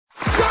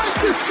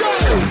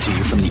Coming to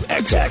you from the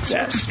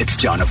X-Axis, it's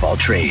John of All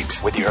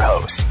Trades with your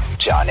host,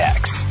 John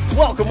X.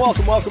 Welcome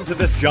to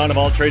this John of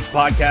All Trades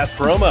podcast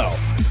promo.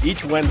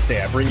 Each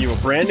Wednesday, I bring you a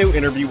brand new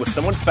interview with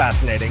someone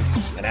fascinating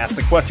and ask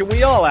the question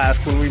we all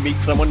ask when we meet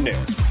someone new.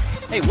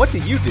 Hey, what do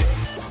you do?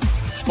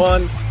 It's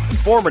fun,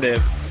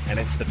 informative, and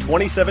it's the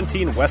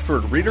 2017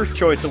 Westward Reader's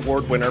Choice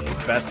Award winner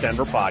for Best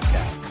Denver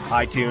Podcast.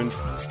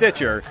 iTunes,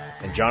 Stitcher,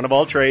 and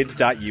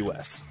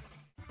johnofalltrades.us.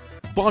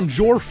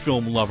 Bonjour,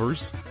 film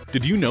lovers!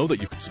 Did you know that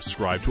you can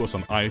subscribe to us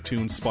on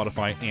iTunes,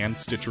 Spotify, and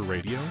Stitcher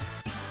Radio?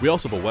 We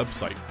also have a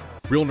website,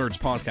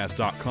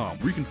 realnerdspodcast.com,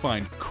 where you can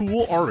find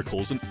cool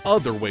articles and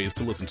other ways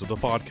to listen to the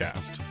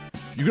podcast.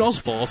 You can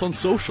also follow us on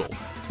social,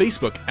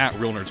 Facebook at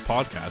Real Nerds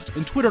Podcast,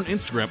 and Twitter and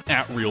Instagram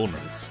at Real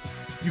Nerds.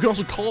 You can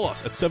also call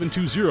us at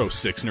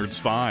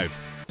 720-6nerds5.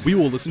 We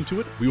will listen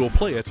to it, we will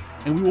play it,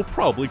 and we will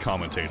probably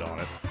commentate on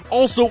it.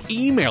 Also,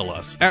 email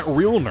us at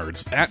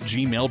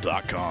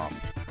realnerds@gmail.com.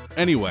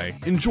 Anyway,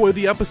 enjoy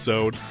the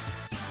episode.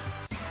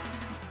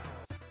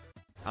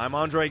 I'm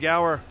Andre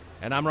Gower.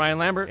 And I'm Ryan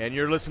Lambert. And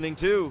you're listening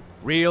to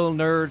Real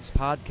Nerds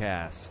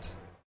Podcast.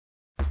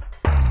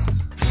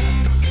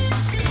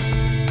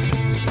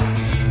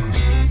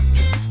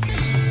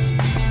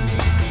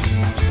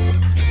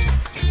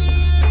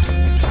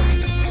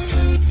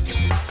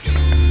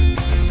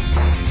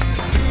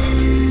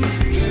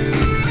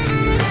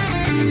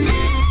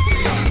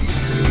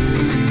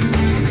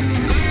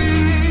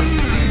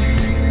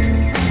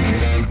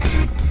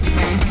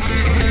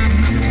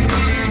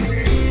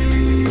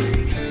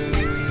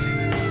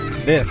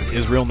 This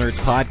is Real Nerds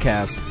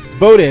Podcast,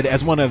 voted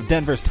as one of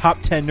Denver's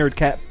top 10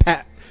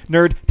 nerdtastic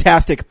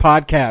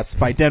podcasts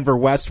by Denver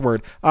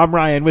Westward. I'm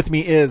Ryan. With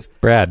me is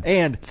Brad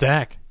and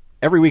Zach.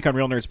 Every week on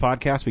Real Nerds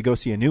Podcast, we go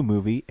see a new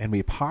movie and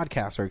we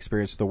podcast our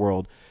experience of the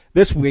world.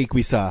 This week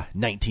we saw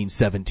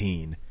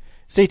 1917.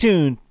 Stay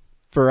tuned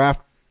for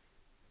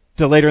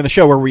till later in the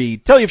show where we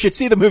tell you if you should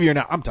see the movie or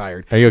not. I'm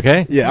tired. Are you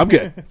okay? Yeah, I'm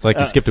good. It's like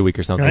you skipped a week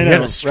or something. I know, you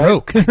had a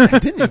stroke. Right? I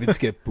didn't even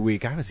skip a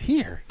week. I was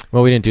here.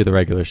 Well, we didn't do the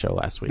regular show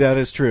last week. That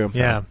is true.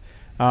 Yeah.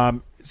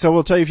 So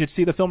we'll tell you if you should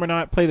see the film or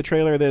not, play the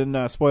trailer,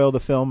 then spoil the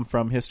film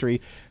from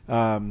history.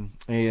 And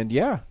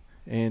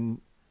we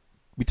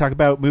talk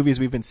about movies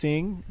we've been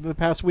seeing the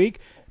past week,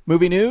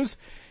 movie news,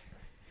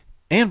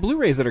 and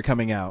Blu-rays that are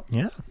coming out.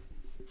 Yeah.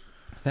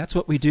 That's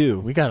what we do.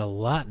 We got a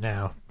lot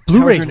now.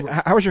 Blu-rays.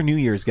 How was your New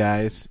Year's,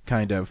 guys?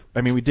 Kind of.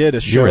 I mean, we did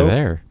a show. You were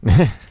there.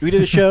 We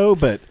did a show,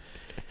 but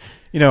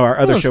our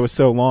other show was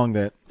so long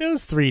that it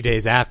was 3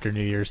 days after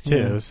New Year's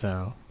too.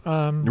 So,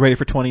 you ready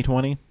for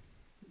 2020?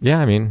 Yeah,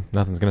 I mean,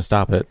 nothing's going to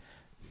stop it.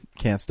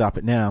 Can't stop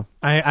it now.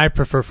 I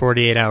prefer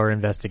 48-hour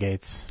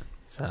investigates.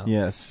 So,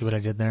 yes. See what I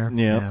did there?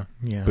 Yeah.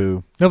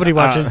 Boo. Nobody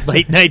watches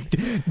late night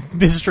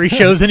mystery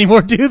shows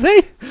anymore, do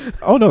they?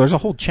 Oh no, there's a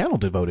whole channel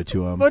devoted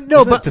to them. But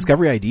no, but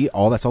Discovery ID.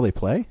 That's all they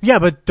play. Yeah,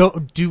 but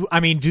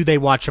do they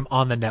watch them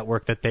on the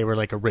network that they were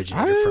like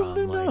originated from? I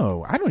don't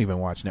know. I don't even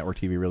watch network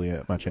TV really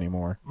much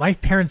anymore. My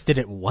parents did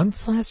it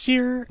once last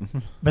year,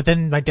 but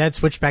then my dad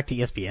switched back to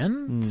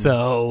ESPN.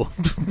 So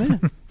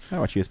I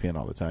watch ESPN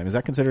all the time. Is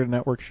that considered a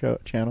network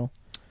channel?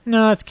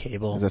 No, it's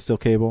cable. Is that still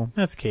cable?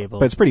 That's cable.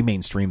 But it's pretty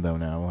mainstream though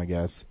now, I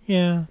guess.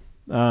 Yeah.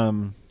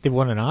 They've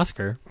won an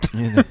Oscar.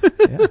 Yeah.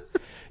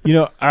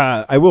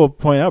 I will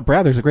point out,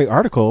 Brad, there's a great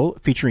article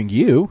featuring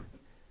you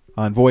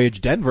on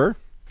Voyage Denver.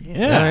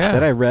 Yeah.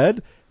 That I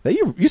read. That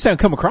you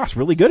come across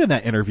really good in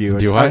that interview.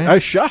 Do I? I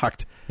was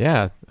shocked.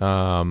 Yeah.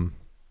 Someone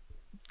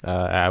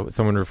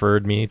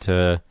referred me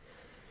to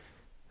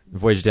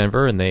Voyage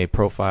Denver, and they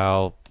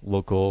profile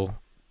local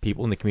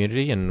people in the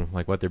community and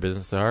like what their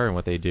businesses are and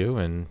what they do,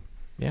 and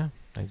yeah,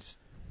 I just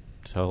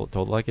told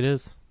it like it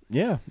is.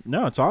 Yeah,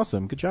 no, it's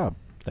awesome. Good job.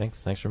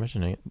 Thanks for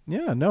mentioning it.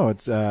 Yeah, no,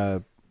 it's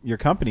your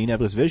company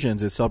Nebulous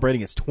Visions is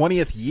celebrating its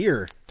 20th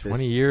year.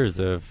 20 years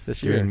of this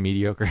doing year.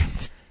 Mediocre.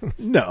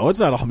 No, it's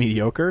not all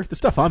mediocre. The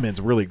stuff I'm in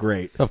is really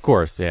great. Of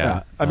course,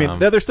 yeah. I mean,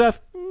 the other stuff,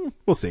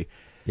 we'll see.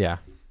 Yeah.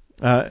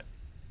 But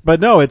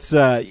no,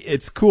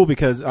 it's cool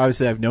because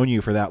obviously I've known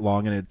you for that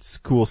long, and it's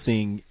cool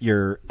seeing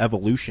your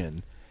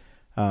evolution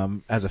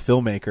as a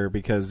filmmaker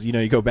because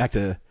you go back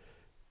to,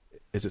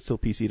 is it still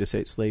PC to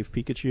say Slave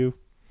Pikachu?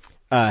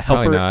 Helper,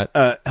 probably not.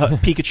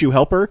 Pikachu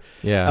Helper.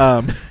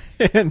 Yeah.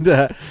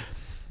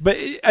 But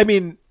I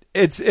mean,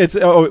 it's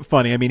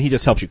funny. I mean, he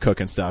just helps you cook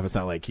and stuff. It's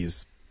not like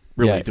he's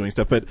really doing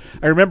stuff. But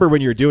I remember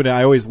when you were doing it,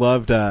 I always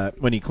loved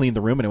when he cleaned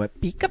the room and it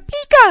went Pika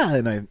Pika,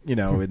 and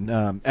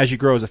and as you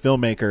grow as a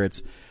filmmaker,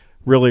 it's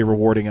really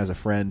rewarding as a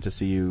friend to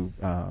see you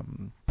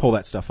pull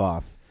that stuff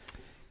off.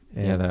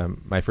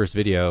 And, my first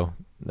video,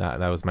 that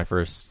was my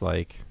first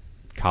like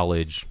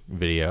college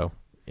video,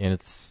 and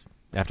it's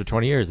after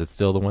 20 years, it's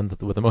still the one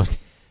with the most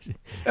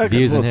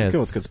views and hits. It's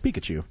cool. It's because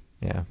Pikachu.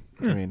 Yeah.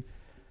 I mean,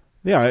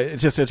 yeah,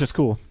 it's just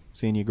cool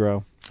seeing you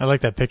grow. I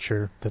like that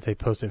picture that they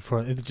posted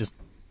for it. Just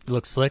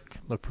looks slick,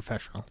 look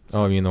professional.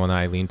 Oh, I mean the one that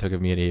Eileen took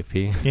of me at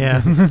AFP.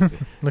 Yeah. I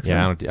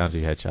don't do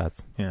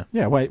headshots. Yeah.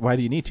 Yeah. Why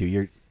do you need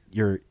to?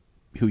 You're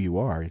who you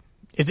are.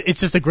 It's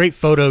just a great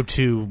photo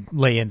to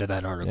lay into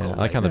that article. Yeah, I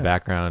like on the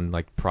background,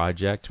 like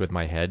project with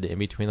my head in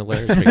between the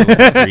layers, make it look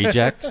like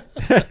reject.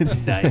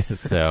 Nice.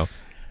 So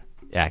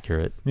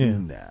accurate. Yeah.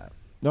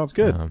 No, it's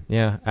good.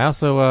 Yeah, I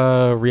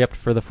also re-upped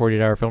for the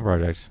 48-hour film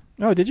project.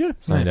 Oh, did you?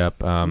 Signed Nice.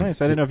 up.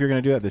 Nice. I didn't know if you were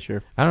going to do that this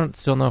year. I don't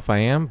still know if I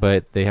am,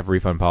 but they have a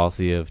refund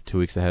policy of 2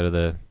 weeks ahead of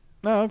the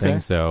Oh, okay. thing,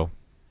 so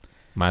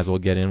might as well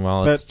get in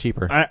while But it's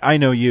cheaper. I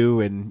know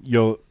you, and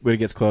when it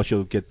gets close,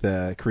 you'll get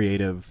the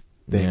creative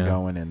thing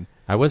going. And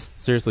I was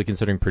seriously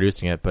considering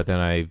producing it, but then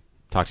I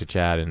talked to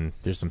Chad, and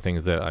there's some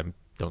things that I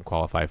don't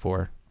qualify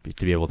for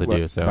to be able to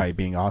do. So by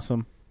being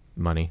awesome,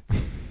 money.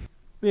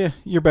 yeah,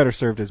 you're better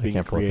served as being a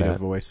can't fault creative that.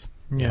 voice.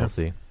 Yeah. We'll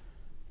see.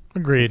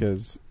 Agreed.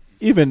 Because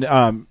even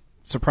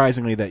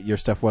surprisingly that your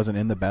stuff wasn't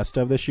in the best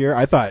of this year,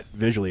 I thought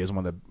visually is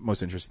one of the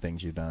most interesting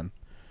things you've done.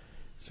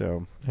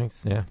 So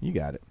Thanks. Yeah. you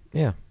got it.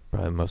 Yeah.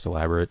 Probably the most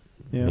elaborate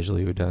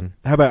visually we've done.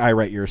 How about I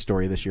write your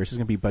story this year? This is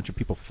going to be a bunch of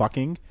people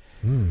fucking,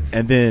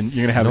 and then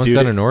you're going to have No a one's dude.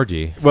 done an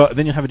orgy. Well,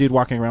 then you'll have a dude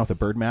walking around with a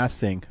bird mask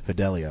saying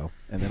Fidelio,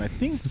 and then I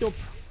think you'll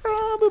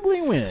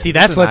probably win. See,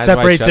 that's an what Eyes Wide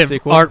separates Shut it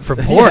sequel? art from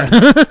porn.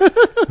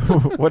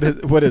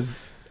 what is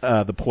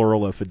the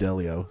plural of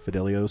Fidelio?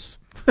 Fidelios.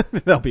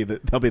 that'll be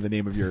the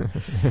name of your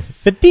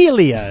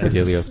Fidelia.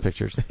 Delio's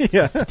pictures.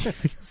 yeah.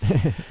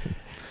 The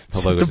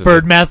It's logo's the just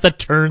bird a mask that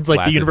turns like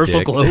the flaccid universal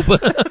dick. globe.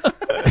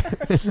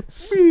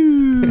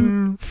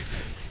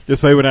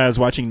 Just like when I was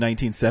watching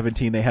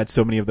 1917, they had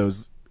so many of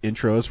those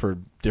intros for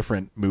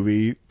different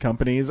movie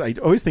companies. I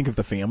always think of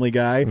The Family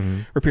Guy,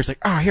 where Pierce's like,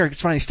 "Oh, here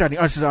it's finally starting.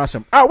 Oh, this is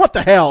awesome. Oh, what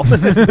the hell?"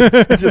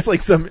 It's just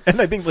like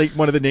and I think like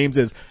one of the names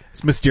is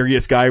this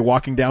mysterious guy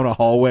walking down a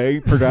hallway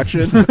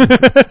productions.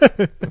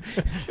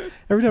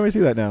 Every time I see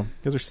that now,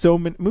 because there's so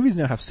many movies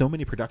now have so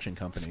many production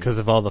companies. Because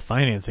of all the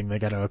financing they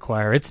got to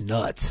acquire. It's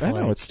nuts. I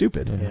know it's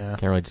stupid. Yeah.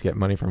 Can't really just get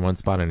money from one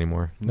spot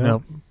anymore.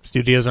 No,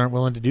 studios aren't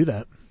willing to do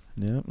that.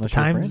 No, unless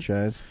times- you're a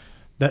franchise.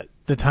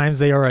 The times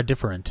they are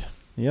different.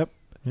 Yep.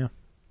 Yeah.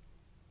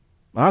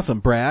 Awesome,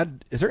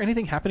 Brad. Is there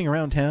anything happening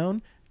around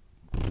town?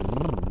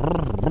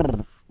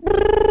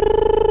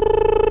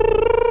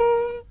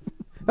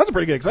 That's a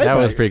pretty good excitement.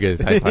 That was pretty good.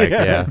 Side bike,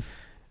 yeah.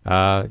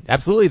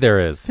 Absolutely, there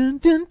is. Dun,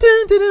 dun,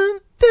 dun, dun,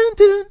 dun,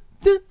 dun,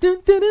 dun,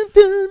 dun, dun, dun,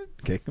 dun.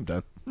 Okay, I'm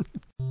done.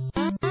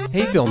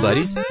 Hey, film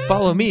buddies,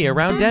 follow me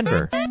around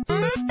Denver.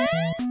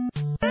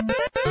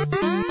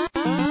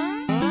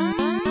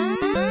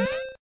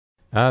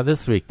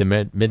 This week, the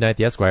Midnight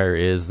the Esquire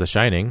is The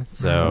Shining,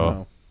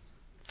 so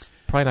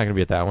probably not going to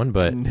be at that one,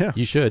 but Yeah.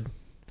 you should.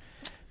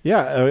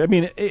 Yeah, I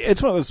mean,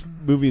 it's one of those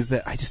movies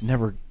that I just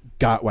never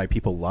got why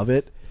people love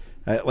it.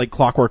 Like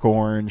Clockwork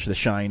Orange, The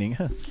Shining.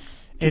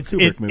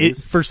 Kubrick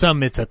movies. For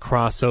some, it's a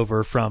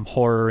crossover from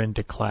horror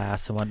into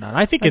class and whatnot.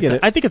 I think get it.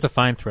 I think it's a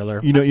fine thriller.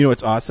 You know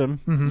what's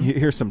awesome?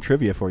 Here's some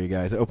trivia for you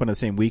guys. It opened the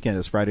same weekend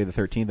as Friday the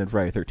 13th, and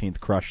Friday the 13th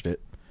crushed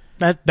it.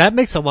 That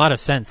makes a lot of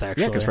sense,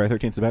 actually. Yeah, because Friday the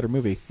 13th is a better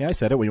movie. Yeah, I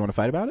said it. Well, you want to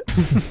fight about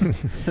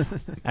it?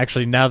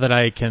 Actually, now that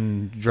I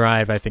can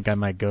drive, I think I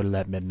might go to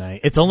that midnight.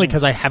 It's only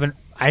because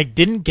I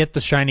didn't get The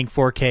Shining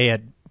 4K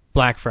at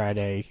Black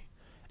Friday,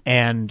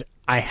 and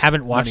I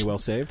haven't watched. Money well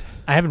saved.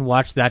 I haven't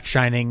watched that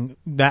Shining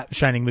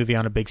movie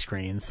on a big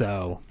screen.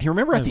 So You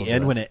remember at Might as the well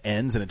end do when it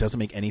ends and it doesn't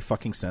make any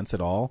fucking sense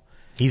at all?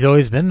 he's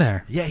always been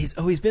there. Yeah, he's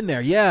always been there.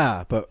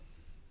 Yeah, but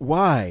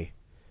why?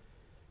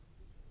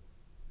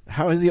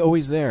 How is he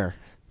always there?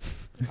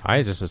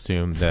 I just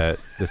assumed that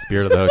the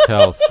spirit of the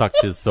hotel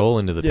sucked his soul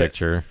into the Yeah.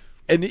 picture,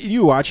 And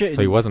you watch it,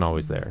 so he wasn't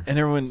always there. and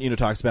everyone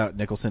talks about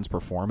Nicholson's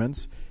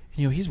performance.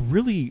 He's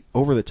really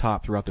over the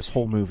top throughout this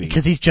whole movie.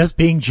 Because he's just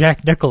being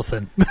Jack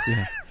Nicholson.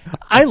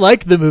 I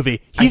like the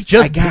movie. He's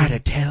I gotta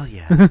tell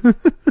you,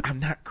 I'm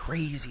not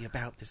crazy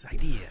about this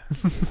idea.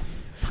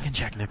 Fucking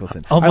Jack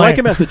Nicholson. Oh, I like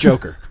him as the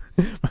Joker.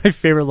 My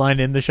favorite line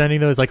in The Shining,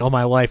 though, is like, "Oh,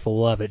 my wife will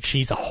love it.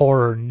 She's a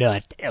horror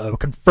nut, a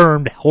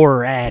confirmed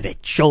horror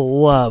addict. She'll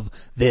love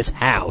this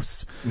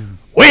house."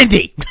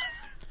 Wendy!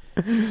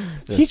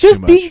 He's too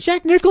just much. being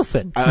Jack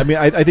Nicholson. I mean,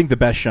 I think the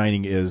best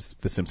Shining is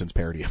the Simpsons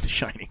parody of The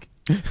Shining.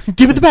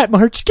 Give it the bat,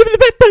 March. Give it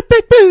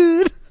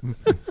the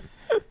bat.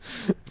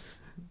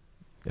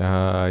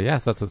 Yeah,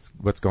 so that's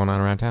what's going on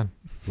around town.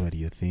 What do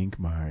you think,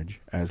 Marge?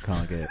 I was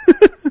calling it.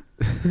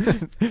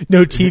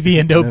 No TV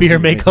and no beer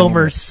make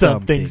Homer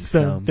something.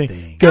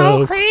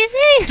 Go crazy.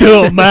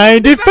 Don't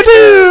mind if I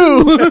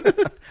do.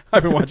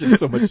 I've been watching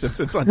so much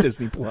Simpsons on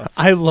Disney Plus.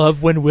 I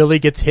love when Willie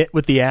gets hit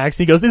with the axe.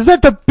 He goes, "Is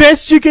that the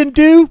best you can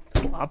do?"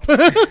 Plop.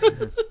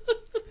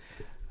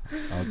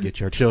 I'll get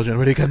your children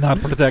when you cannot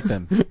protect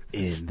them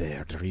in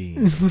their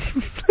dreams.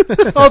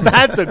 Oh,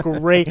 that's a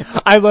great.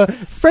 I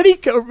love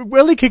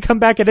Willie could come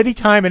back at any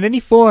time in any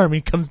form.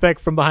 He comes back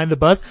from behind the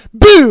bus.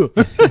 Boo!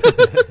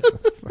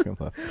 Fucking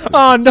love Simpsons.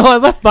 Oh no, I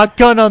left my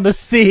gun on the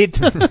seat.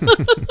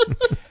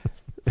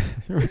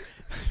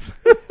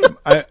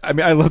 I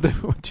mean, I love the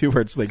one too,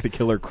 where it's like the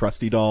killer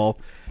Krusty doll.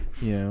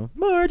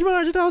 Marge,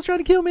 the doll's trying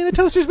to kill me. The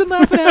toaster's been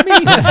laughing at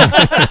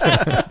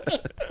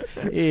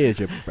me. Here's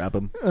your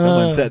problem.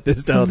 Someone set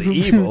this doll to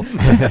evil.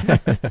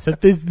 So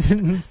this,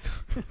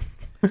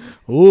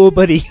 oh,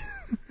 buddy.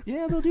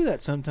 Yeah, they'll do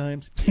that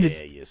sometimes.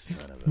 Yeah, you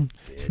son of a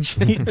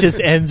bitch. It just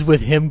ends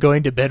with him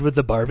going to bed with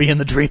the Barbie in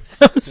the dream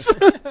house.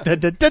 Dun,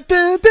 dun, dun,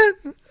 dun,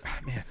 dun.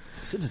 Man,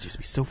 The Simpsons used to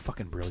be so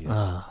fucking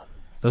brilliant.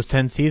 Those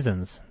 10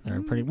 seasons,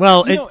 they're pretty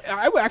well.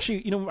 I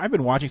actually, I've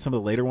been watching some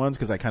of the later ones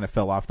because I kind of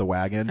fell off the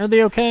wagon. Are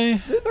they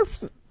okay?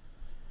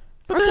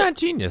 But they're not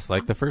genius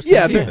like the first.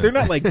 Yeah, two they're seasons.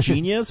 not like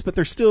genius, but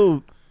they're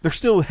still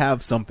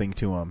have something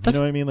to them. You know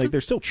what I mean? Like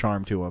there's still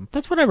charm to them.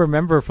 That's what I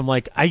remember from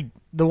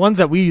the ones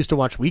that we used to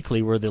watch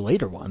weekly were the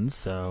later ones.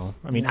 So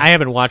I mean, I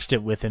haven't watched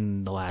it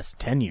within the last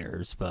 10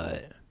 years,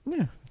 but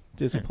Yeah,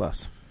 Disney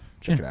Plus.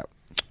 Check it out.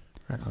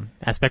 right on.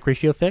 Aspect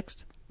ratio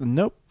fixed.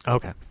 Nope.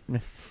 Okay.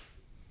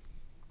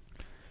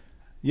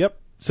 Yep.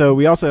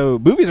 So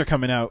movies are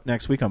coming out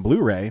next week on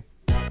Blu-ray.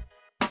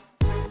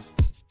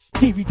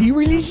 DVD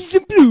releases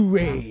and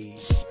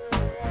Blu-rays.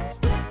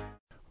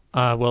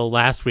 Well,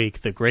 last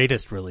week the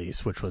greatest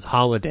release, which was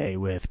Holiday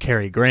with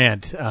Cary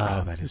Grant.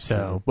 That is so.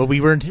 true. But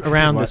we weren't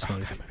around this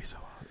week. That movie's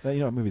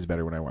that movie's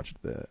better when I watch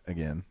it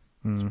again.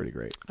 It's pretty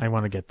great. I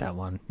want to get that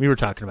one. We were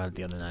talking about it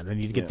the other night. I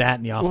need to get that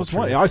in the Well, office.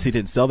 it obviously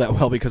didn't sell that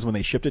well because when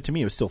they shipped it to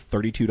me, it was still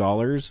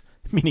 $32,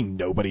 meaning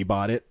nobody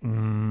bought it.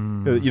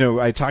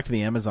 I talked to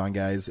the Amazon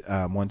guys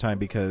one time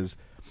because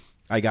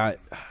I got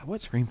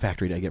what Scream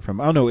Factory did I get from?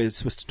 I don't know. It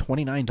was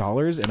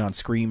 $29, and on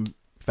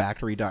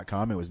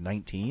ScreamFactory.com it was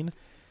 $19.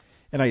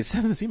 And I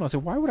sent them this email. I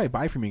said, "Why would I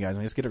buy from you guys?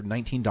 I just get it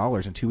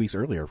 $19 and 2 weeks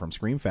earlier from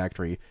Scream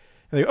Factory."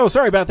 And they go, "Oh,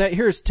 sorry about that.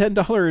 Here's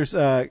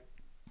 $10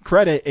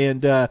 credit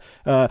and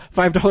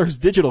 $5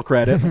 digital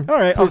credit." All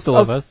right, Please still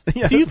love us.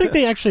 Yeah. Do you think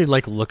they actually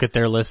look at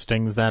their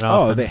listings that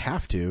often? Oh, they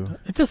have to.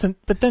 It doesn't.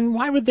 But then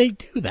why would they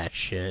do that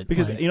shit?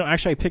 Because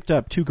actually, I picked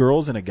up Two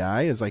Girls and a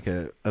Guy as like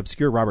a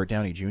obscure Robert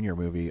Downey Jr.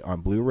 movie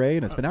on Blu-ray,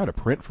 and it's been out of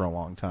print for a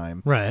long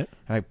time. right.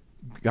 And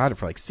I got it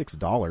for like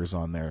 $6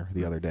 on there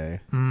the other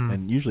day,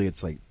 and usually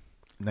it's like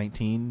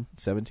 19,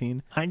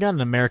 17. I got an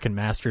American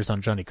Masters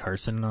on Johnny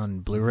Carson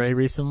on Blu-ray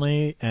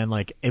recently, and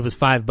it was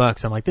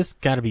 $5. I'm like, this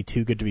got to be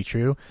too good to be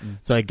true.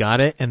 So I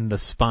got it, and the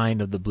spine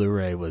of the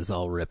Blu-ray was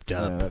all ripped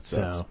up. that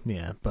sucks. So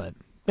yeah, but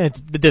the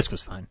disc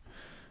was fine.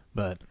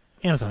 But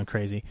Amazon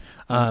crazy.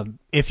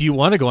 If you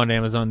want to go on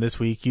Amazon this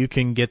week, you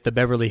can get the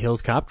Beverly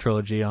Hills Cop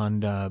trilogy on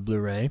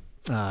Blu-ray.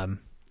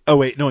 Oh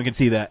wait, no one can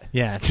see that.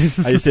 Yeah.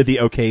 I just did the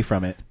okay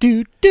from it.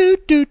 do do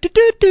do do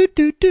do do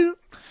do do.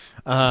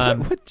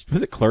 What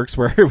was it? Clerks,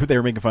 where they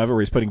were making fun of it,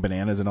 where he's putting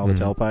bananas in all the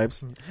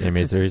tailpipes.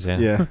 Animated series. Yeah.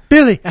 Yeah.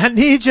 Billy, I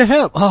need your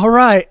help. All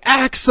right,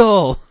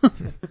 Axel.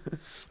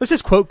 Let's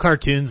just quote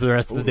cartoons the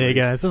rest of the day,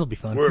 guys. This will be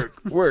fun.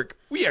 Work.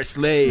 We are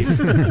slaves.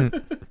 Who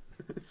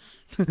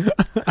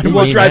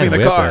Who's driving the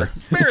with car? us?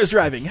 Bear is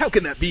driving. How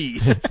can that be?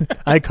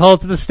 I call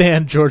to the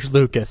stand, George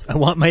Lucas. I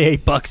want my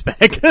 $8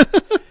 back.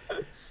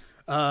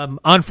 On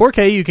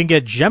 4K, you can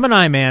get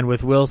Gemini Man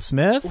with Will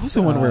Smith. What was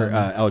the one where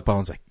Alec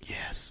Baldwin's like,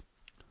 "Yes,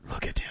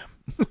 look at him."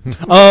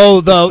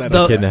 Oh,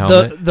 Kid in a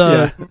helmet.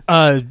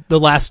 the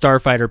Last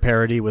Starfighter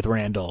parody with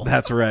Randall.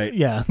 That's right.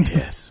 Yeah.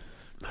 Yes,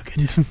 look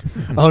at him.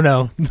 Oh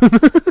no.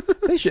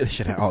 They should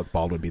have Alec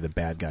Baldwin be the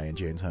bad guy in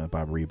James Hunt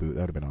Bob reboot.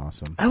 That would have been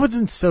awesome. That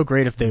wasn't so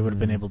great if they would have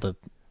been able to.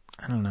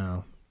 I don't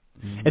know.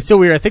 It's so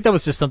weird. I think that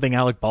was just something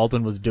Alec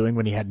Baldwin was doing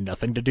when he had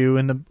nothing to do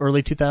in the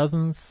early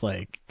 2000s,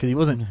 because he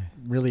wasn't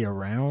really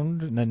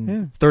around. And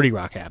then 30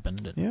 Rock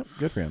happened. Yeah,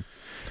 good for him.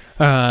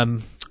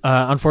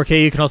 On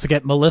 4K, you can also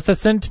get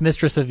Maleficent,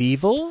 Mistress of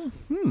Evil.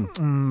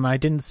 I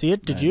didn't see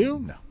it. Did you?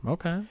 No.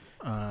 Okay.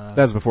 That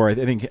was before. I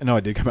think. No,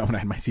 it did come out when I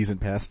had my season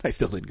pass. I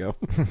still didn't go.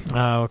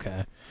 Oh,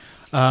 okay.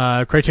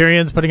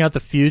 Criterion's putting out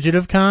The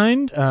Fugitive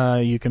Kind.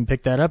 You can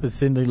pick that up. It's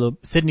Sidney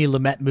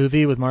Lumet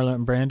movie with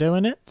Marlon Brando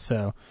in it.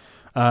 So,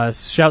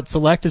 Shout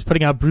Select is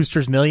putting out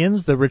Brewster's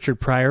Millions, the Richard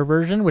Pryor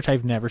version, which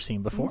I've never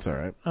seen before. That's all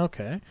right.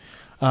 Okay.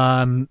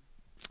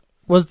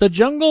 Was the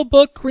Jungle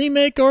Book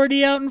remake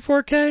already out in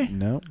 4K?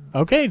 No,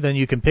 Okay, then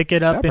you can pick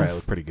it up that in. probably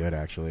looked pretty good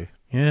actually.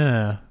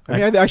 Yeah. I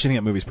mean, I actually think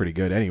that movie's pretty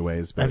good,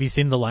 anyways. But Have you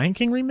seen the Lion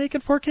King remake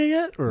in 4K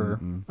yet? Or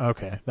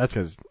okay, that's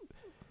because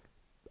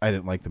I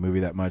didn't like the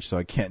movie that much, so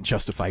I can't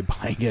justify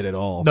buying it at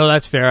all. no,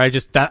 that's fair.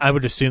 I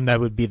would assume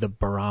that would be the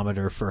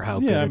barometer for how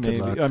yeah, good it maybe.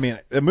 could look. I mean,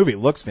 the movie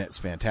looks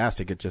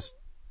fantastic. It just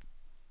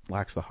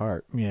lacks the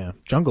heart. Yeah,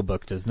 Jungle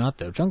Book does not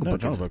though. Jungle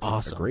Book is Book's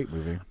awesome. a great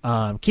movie.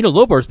 Kino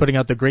Lorber's putting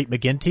out The Great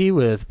McGinty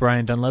with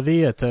Brian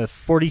Dunleavy. It's a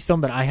 40s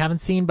film that I haven't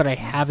seen, but I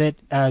have it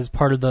as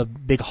part of the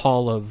big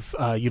haul of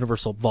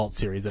Universal Vault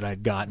series that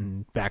I'd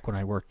gotten back when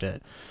I worked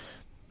at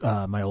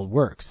my old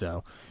work.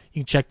 So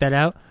you can check that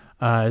out.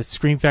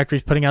 Scream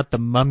Factory's putting out The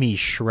Mummy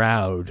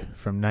Shroud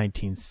from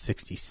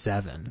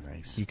 1967.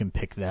 Nice. You can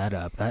pick that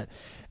up.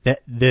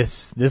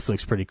 This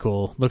looks pretty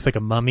cool. Looks like a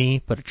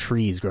mummy, but a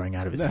tree is growing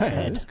out of his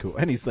head. That's cool.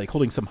 And he's like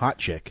holding some hot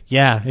chick.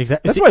 Yeah,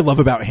 exactly. That's what I love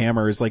about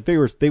Hammer is like they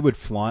would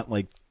flaunt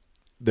like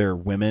their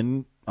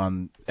women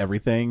on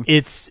everything.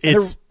 It's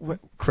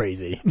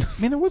crazy.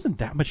 I mean, there wasn't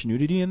that much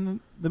nudity in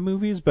the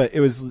movies, but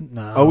it was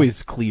No.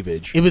 always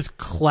cleavage. It was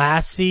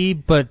classy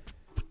but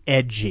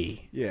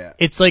edgy. Yeah.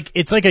 It's like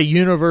a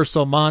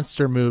Universal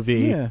monster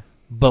movie, Yeah.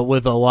 but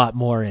with a lot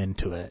more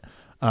into it.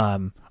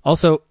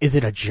 Also, is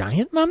it a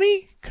giant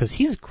mummy? Because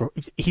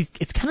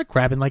it's kind of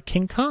grabbing like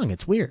King Kong.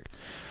 It's weird.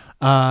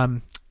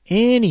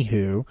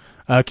 Anywho,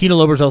 Kino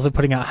Lorber's also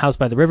putting out House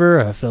by the River,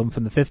 a film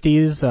from the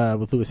 50s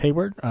with Lewis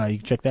Hayward. You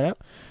can check that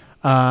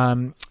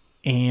out.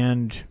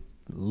 And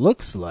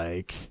looks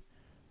like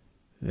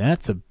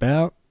that's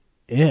about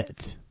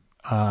it.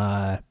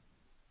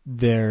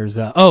 There's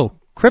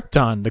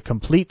Krypton, the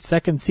complete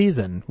second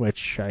season,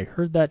 which I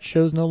heard that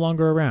show's no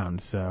longer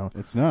around. So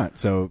It's not.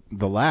 So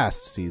the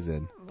last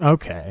season.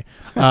 okay,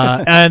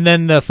 and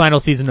then the final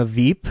season of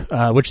Veep,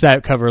 which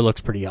that cover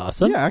looks pretty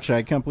awesome. Yeah, actually,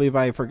 I can't believe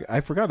I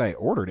forgot I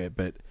ordered it,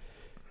 but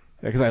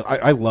because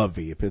I love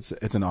Veep. It's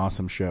an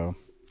awesome show.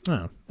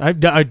 Oh.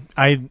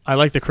 I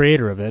like the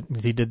creator of it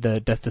because he did the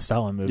Death to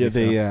Stalin movie.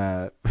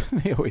 Yeah, they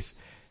they always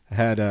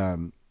had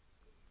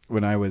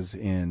when I was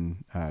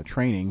in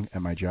training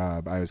at my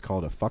job, I was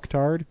called a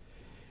fucktard.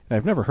 And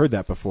I've never heard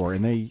that before,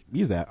 and they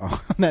use that on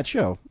that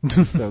show.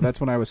 So that's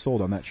when I was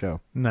sold on that show.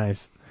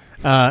 Nice.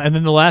 And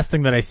then the last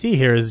thing that I see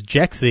here is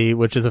Jexy,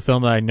 which is a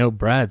film that I know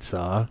Brad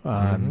saw.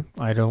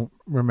 I don't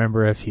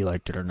remember if he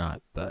liked it or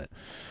not, but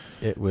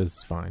It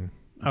was fine.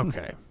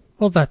 okay.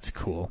 Well, that's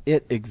cool.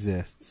 It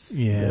exists.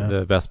 Yeah.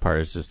 The best part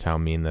is just how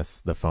mean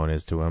the phone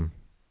is to him.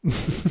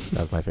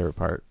 That's my favorite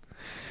part.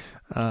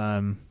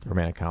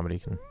 Romantic comedy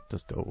can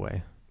just go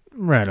away.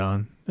 Right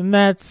on. And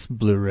that's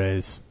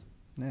Blu-rays.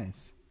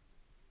 Nice.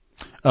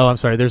 Oh, I'm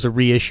sorry. There's a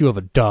reissue of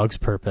A Dog's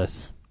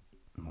Purpose.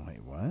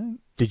 Wait, what?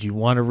 Did you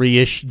want a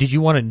reissue? Did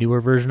you want a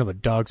newer version of A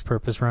Dog's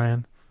Purpose,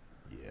 Ryan?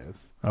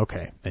 Yes.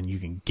 Okay, then you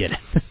can get it.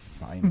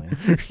 Finally.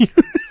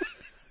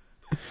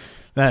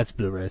 That's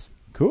Blu-rays.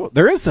 Cool.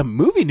 There is some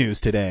movie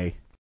news today.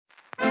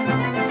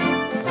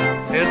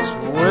 It's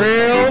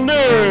real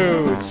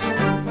news.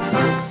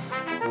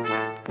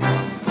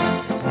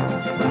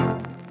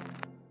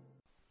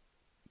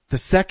 The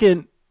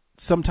second,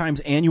 sometimes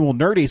annual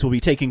Nerdies will be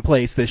taking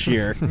place this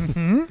year.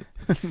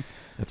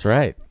 That's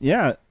right.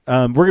 Yeah.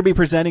 We're going to be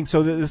presenting.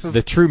 So this is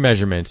The true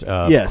measurement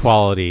of Yes.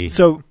 quality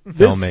so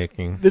this,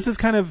 filmmaking. This is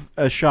kind of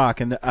a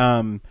shock, and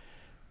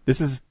this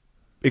is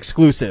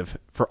exclusive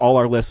for all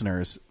our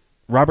listeners.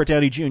 Robert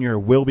Downey Jr.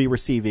 will be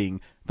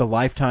receiving the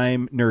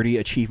Lifetime Nerdy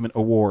Achievement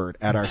Award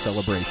at our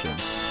celebration.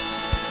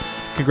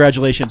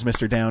 Congratulations,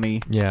 Mr.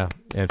 Downey. Yeah,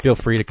 and feel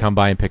free to come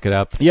by and pick it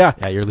up. Yeah.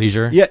 At your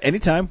leisure. Yeah,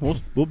 anytime.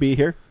 We'll be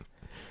here.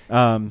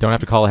 Don't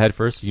have to call ahead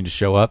first. You can just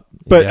show up.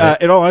 But Yeah.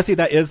 in all honesty,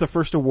 that is the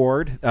first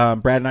award.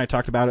 Brad and I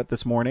talked about it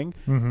this morning.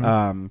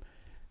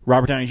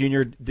 Robert Downey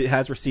Jr.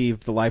 has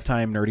received the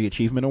Lifetime Nerdy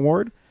Achievement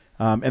Award.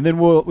 And then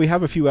we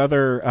have a few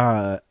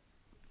other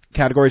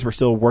categories we're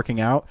still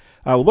working out.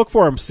 We'll look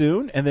for them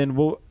soon, and then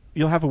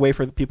you'll have a way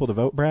for people to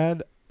vote,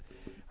 Brad?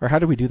 Or how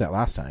did we do that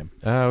last time?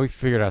 We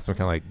figured out some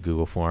kind of like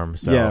Google form.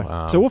 So,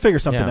 yeah. So we'll figure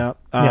something yeah.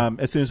 out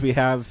as soon as we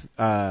have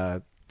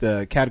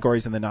the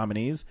categories and the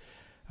nominees.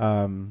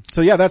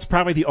 So yeah, that's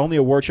probably the only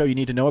award show you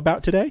need to know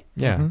about today.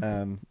 Yeah.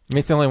 I mean,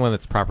 it's the only one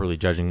that's properly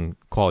judging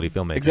quality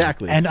filmmaking.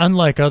 Exactly. And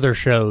unlike other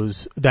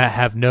shows that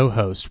have no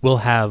host, we'll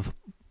have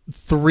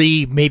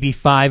 3, maybe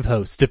 5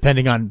 hosts,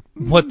 depending on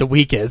what the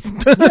week is.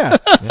 Yeah.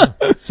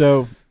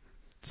 So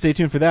stay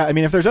tuned for that. I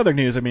mean, if there's other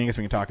news, I guess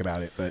we can talk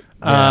about it. But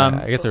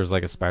I guess there was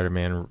like a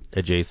Spider-Man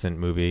adjacent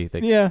movie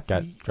that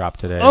got dropped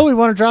today. Oh, we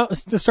want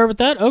to start with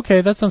that?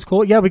 Okay, that sounds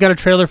cool. Yeah, we got a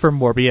trailer for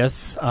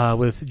Morbius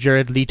with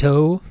Jared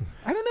Leto.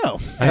 I don't know.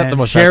 I thought the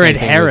most Jared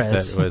fascinating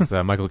Harris. thing was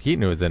Michael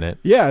Keaton who was in it.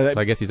 Yeah.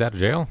 So I guess he's out of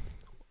jail.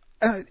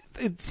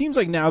 It seems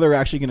like now they're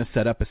actually going to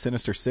set up a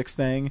Sinister Six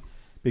thing,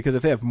 because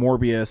if they have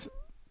Morbius,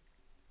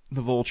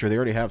 the Vulture, they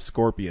already have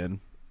Scorpion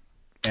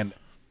and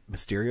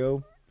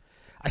Mysterio.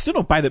 I still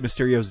don't buy that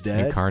Mysterio's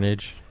dead. And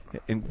Carnage.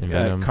 And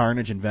Venom.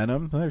 Carnage and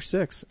Venom. Well, there's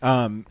 6.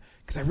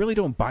 Because I really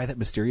don't buy that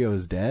Mysterio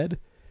is dead.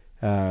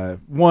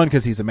 One,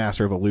 because he's a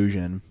master of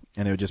illusion,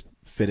 and it would just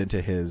fit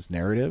into his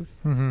narrative.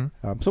 So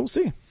we'll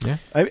see. Yeah.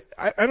 I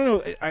don't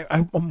know.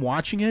 I'm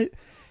watching it,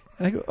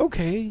 and I go,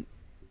 okay.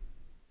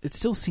 It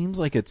still seems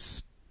like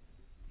it's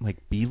like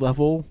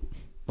B-level.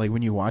 Like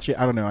when you watch it,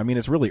 I don't know. I mean,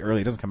 it's really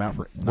early. It doesn't come out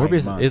for 9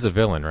 Morbius months. is a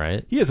villain,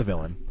 right? He is a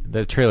villain.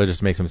 The trailer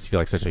just makes him feel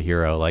like such a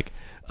hero. Like,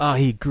 oh,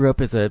 he grew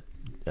up as a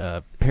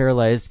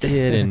paralyzed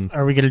kid, and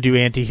Are we going to do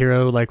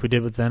anti-hero like we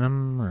did with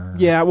Venom? Or?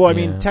 Yeah, well, I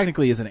Yeah. mean,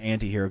 technically he's an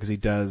anti-hero because he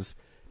does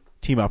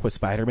team up with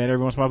Spider-Man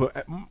every once in a while.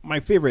 But my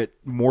favorite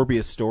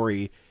Morbius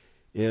story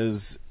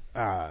is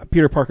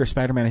Peter Parker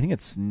Spider-Man. I think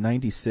it's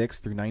 96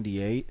 through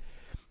 98.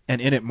 And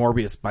in it,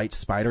 Morbius bites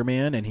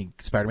Spider-Man, and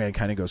Spider-Man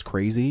kind of goes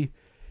crazy.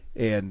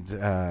 And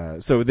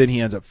so then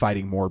he ends up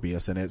fighting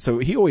Morbius in it. So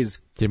he always...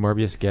 did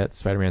Morbius get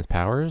Spider-Man's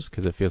powers?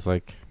 Because it feels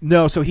like...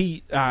 No, so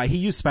he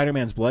used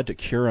Spider-Man's blood to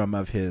cure him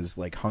of his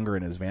like hunger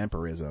and his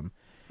vampirism.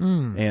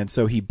 And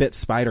so he bit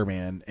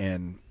Spider-Man,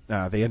 and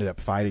they ended up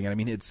fighting. And I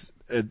mean, it's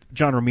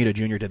John Romita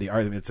Jr. did the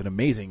art. It's an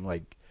amazing,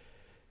 like,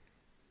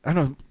 I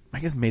don't know, I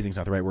guess amazing's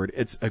not the right word.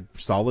 It's a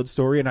solid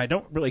story, and I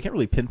can't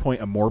really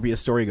pinpoint a Morbius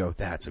story and go,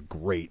 that's a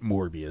great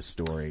Morbius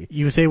story.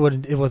 You say it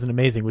wasn't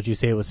amazing. Would you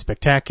say it was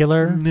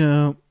spectacular?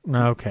 No.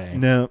 Okay.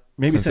 No,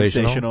 maybe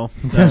sensational.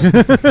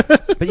 Sensational?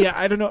 But yeah,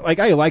 I don't know. Like,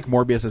 I like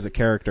Morbius as a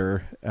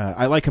character.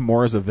 I like him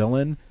more as a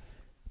villain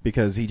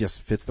because he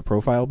just fits the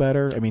profile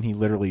better. I mean, he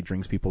literally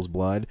drinks people's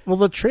blood. Well,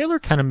 the trailer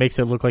kind of makes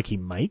it look like he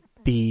might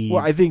be.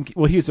 Well, I think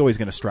he's always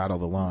going to straddle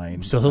the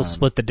line. So he'll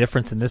split the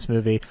difference in this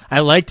movie.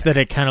 I liked that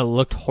it kind of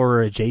looked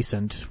horror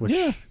adjacent, which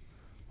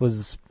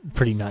was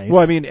pretty nice.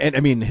 Well,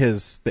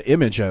 the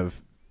image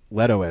of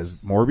Leto as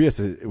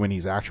Morbius when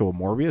he's actual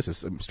Morbius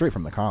is straight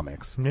from the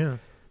comics. Yeah.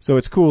 So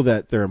it's cool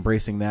that they're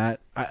embracing that.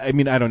 I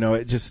mean, I don't know.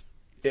 It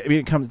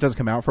doesn't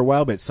come out for a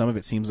while, but some of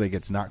it seems like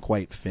it's not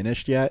quite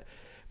finished yet.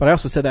 But I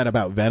also said that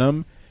about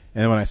Venom,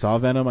 and then when I saw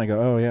Venom, I go,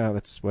 oh yeah,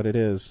 that's what it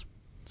is.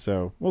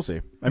 So we'll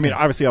see. I mean,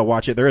 obviously I'll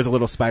watch it. There is a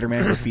little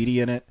Spider-Man graffiti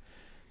in it.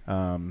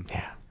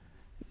 Yeah.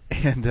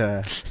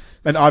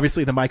 And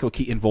obviously the Michael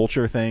Keaton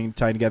Vulture thing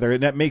tied together,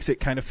 and that makes it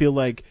kind of feel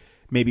like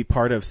maybe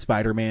part of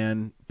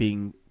Spider-Man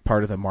being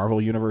part of the Marvel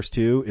universe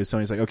too. Is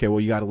somebody's like, okay, well,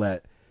 you got to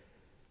let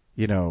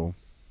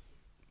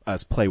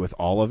us play with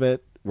all of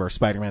it, where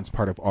Spider-Man's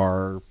part of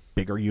our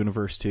bigger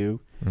universe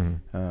too.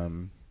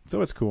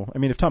 So it's cool. I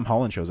mean, if Tom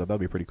Holland shows up, that'll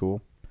be pretty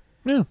cool.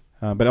 Yeah.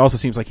 But it also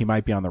seems like he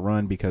might be on the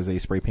run because they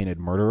spray painted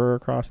murderer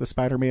across the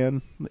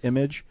Spider-Man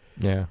image.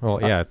 Yeah. Well,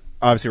 yeah.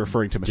 Obviously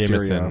referring to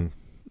Mysterio. Jameson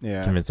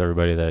Yeah. convince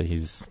everybody that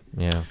he's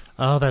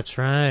Oh, that's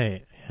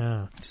right.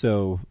 Yeah.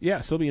 So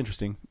it'll be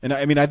interesting. And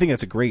I mean, I think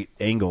that's a great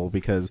angle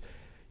because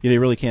they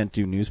really can't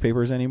do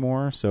newspapers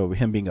anymore. So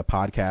him being a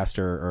podcaster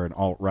or an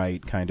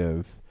alt-right kind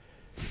of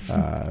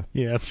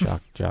Yeah.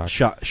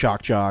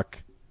 shock jock.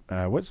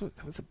 What's it?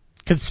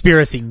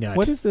 Conspiracy nut.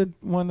 What is the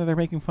one that they're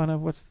making fun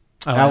of? What's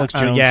Oh, Alex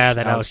Jones? Yeah,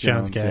 that Alex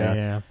Jones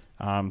guy.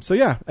 Yeah. So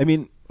yeah, I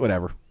mean,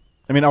 whatever.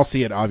 I mean, I'll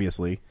see it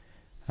obviously.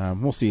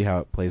 We'll see how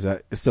it plays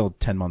out. It's still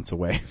 10 months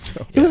away.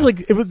 So It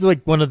was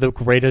like one of the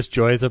greatest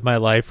joys of my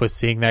life was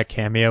seeing that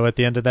cameo at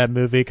the end of that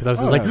movie because I was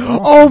just like, awesome.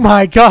 oh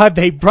my god,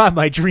 they brought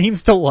my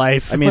dreams to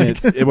life. I mean,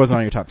 Like, it wasn't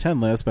on your top 10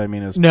 list, but I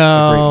mean, it's a great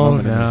no,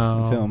 moment in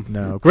the film.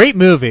 no, great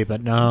movie,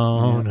 but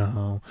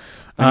no.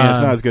 I mean,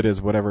 it's not as good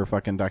as whatever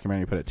fucking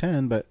documentary you put at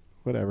 10, but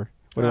whatever.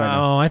 What do I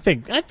know? Oh, I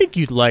think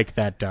you'd like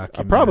that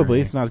documentary. Probably.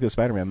 It's not as good as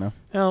Spider-Man, though.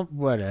 Oh,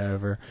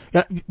 whatever.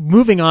 Yeah,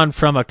 moving on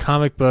from a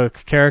comic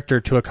book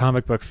character to a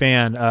comic book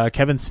fan,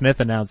 Kevin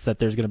Smith announced that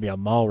there's going to be a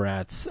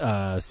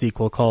Mallrats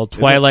sequel called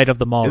Twilight of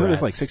the Mallrats. Isn't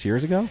this like 6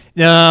 years ago?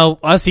 No,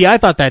 see, I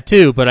thought that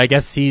too, but I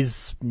guess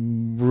he's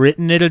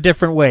written it a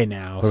different way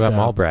now. What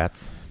about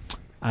Mallbrats?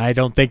 I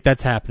don't think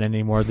that's happening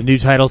anymore. The new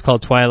title's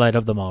called Twilight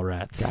of the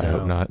Mallrats. God, I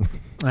hope not.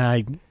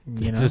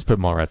 Just put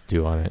Mallrats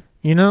 2 on it.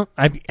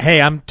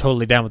 I'm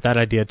totally down with that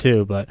idea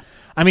too, but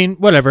I mean,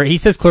 whatever. He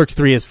says Clerks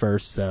 3 is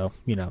first, so,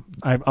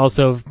 I've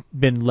also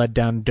been led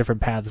down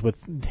different paths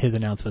with his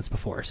announcements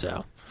before,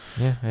 so.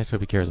 Yeah, I just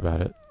hope he cares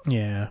about it.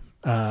 Yeah.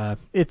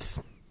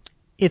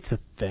 It's a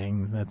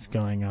thing that's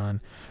going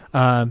on.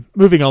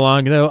 Moving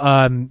along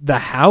though, The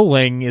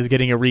Howling is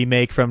getting a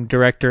remake from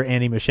director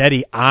Andy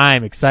Muschietti.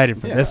 I'm excited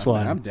for this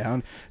one. I'm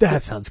down.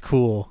 That sounds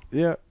cool.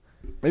 Yeah.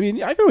 I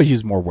mean, I could always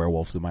use more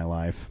werewolves in my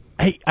life.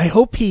 I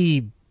hope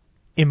he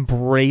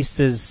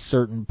embraces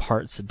certain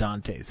parts of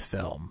Dante's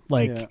film.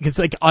 It's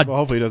like well,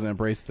 hopefully he doesn't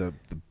embrace the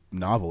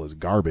novel as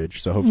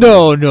garbage. So hopefully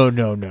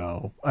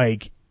No.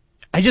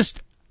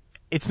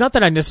 It's not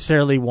that I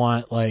necessarily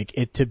want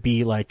it to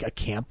be like a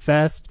camp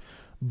fest,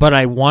 but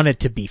I want it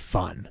to be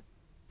fun.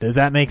 Does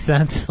that make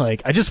sense?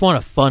 I just want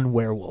a fun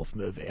werewolf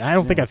movie. I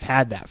don't think I've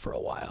had that for a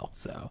while.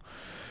 So,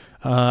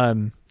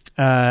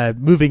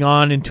 moving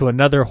on into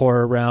another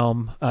horror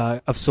realm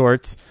of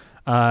sorts.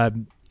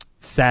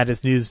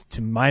 Saddest news to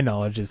my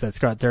knowledge is that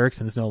Scott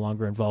Derrickson is no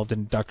longer involved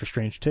in Doctor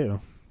Strange 2.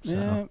 So.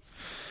 Yeah.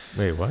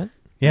 Wait, what?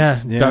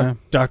 Yeah.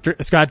 Dr.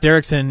 Scott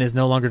Derrickson is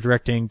no longer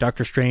directing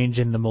Doctor Strange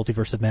in the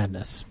Multiverse of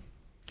Madness.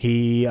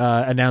 He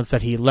announced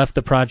that he left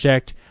the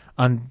project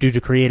due to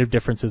creative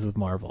differences with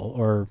Marvel,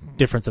 or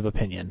difference of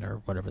opinion,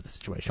 or whatever the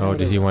situation. Oh,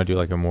 does he want to do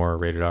a more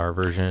rated R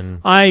version?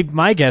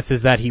 My guess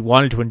is that he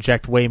wanted to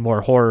inject way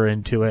more horror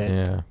into it,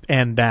 Yeah.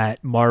 and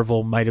that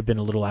Marvel might have been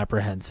a little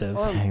apprehensive.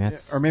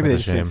 Or maybe they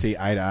just didn't see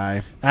eye to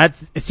eye. That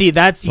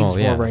seems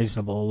yeah. more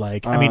reasonable.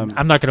 I mean,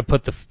 I'm not going to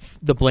put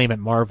the blame at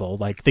Marvel,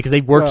 because they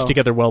worked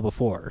together well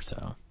before.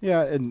 So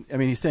yeah, and I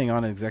mean he's staying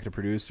on an executive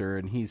producer,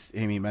 and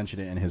he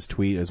mentioned it in his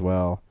tweet as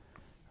well.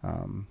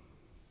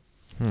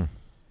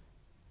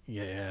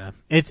 Yeah,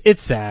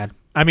 it's sad.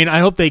 I mean, I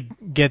hope they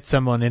get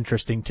someone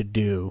interesting to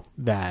do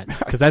that,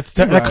 because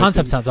that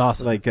concept sounds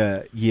awesome.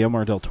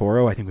 Guillermo del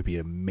Toro, I think would be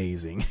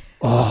amazing.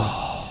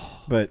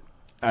 But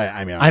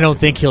I mean, I don't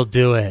think he'll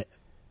do it.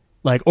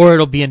 Or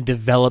it'll be in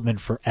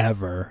development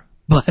forever.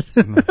 But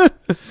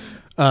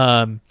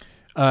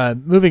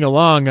moving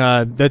along,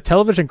 the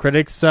Television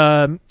Critics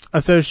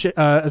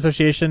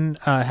Association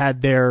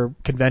had their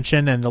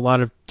convention, and a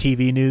lot of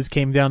TV news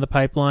came down the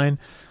pipeline.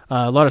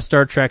 A lot of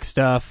Star Trek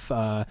stuff.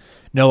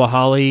 Noah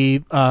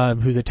Hawley,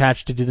 who's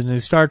attached to do the new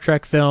Star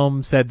Trek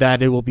film, said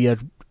that it will be a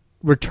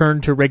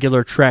return to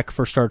regular Trek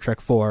for Star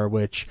Trek 4,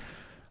 which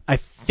I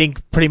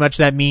think pretty much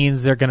that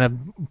means they're going to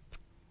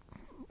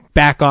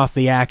back off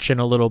the action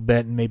a little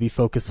bit and maybe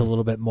focus a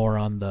little bit more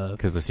on the.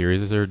 Because the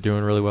series are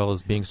doing really well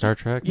as being Star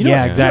Trek. You know,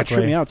 Yeah, what exactly.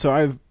 tripped me out. So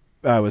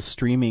I was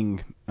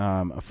streaming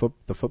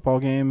the football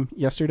game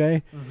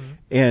yesterday,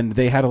 and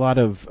they had a lot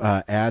of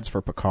ads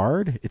for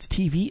Picard. It's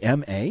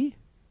TVMA.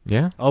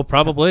 Yeah. Oh,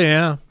 probably,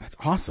 yeah. That's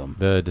awesome.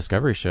 The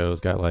Discovery show's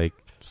got like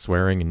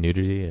swearing and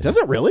nudity. And, Does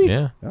it really?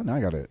 Yeah. Oh, now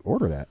I got to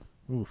order that.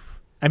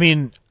 I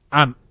mean,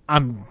 I'm.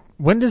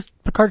 When does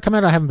Picard come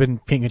out? I haven't been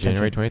paying attention.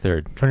 January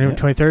 23rd.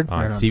 23rd? On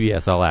Right on.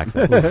 CBS All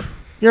Access.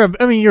 You're a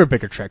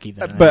bigger Trekkie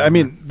than But I I am.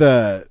 mean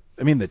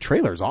the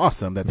trailer's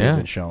awesome that they've Yeah.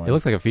 been showing. It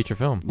looks like a feature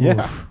film.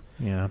 yeah.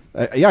 Yeah.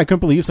 Yeah, I couldn't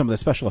believe some of the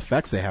special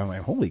effects they have. I'm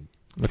like, holy,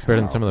 Looks better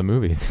than some of the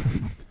movies.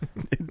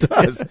 it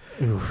does.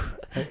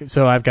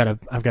 So I've got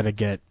to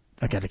get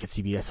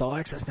CBS All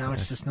Access now.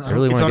 It's just not. I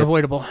really It's wanna get-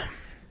 unavoidable.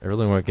 I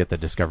really want to get the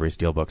Discovery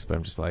Steelbooks, but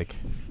I'm just like,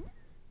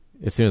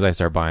 as soon as I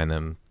start buying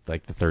them,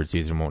 like the third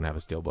season won't have a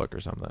Steelbook or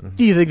something.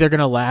 Do you think they're going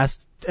to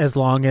last as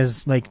long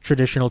as like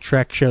traditional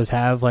Trek shows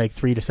have, like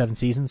 3 to 7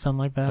 seasons, something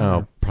like that? Oh,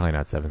 Or probably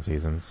not 7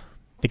 seasons.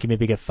 think you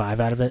maybe get 5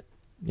 out of it?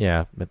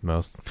 Yeah, at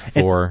most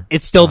 4.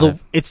 It's still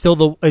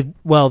 5.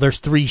 well, there's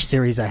 3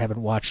 series I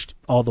haven't watched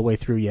all the way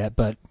through yet,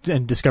 but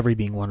and Discovery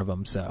being one of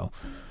them. So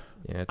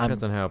Yeah, it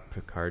depends on how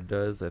Picard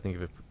does. I think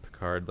if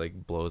Picard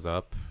like blows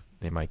up,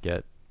 they might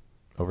get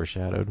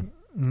overshadowed.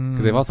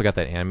 Because they've also got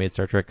that animated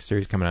Star Trek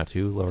series coming out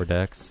too, Lower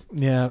Decks.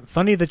 yeah,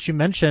 funny that you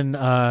mention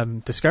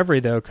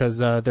Discovery though, because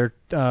they're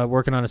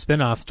working on a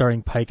spin-off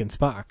starring Pike and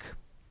Spock.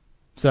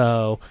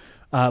 So,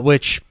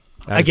 which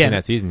I haven't seen again,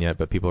 that season yet,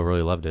 but people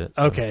really loved it.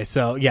 So. okay,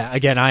 so yeah,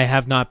 again, I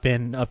have not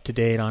been up to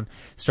date on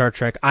Star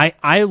Trek.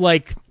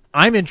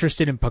 I'm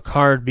interested in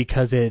Picard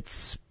because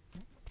it's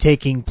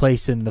taking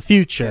place in the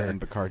future. And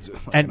Picard's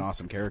like And- an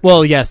awesome character.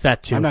 Well, yes,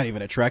 that too. I'm not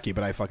even a Trekkie,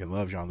 but I fucking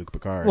love Jean-Luc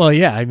Picard. Well,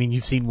 yeah, I mean,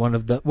 you've seen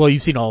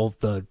you've seen all of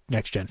the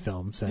Next Gen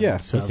films. And Yeah,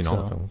 so, we've seen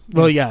all the films.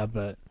 Well, yeah,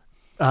 but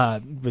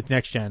with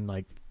Next Gen,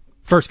 like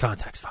First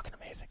Contact's fucking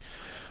amazing.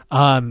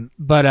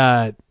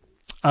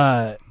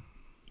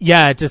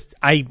 Yeah, just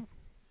I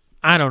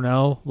don't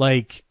know.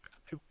 Like,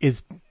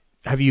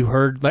 have you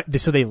heard? Like,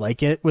 so they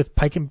like it with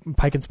Pike and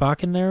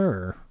Spock in there,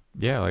 or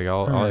Yeah, like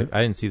Alright.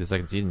 I didn't see the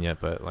second season yet,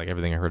 but like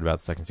everything I heard about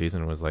the second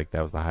season was like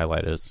that was the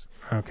highlight is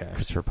okay?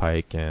 Christopher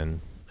Pike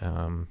and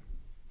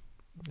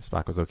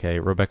Spock was okay.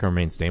 Rebecca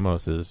Romaine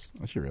Stamos is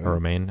Was she really? or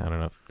Romaine. I don't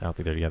know. I don't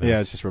think they're together.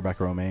 Yeah, it's just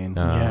Rebecca Romaine.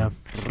 Yeah.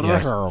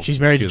 yeah. She's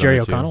married She to was Jerry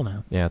on there, too. O'Connell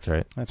now. Yeah, that's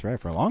right. That's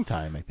right, for a long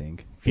time, I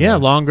think. Yeah,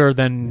 longer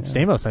than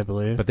Stamos, I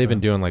believe. But they've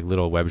been doing like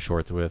little web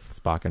shorts with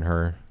Spock and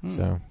her.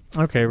 So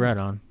Okay, right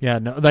on. Yeah,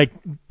 no, like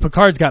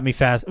Picard's got me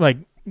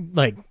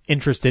like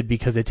interested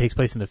because it takes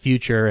place in the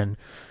future, and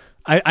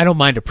I don't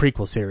mind a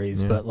prequel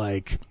series, Yeah. but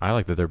like, I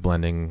like that they're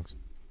blending.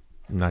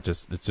 Not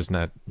just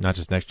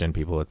next gen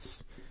people.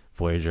 It's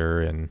Voyager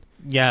and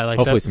yeah, like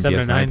Hopefully some 7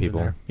 and DS9 9 people.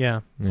 there. Yeah,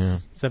 Yeah.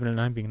 7 and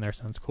 9 being there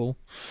sounds cool.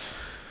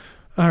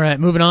 All right,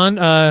 moving on.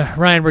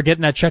 Ryan, we're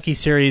getting that Chucky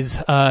series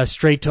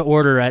straight to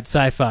order at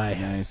Sci-Fi.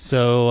 Nice.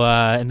 So,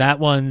 and that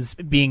one's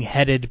being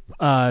headed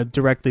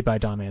directly by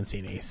Don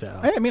Mancini. So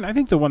I mean, I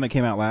think the one that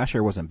came out last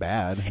year wasn't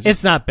bad.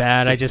 it's not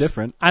bad. just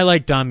different. I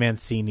like Don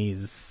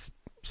Mancini's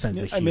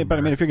sense of I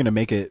humor. mean, if you're going to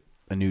make it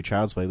a new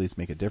Child's Play, at least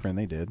make it different.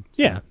 They did.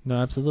 So. Yeah, no,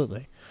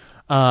 absolutely.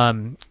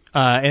 And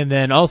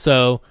then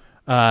also,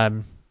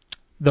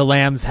 the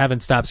Lambs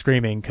haven't stopped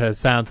screaming because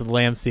Silence of the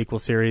Lambs sequel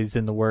series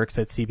in the works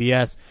at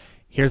CBS.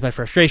 Here's my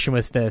frustration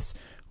with this.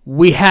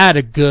 We had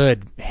a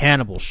good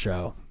Hannibal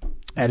show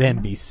at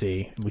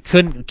NBC. We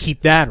couldn't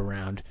keep that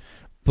around,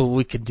 but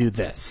we could do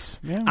this.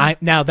 Yeah.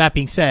 Now, that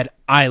being said,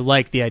 I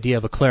like the idea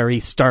of a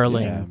Clarice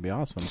Starling Yeah, it'd be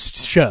awesome.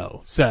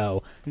 show.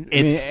 So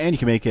it's And you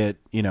can make it,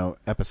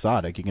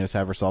 episodic. You can just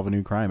have her solve a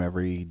new crime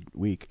every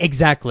week.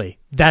 exactly.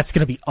 That's going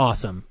to be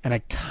awesome. And I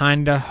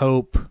kind of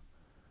hope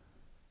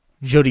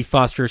Jodie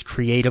Foster is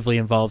creatively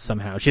involved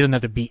somehow. She doesn't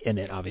have to be in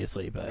it,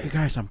 obviously, but Hey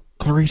guys, I'm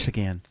Clarice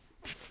again.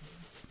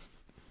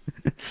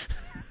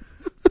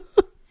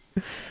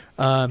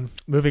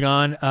 moving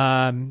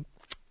on.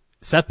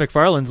 Seth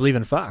MacFarlane's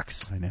leaving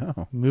Fox, I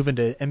know. moving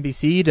to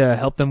NBC to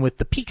help them with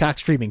the Peacock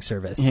streaming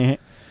service. Yeah,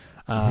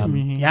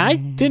 I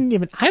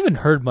haven't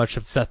heard much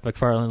of Seth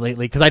MacFarlane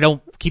lately because I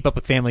don't keep up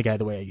with Family Guy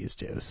the way I used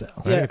to. So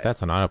I think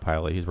that's on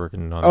autopilot. He's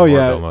working on Oh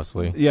yeah, Orville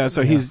mostly. Yeah,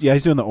 so he's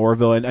doing the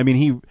Orville, and I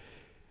mean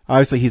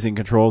obviously he's in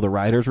control of the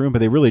writers' room, but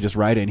they really just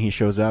write it, and he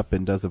shows up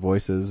and does the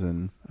voices,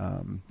 and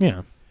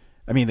yeah,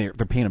 I mean they're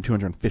paying him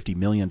 $250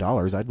 million.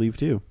 I'd leave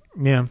too.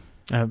 yeah.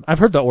 I've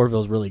heard the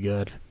Orville's really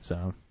good,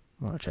 so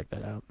I want to check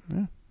that out.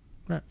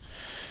 Yeah.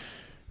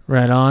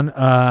 Right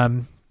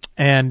on.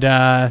 And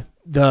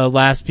the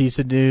last piece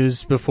of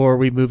news before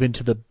we move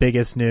into the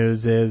biggest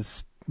news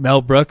is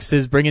Mel Brooks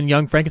is bringing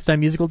Young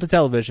Frankenstein musical to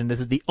television. This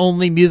is the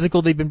only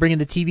musical they've been bringing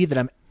to TV that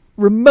I'm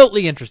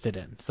remotely interested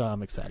in, so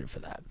I'm excited for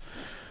that.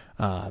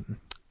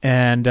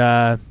 And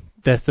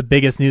that's the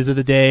biggest news of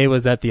the day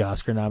was that the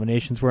Oscar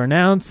nominations were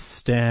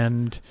announced,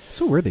 and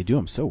So weird they do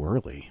them so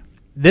early.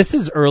 this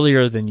is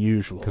earlier than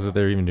usual. Because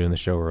they're even doing the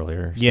show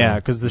earlier. So. Yeah,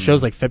 because the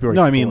show's like February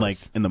No, I mean 4th. like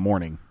in the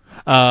morning.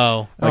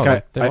 Oh,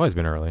 They've always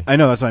been early. I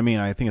know, that's what I mean.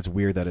 I think it's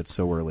weird that it's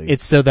so early.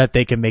 it's so that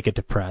they can make it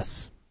to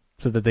press,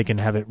 so that they can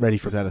have it ready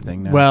for. Is that a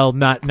thing now? Well,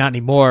 not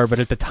anymore. But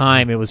at the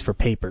time, it was for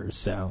papers.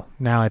 So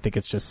now I think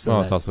it's just. So Well,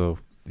 that- it's also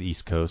the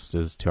East Coast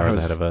is 2 hours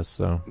ahead of us,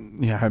 so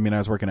Yeah, I mean, I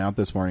was working out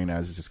this morning, and I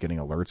was just getting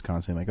alerts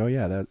constantly. Like, oh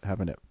yeah, that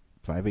happened at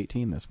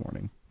 5:18 this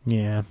morning.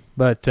 Yeah,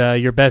 but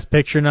your Best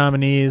Picture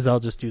nominees,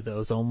 I'll just do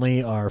those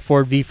only, are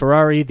Ford v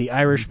Ferrari, The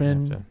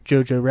Irishman,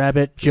 Jojo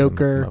Rabbit, come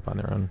Joker, up on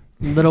their own.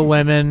 Little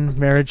Women,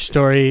 Marriage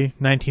Story,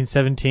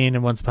 1917,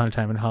 and Once Upon a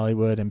Time in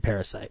Hollywood, and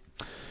Parasite.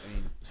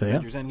 So yeah,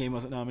 Avengers Endgame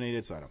wasn't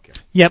nominated, so I don't care.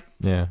 yep.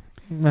 Yeah,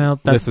 Well,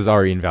 that's this is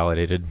already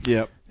invalidated.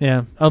 Yep.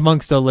 yeah,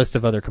 amongst a list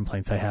of other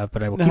complaints I have,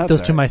 but I will keep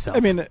those to myself.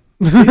 I mean,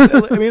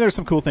 there's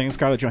some cool things.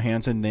 Scarlett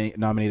Johansson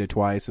nominated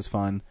twice is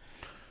fun.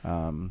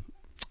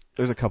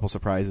 There's a couple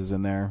surprises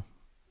in there,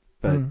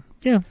 but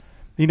yeah,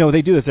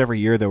 they do this every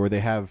year though, where they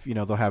have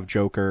they'll have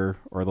Joker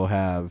or they'll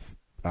have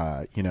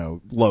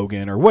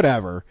Logan or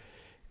whatever,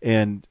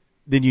 and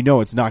then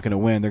it's not going to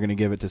win. They're going to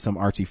give it to some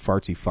artsy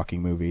fartsy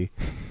fucking movie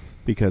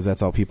because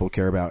that's all people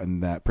care about in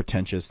that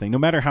pretentious thing. No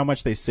matter how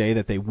much they say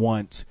that they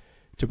want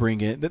to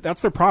bring in,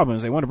 that's their problem,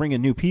 is they want to bring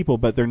in new people,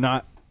 but they're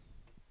not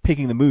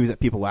picking the movies that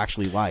people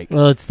actually like.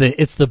 well, it's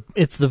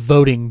the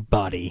voting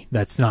body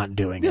that's not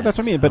doing it. Yeah, that's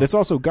what I mean. so. But it's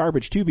also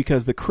garbage too,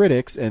 because the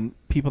critics and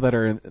people that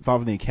are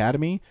involved in the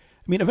Academy.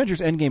 I mean, Avengers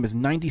Endgame is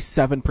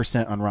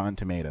 97% on Rotten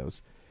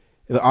Tomatoes.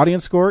 The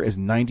audience score is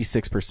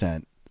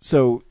 96%.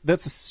 So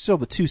that's still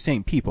the two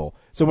same people.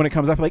 So when it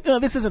comes up, like, oh,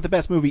 this isn't the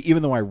best movie,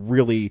 even though I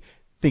really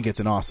think it's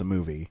an awesome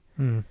movie.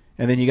 And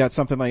then you got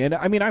something like, and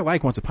I mean, I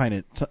like Once Upon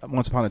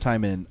a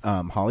Time in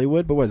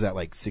Hollywood, but what is that,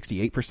 like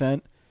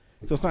 68%?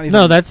 So it's not even.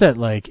 No, that's at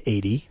like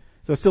 80.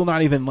 So it's still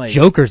not even like.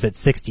 Joker's at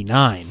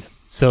 69.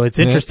 So it's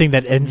interesting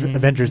that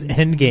Avengers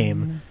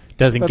Endgame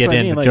doesn't That's get what I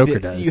in, mean. but Like, Joker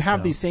does. You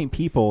have so. these same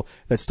people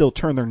that still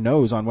turn their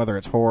nose on whether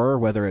it's horror,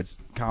 whether it's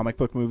comic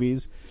book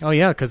movies. Oh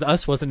yeah, because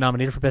Us wasn't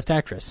nominated for Best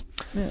Actress.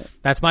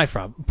 That's my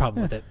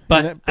problem with it.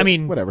 But I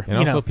mean, whatever. And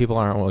also, people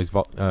aren't always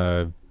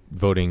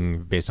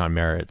voting based on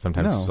merit.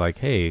 Sometimes No. it's like,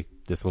 hey,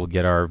 this will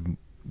get our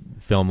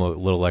film a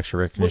little extra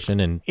recognition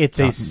and it's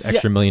a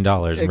extra $1 million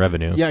in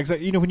revenue. Yeah,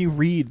 exactly. When you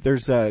read,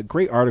 there's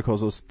great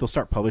articles. They'll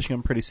start publishing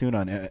them pretty soon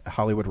on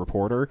Hollywood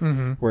Reporter,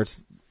 where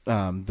it's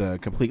the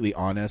completely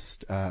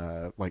honest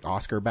like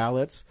Oscar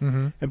ballots.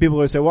 And people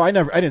always say, well, I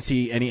didn't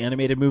see any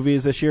animated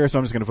movies this year, so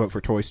I'm just going to vote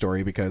for Toy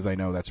Story because I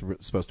know that's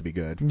supposed to be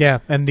good. Yeah,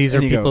 and these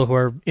And are you people go- who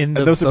are in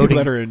the And those are voting.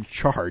 people that are in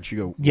charge. You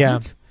go, yeah,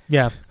 what?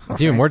 yeah.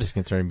 It's even more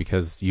disconcerting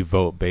because you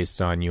vote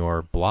based on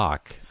your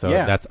block. So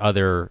Yeah. that's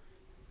other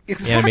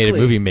Exactly. animated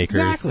movie makers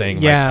Exactly. saying,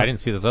 like, Yeah. I didn't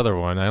see this other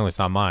one. I only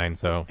saw mine.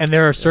 So And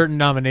there are certain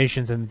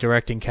nominations in the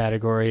directing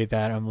category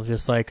that I'm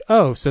just like,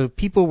 oh, so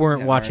people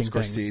weren't Yeah, watching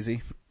Martin things.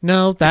 Scorsese.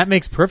 No, that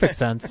makes perfect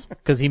sense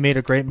because he made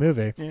a great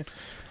movie. Yeah.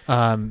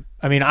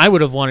 I mean, I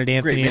would have wanted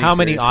Anthony. Great how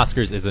many miniseries.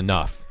 Oscars is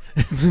enough?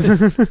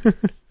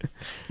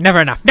 Never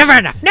enough. Never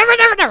enough. Never,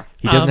 never, never.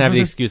 He doesn't have the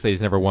excuse that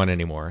he's never won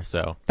anymore.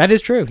 So That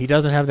is true. He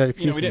doesn't have that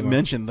excuse. We didn't anymore.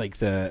 mention like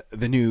the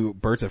new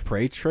Birds of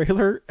Prey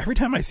trailer. Every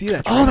time I see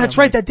that, trailer, Oh, that's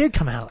I'm right. like- That did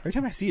come out. Every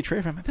time I see a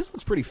trailer, I'm like, this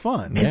looks pretty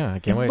fun. yeah, I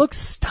can't It wait. looks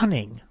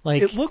stunning.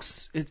 Like It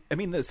looks. I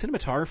mean, the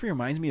cinematography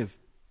reminds me of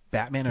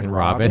Batman and And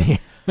Robin, Robin.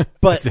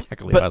 but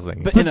Exactly what I was but,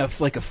 thinking. but in a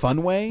like a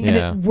fun way. Yeah. and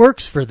it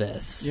works for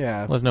this. Yeah,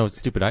 Well, there's no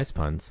stupid ice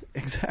puns.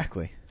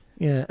 exactly.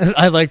 Yeah.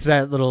 I liked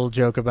that little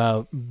joke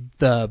about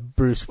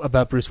Bruce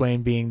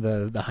Wayne being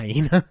the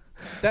hyena.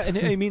 That, and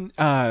I mean,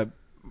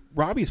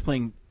 Robbie's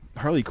playing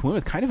Harley Quinn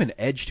with kind of an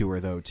edge to her,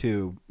 though,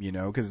 too.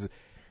 Because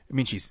I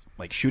mean, she's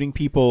like shooting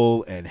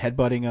people and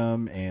headbutting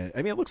them, and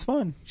I mean, it looks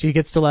fun.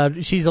 She's allowed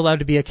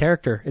to be a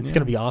character. It's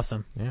going to be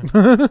awesome.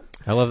 Yeah.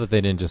 I love that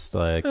they didn't just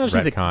like Oh,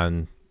 she's a-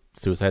 retcon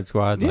Suicide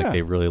Squad. Yeah. Like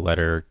they really let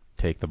her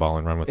take the ball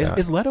and run with that.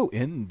 Is Leto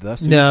in the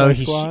Suicide No,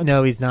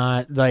 Squad? he's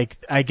not. Like,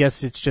 I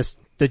guess it's just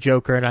the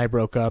Joker and I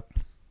broke up.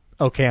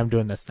 Okay, I'm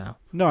doing this now.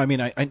 No, I mean,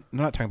 I'm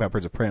not talking about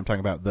Birds of Prey. I'm talking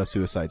about the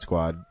Suicide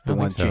Squad, the I don't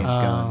one think so. James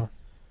Gunn. Oh.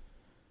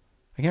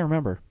 I can't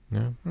remember.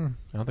 No, I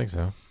don't think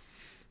so.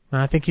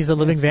 I think he's a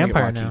living Let's get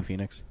vampire Joaquin now.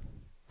 Phoenix.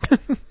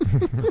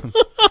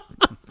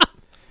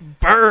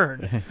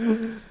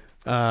 Burn.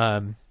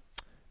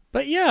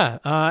 But yeah,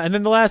 and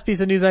then the last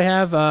piece of news I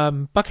have,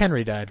 Buck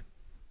Henry died,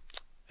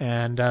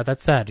 and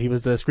that's sad. He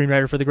was the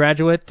screenwriter for The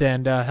Graduate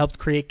and helped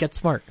create Get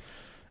Smart.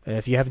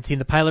 If you haven't seen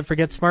the pilot for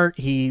Get Smart,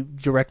 he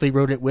directly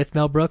wrote it with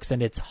Mel Brooks,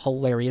 and it's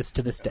hilarious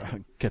to this day.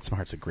 Get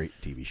Smart's a great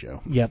TV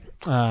show. Yep,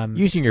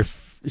 Using your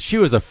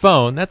shoe as a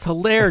phone, that's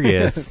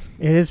hilarious.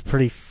 it is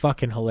pretty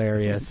fucking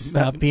hilarious.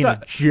 Stop being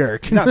a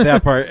jerk. Not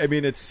that part. I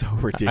mean, it's so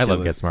ridiculous. I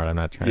love Get Smart. I'm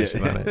not trying to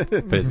shit on it,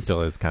 but it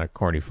still is kind of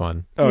corny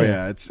fun. Oh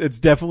yeah, it's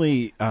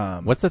definitely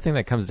What's the thing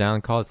that comes down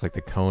called? It's like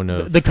the cone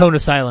of The Cone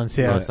of Silence.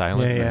 Yeah, Cone of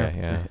silence. Yeah, Okay,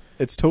 yeah.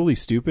 it's totally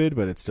stupid,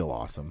 but it's still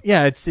awesome.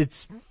 Yeah,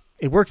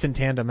 it works in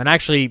tandem, and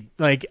actually,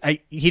 like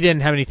he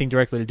didn't have anything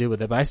directly to do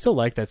with it, but I still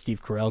like that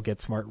Steve Carell Get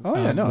Smart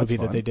movie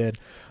that they did.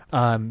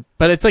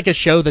 But it's like a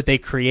show that they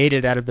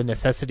created out of the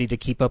necessity to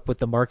keep up with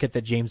the market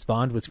that James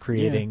Bond was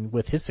creating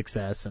with his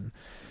success, and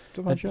It's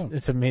a fun show.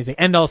 It's amazing.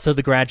 And also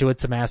The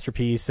Graduate's a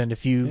masterpiece. And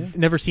if you've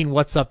never seen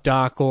What's Up,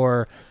 Doc,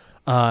 or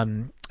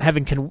the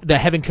Heaven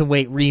Can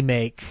Wait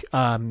remake,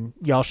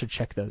 y'all should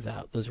check those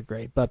out. Those are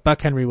great. But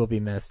Buck Henry will be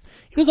missed.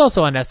 He was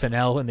also on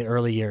SNL in the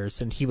early years,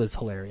 and he was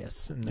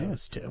hilarious in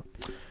those too.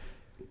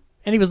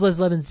 And he was Liz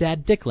Lemon's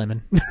dad, Dick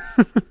Lemon.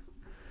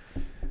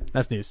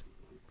 That's news.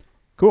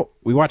 Cool.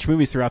 We watch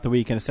movies throughout the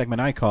week in a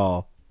segment I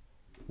call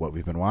What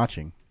We've Been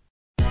Watching.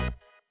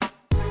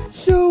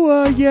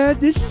 So,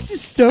 this is the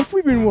stuff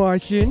we've been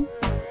watching.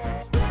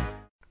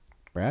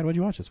 Brad, what'd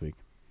you watch this week?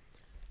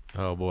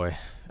 Oh boy,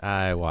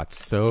 I watched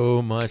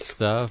so much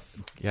stuff,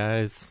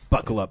 guys.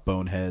 Buckle up,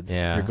 boneheads.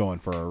 Yeah. You're going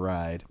for a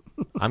ride.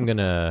 I'm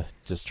gonna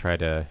just try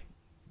to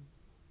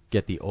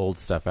get the old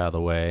stuff out of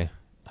the way.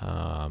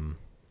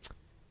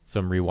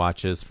 Some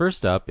rewatches.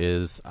 First up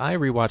is I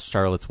rewatched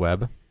Charlotte's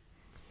Web,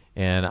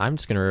 and I'm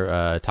just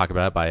gonna talk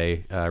about it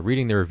by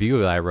reading the review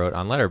that I wrote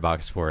on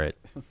Letterboxd for it.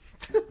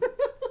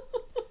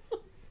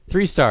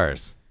 3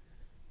 stars.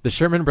 The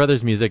Sherman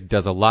Brothers music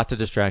does a lot to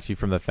distract you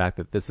from the fact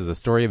that this is a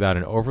story about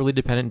an overly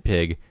dependent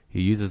pig who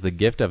uses the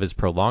gift of his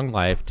prolonged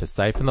life to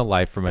siphon the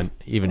life from an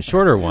even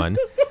shorter one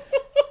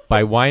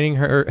by whining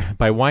her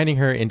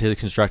into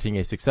constructing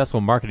a successful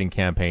marketing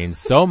campaign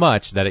so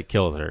much that it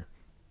kills her.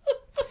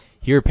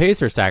 He repays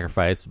her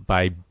sacrifice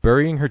by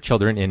burying her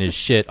children in his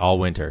shit all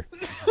winter.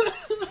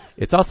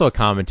 It's also a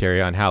commentary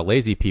on how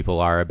lazy people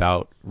are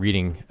about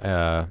reading,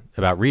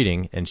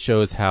 and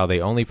shows how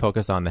they only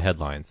focus on the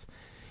headlines.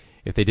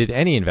 If they did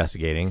any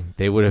investigating,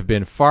 they would have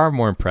been far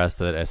more impressed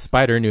that a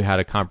spider knew how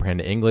to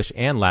comprehend English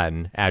and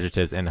Latin,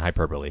 adjectives, and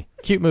hyperbole.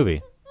 Cute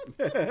movie.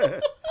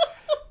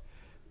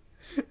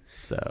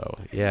 So,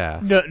 yeah.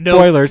 No,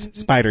 Spoilers,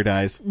 spider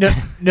dies.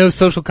 no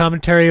social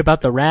commentary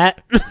about the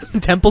rat,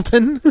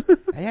 Templeton.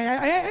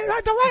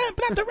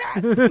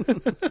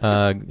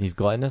 He's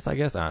gluttonous, I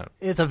guess. I don't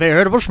It's a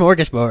veritable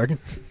smorgasbord.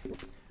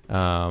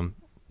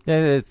 Yeah,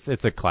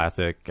 it's a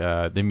classic.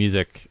 The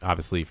music,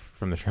 obviously,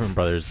 from the Sherman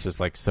Brothers is just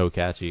like so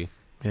catchy.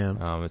 Yeah.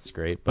 It's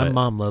great. My But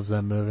mom loves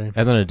that movie.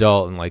 as an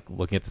adult and like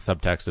looking at the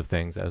subtext of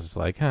things, I was just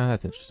like,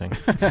 that's interesting.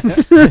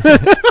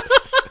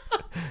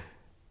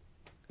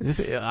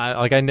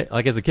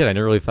 Like as a kid, I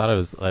never really thought it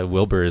was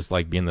Wilbur as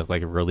like being this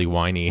like really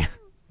whiny,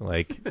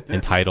 like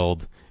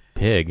entitled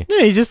pig. Yeah,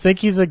 you just think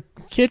he's a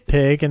kid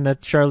pig and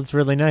that Charlotte's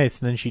really nice,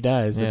 and then she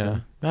dies. But Yeah.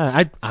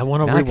 I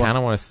want to Now I rewatch. kind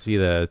of want to see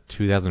the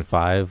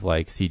 2005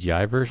 like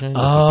CGI version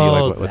just to see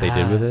like what they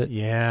did with it.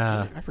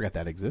 Yeah. I forgot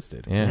that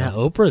existed. Yeah,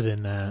 Oprah's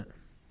in that.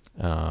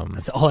 Um,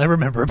 That's all I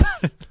remember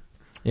about it.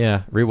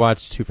 yeah.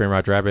 Rewatched Who Framed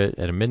Roger Rabbit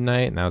at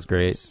midnight, and that was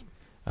great.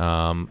 Did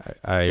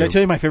I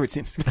tell you my favorite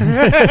scene?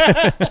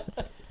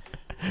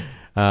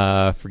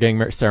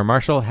 Forgetting Sarah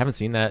Marshall. Haven't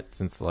seen that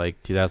since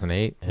like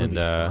 2008, and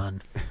Movie's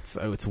fun.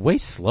 it's way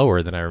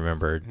slower than I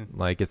remembered.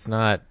 Like it's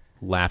not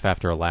laugh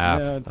after laugh.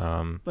 Yeah,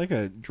 it's like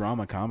a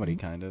drama comedy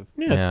kind of.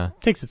 Yeah.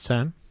 Takes its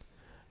time.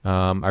 I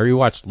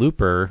rewatched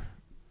Looper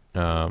for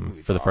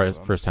the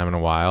awesome. first time in a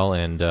while,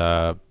 and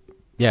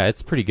yeah,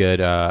 it's pretty good.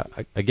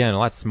 Again, a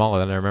lot smaller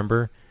than I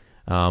remember.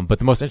 But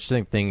the most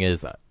interesting thing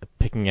is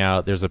picking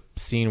out. There's a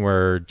scene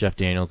where Jeff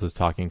Daniels is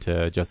talking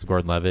to Joseph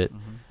Gordon-Levitt,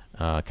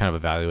 kind of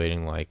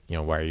evaluating, like,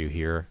 why are you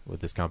here with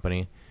this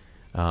company?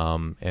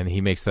 And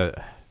he makes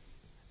a.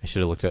 I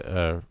should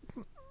have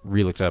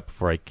re-looked it up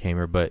before I came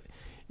here, but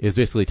it was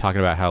basically talking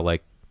about how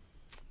like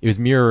it was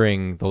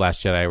mirroring The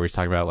Last Jedi, where he's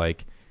talking about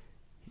like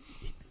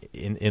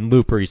in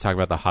Looper he's talking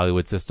about the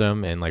Hollywood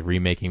system and like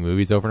remaking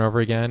movies over and over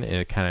again, and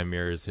it kind of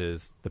mirrors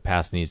the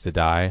past needs to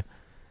die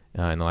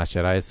in The Last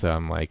Jedi. So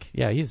I'm like,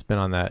 yeah, he's been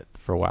on that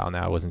for a while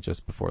now. It wasn't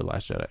just before The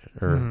Last Jedi.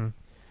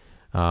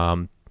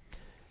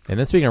 And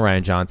then speaking of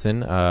Rian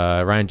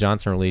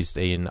Johnson released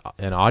an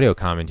audio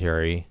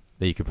commentary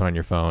that you could put on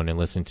your phone and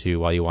listen to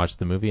while you watch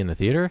the movie in the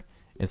theater.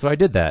 And so I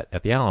did that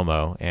at the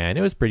Alamo, and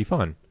it was pretty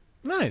fun.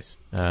 Nice.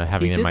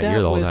 Having it in my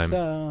ear the whole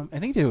time. I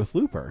think he did it with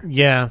Looper.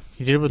 Yeah,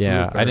 he did it with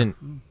Yeah, Looper. I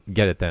didn't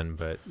get it then,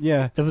 but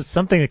Yeah. It was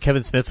something that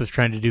Kevin Smith was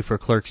trying to do for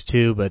Clerks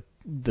 2, but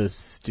the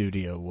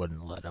studio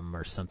wouldn't let him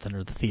or something,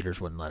 or the theaters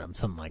wouldn't let him,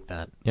 something like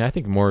that. yeah, I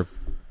think more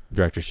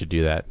directors should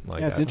do that.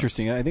 Like, Yeah, it's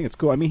interesting. I think it's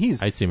cool. I mean,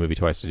 I'd see a movie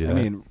twice to do that.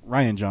 I mean,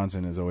 Rian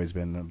Johnson has always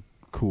been a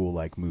cool,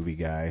 like, movie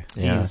guy.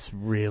 Yeah. He's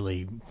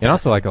really... And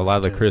also, like, a lot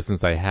of the fascinating to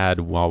criticisms I had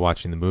while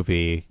watching the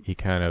movie, he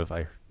kind of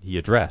he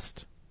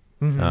addressed.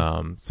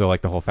 Mhm. So,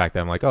 like, the whole fact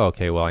that I'm like, oh,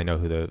 okay, well, I know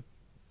who the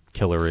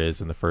killer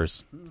is in the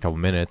first couple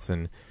minutes,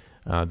 and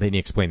then he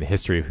explained the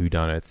history of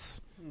whodunits,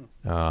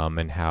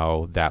 and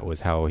how that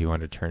was how he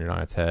wanted to turn it on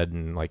its head,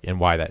 and like, and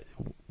why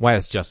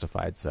that's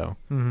justified. So,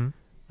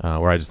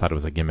 where I just thought it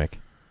was a gimmick.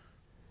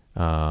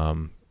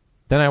 Then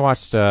I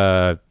watched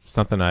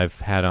something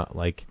I've had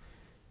like.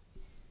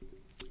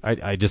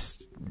 I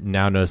just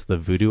now noticed the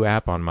Vudu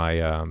app on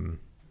my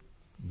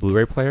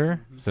Blu-ray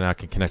player, so now I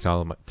can connect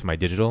all to my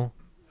digital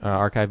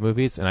archive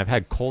movies, and I've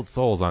had Cold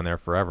Souls on there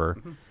forever,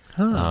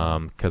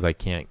 because I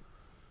can't,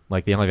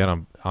 like, they only got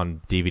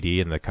on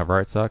DVD and the cover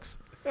art sucks,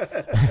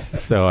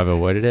 so I've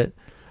avoided it.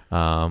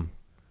 But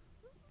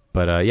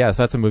yeah,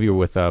 so that's a movie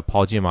with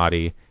Paul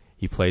Giamatti.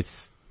 He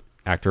plays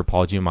actor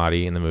Paul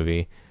Giamatti in the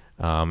movie,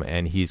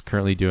 and he's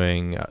currently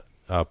doing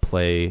the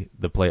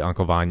play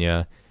Uncle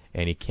Vanya,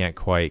 and he can't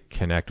quite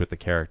connect with the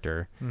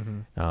character.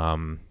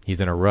 He's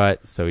in a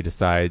rut, so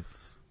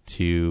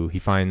he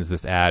finds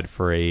this ad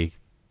for a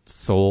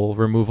soul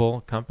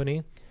removal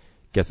company,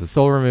 gets his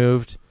soul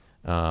removed,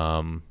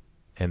 and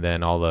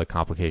then all the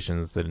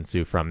complications that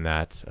ensue from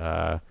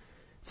that.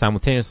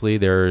 Simultaneously,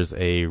 there's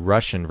a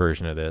Russian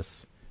version of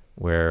this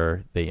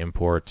where they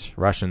import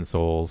Russian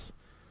souls.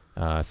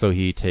 So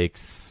he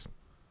takes,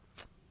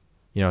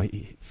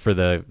 for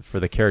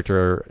the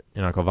character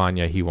in Uncle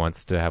Vanya, he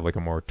wants to have like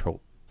a more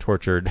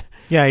tortured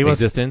he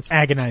existence. wants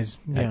agonized.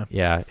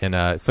 Yeah.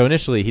 And so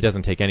initially he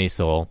doesn't take any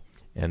soul,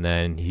 and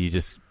then he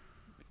just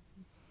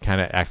kind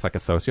of acts like a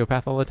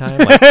sociopath all the time.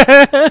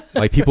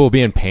 Like people will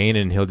be in pain,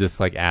 and he'll just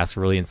like ask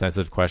really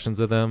insensitive questions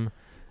of them.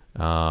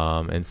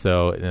 And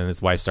then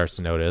his wife starts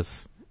to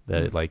notice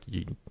that like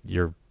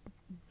you're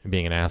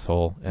being an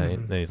asshole,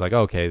 and then he's like,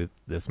 okay,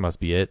 this must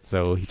be it.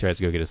 So he tries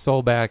to go get his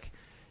soul back.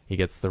 He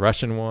gets the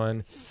Russian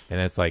one,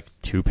 and it's like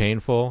too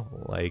painful,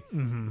 like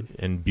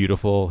and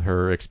beautiful,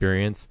 her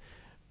experience.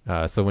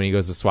 So when he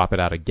goes to swap it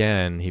out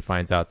again, he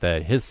finds out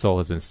that his soul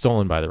has been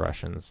stolen by the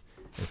Russians,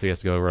 and so he has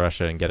to go to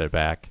Russia and get it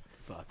back.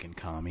 Fucking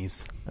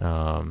commies.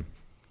 And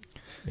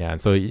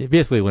so he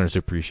basically learns to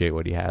appreciate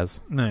what he has.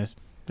 Nice.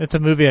 It's a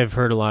movie I've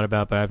heard a lot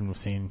about, but I haven't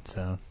seen.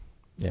 So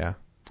yeah,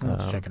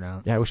 let's check it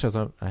out. Yeah, I wish I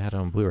had it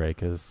on Blu-ray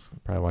because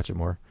I'd probably watch it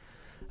more.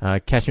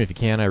 Catch Me If You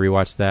Can. I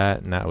rewatched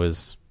that, and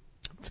it's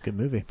a good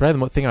movie. Probably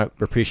the thing I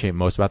appreciate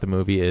most about the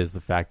movie is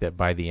the fact that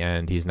by the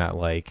end he's not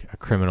like a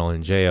criminal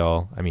in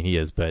jail. I mean, he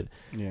is, but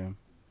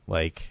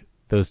like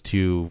those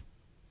two,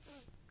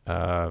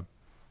 were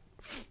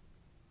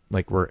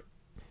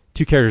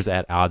two characters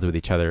at odds with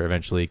each other.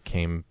 Eventually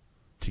came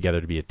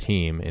together to be a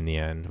team in the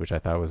end, which I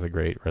thought was a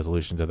great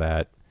resolution to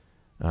that.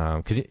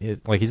 Because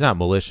he's not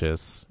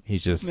malicious.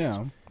 He's just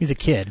he's a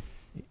kid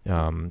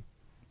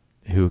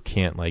who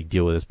can't like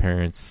deal with his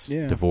parents'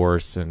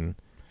 divorce, and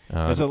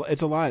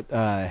it's a lot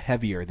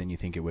heavier than you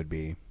think it would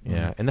be.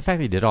 Yeah, and the fact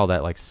that he did all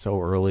that like so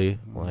early,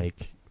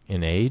 like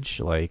in age,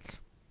 like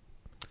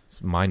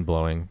it's mind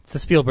blowing. It's a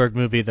Spielberg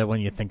movie that, when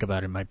you think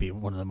about it, might be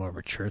one of the more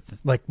mature,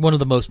 like one of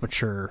the most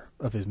mature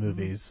of his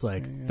movies.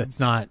 Like that's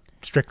not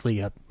strictly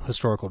a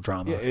historical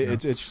drama. Yeah,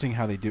 it's interesting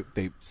how they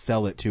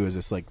sell it too as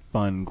this like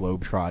fun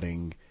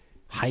globe-trotting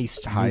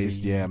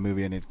heist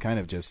movie, and it's kind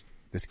of just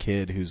this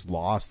kid who's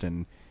lost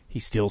and he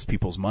steals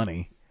people's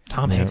money.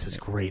 Tom Hanks is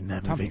great in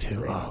that movie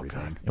too. Oh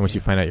god! And once you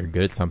find out you're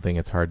good at something,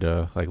 it's hard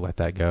to like let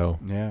that go.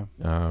 Yeah.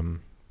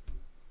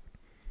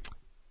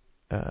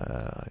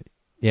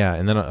 Yeah,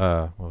 and then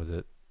what was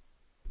it?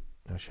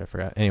 Oh shit, I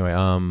forgot. Anyway,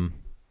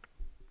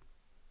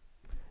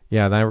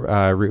 then I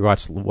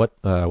rewatched What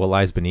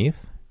Lies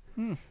Beneath,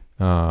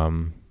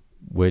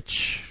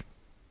 which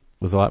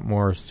was a lot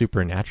more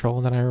supernatural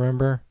than I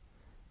remember.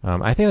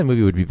 I think that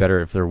movie would be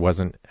better if there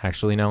wasn't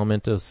actually an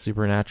element of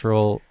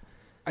supernatural.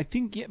 I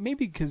think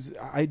maybe because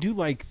I do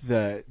like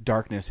the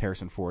darkness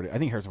Harrison Ford. I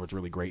think Harrison Ford's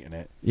really great in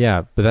it.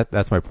 Yeah, but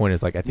that's my point.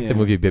 Is like I think the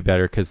movie would be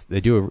better because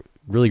they do a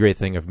really great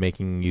thing of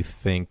making you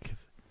think.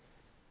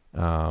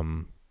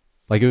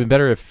 Like it would be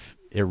better if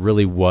it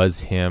really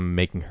was him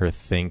making her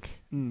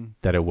think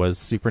that it was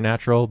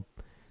supernatural.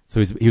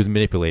 So he was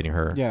manipulating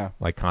her,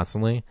 like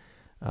constantly.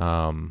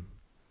 So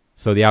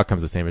the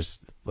outcome's the same. It's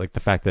just, like the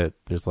fact that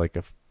there's like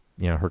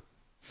her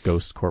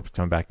ghost corpse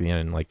coming back at the end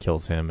and like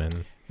kills him,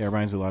 and it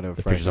reminds me a lot of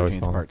Friday the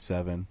 13th Part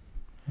 7.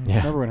 Yeah,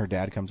 remember when her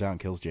dad comes out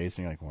and kills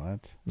Jason? You're like,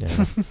 what?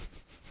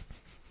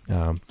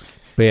 Yeah.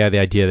 But yeah, the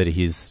idea that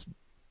he's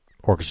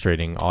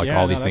orchestrating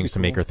all these things to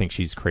make her think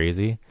she's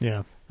crazy.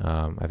 Yeah.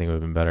 I think it would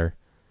have been better.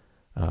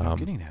 I'm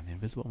getting that in The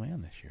Invisible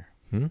Man this year.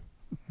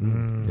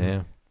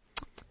 Yeah.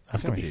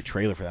 That's going to be a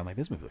trailer for that. I'm like,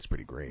 this movie looks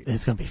pretty great.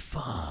 It's going to be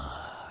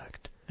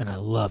fucked. And I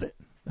love it.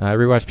 I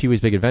rewatched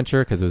Pee-wee's Big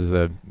Adventure because it was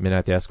a Midnight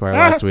at the Esquire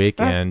last week.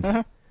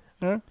 And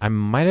I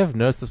might have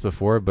noticed this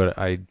before, but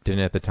I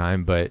didn't at the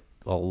time. But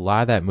a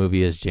lot of that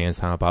movie is Jay and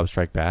Silent Bob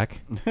Strike Back.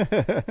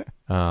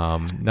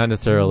 Not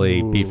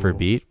necessarily beat for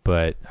beat,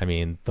 but I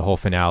mean, the whole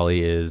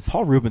finale is...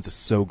 Paul Rubens is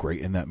so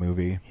great in that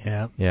movie.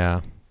 Yeah.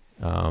 Yeah.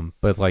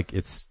 But like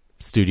it's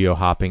studio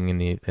hopping in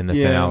the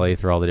finale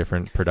through all the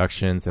different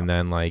productions, and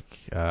then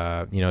like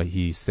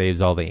he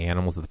saves all the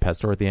animals at the pet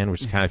store at the end,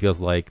 which kind of feels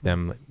like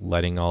them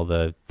letting all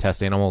the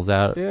test animals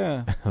out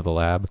of the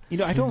lab.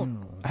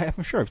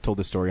 I'm sure I've told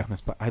this story on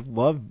this, but I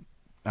love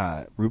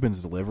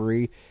Rubens'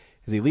 delivery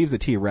is he leaves the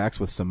T-Rex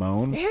with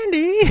Simone.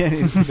 Andy! And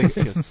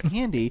he goes,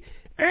 Andy!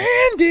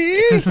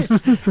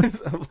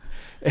 So,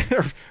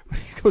 when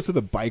he goes to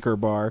the biker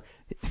bar,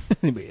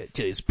 anybody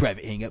tell you it's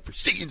private hangout for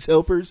Satan's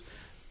helpers?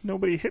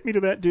 Nobody hit me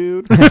to that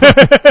dude.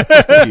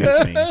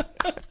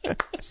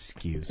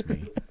 Excuse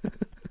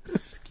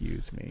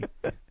me.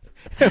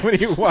 And when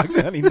he walks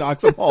out, he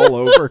knocks them all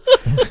over.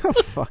 Oh,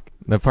 fuck.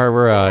 The part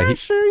where I'm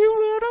sure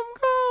you let him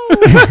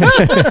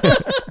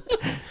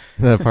go.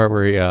 The part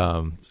where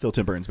he still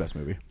Tim Burton's best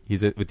movie.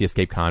 He's with the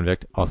escaped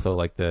convict, also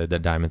like the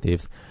Diamond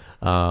Thieves.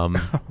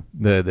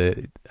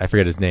 the I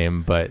forget his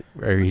name, but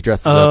where he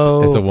dresses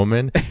up as a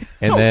woman,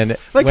 and then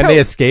like when how- they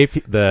escape,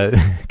 the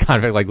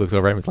convict like looks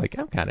over at him and is like,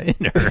 I'm kind of in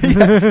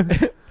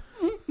her.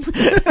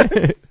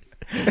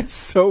 It's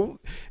so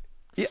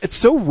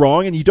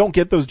wrong, and you don't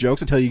get those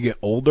jokes until you get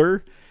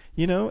older,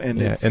 you know. And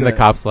Yeah, it's, and the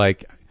cop's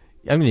like,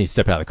 I'm gonna need to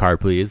step out of the car,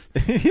 please.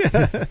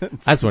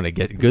 I just want to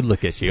get a good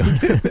look at you.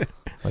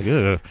 Like,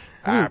 ugh.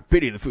 I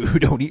pity the fool who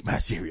don't eat my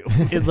cereal.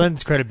 It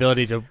lends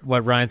credibility to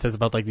what Ryan says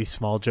about like these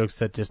small jokes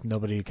that just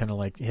nobody kind of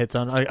like hits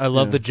on. I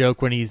love the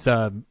joke when he's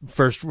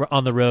first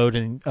on the road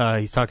and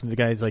he's talking to the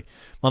guy. He's like,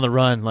 I'm on the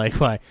run. Like,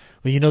 why?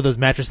 Well, you know those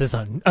mattresses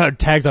on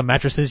tags on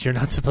mattresses you're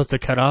not supposed to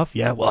cut off.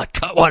 Yeah, well, I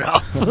cut one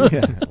off.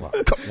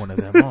 Cut one of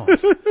them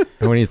off.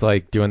 And when he's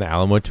like doing the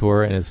Alamo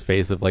tour and his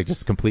face of like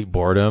just complete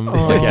boredom,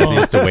 like as he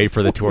has to wait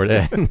for the tour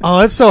to end. Oh,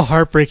 it's so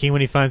heartbreaking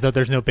when he finds out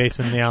there's no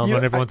basement in the Alamo You know,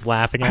 and everyone's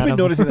laughing at I've been him.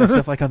 noticing that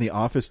stuff like on The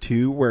Office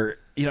too, where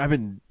I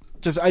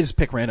just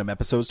pick random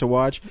episodes to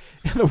watch.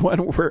 And the one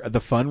where the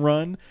fun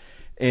run,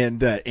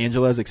 and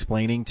Angela's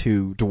explaining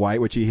to Dwight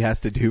what he has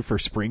to do for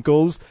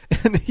sprinkles,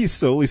 and he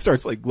slowly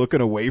starts like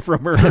looking away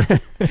from her,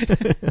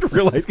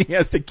 realizing he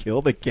has to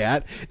kill the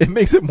cat. It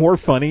makes it more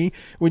funny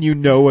when you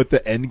know what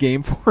the end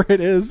game for it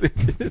is.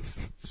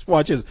 It's just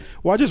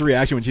watch his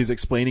reaction when she's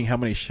explaining how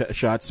many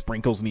shots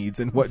Sprinkles needs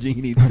and what he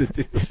needs to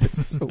do.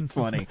 It's so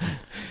funny.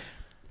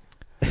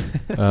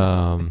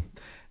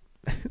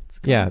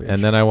 Yeah,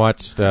 and then I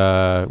watched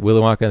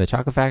Willy Wonka and the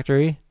Chocolate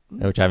Factory,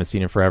 which I haven't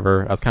seen in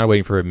forever. I was kind of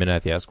waiting for a minute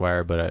at the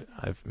Esquire, but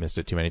I've missed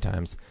it too many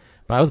times.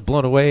 But I was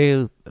blown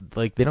away.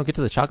 Like, they don't get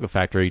to the Chocolate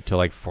Factory till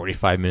like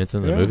 45 minutes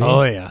into the movie.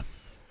 Oh yeah.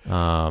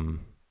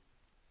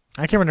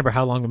 I can't remember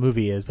how long the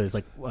movie is, but it's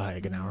like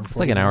an hour. It's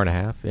like an hour and a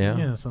half. Yeah,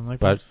 Yeah, something like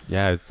that. But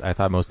yeah, I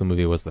thought most of the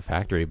movie was the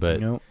factory,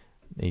 but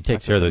he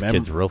takes That's care of just those the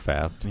kids real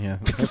fast. Yeah,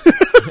 that's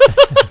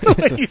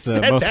just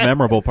the most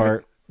memorable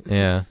part.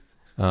 Yeah.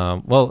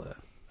 Well,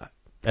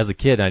 as a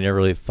kid, I never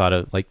really thought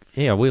of like,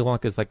 Willy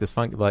Wonka's like this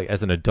fun. Like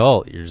as an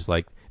adult, you're just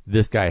like,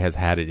 this guy has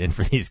had it in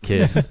for these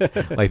kids.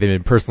 Like they've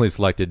been personally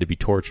selected to be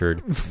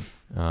tortured. It's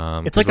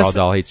like Roald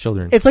Dahl hates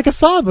children. It's like a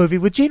Saw movie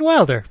with Gene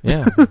Wilder.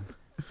 Yeah.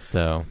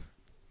 So.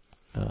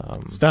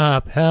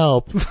 Stop!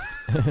 Help!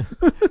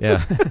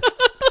 Yeah.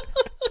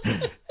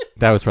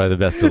 That was probably the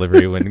best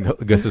delivery when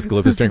Augustus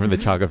Gloop is drinking from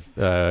the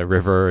Chocolate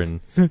River and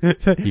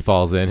he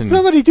falls in. And,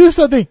 Somebody do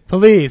something,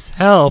 please!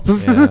 Help!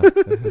 yeah.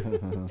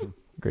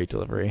 Great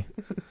delivery.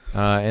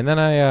 And then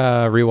I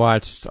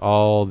rewatched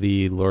all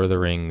the Lord of the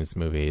Rings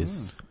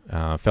movies.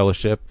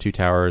 Fellowship, Two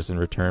Towers, and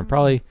Return.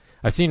 Probably,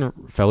 I've seen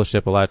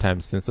Fellowship a lot of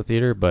times since the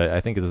theater, but I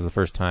think this is the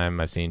first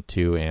time I've seen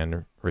Two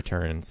and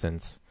Return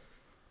since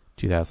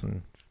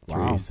 2003.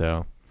 Wow.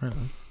 So,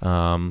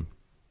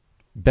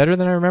 better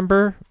than I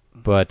remember,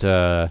 but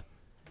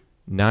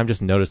now I'm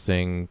just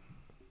noticing,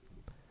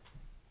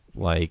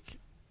 like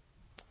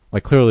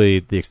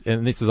clearly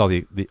and this is all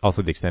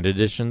also the extended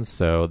editions.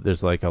 So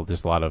there's like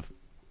just a lot of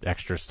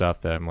extra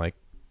stuff that I'm like,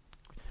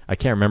 I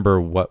can't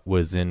remember what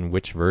was in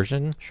which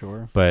version.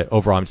 Sure. But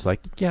overall, I'm just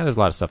like, yeah, there's a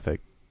lot of stuff that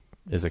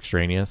is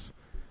extraneous.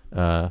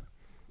 But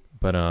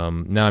now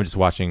I'm just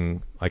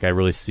watching. Like I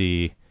really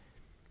see.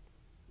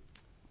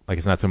 Like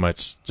it's not so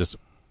much just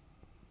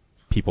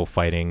people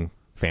fighting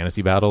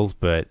fantasy battles,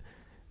 but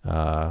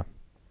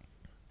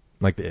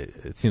like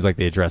it seems like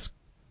they address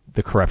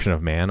the corruption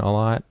of man a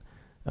lot,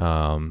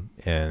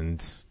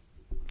 and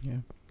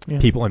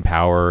people in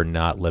power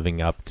not living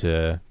up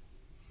to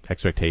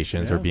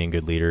expectations or being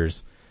good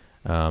leaders,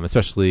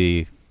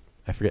 especially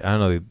I don't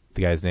know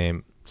the guy's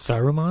name.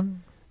 Saruman?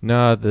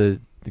 No,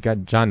 the guy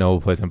John Noble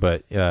plays him,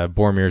 but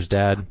Boromir's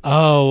dad.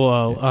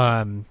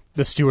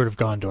 The Steward of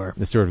Gondor.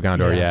 The Steward of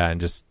Gondor, yeah,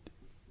 and just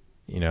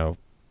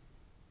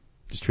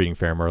just treating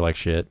Faramir like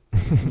shit.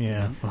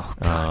 Yeah. Oh,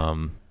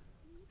 God.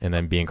 And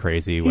then being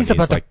crazy when he's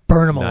about like to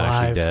burn him not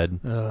alive. actually dead.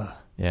 Ugh.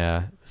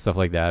 Yeah, stuff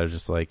like that. It's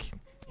just like,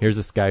 here's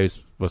this guy who's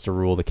supposed to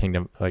rule the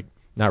kingdom, like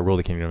not rule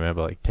the kingdom,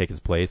 but like take his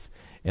place,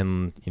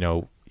 and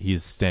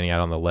he's standing out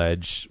on the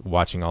ledge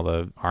watching all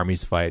the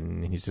armies fight,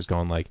 and he's just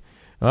going like,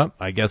 "Oh,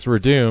 I guess we're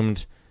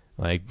doomed."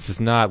 Like just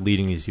not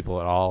leading these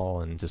people at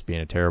all, and just being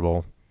a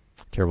terrible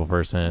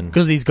person.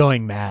 Because he's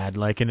going mad,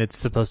 and it's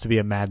supposed to be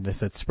a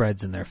madness that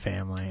spreads in their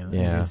family. And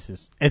Yeah.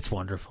 it's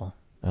wonderful.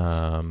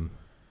 Yeah,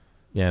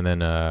 and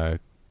then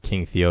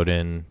King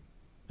Theoden,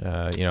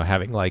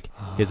 having like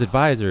his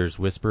advisors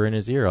whisper in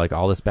his ear like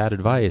all this bad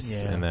advice,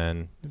 Yeah. and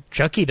then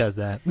Chucky does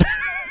that.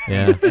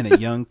 yeah, And a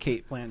young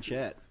Kate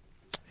Blanchett.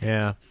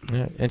 Yeah.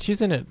 yeah, and she's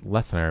in it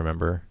less than I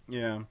remember.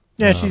 Yeah.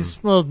 Yeah,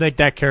 she's, like,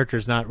 that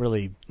character's not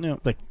really, No.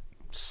 like,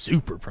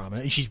 super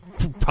prominent. She's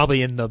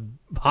probably in the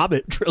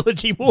Hobbit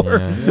trilogy more.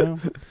 Yeah.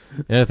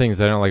 The other things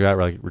I don't like about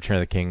like Return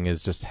of the King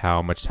is just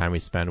how much time we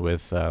spend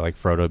with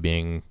like Frodo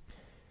being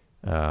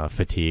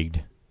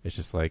fatigued. It's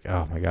just like,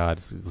 oh my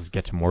god, let's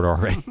get to Mordor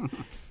already.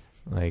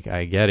 Like,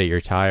 I get it,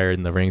 you're tired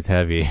and the ring's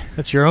heavy.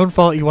 It's your own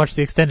fault you watch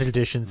the extended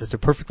editions. It's a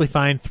perfectly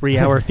fine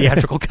 3-hour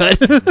theatrical cut.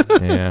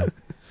 Yeah,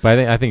 but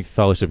I think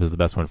Fellowship is the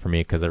best one for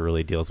me because it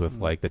really deals with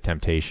like the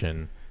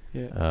temptation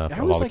Yeah. of I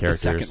all always the like the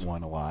characters. second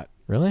one a lot.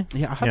 Really?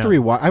 Yeah, I'll have Yeah. to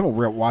rewatch. I haven't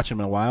watched him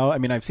in a while. I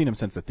mean, I've seen him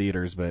since the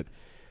theaters, but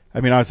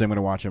I mean, obviously, I'm going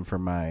to watch him for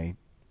my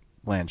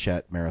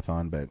Blanchett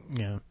marathon. But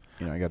Yeah.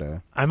 I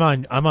gotta. I'm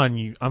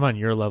on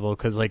your level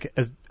because like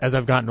as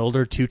I've gotten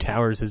older, Two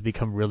Towers has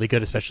become really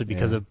good, especially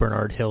because of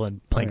Bernard Hill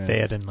and Plank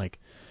Fayed, and like,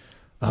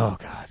 oh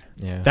god,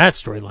 Yeah. that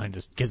storyline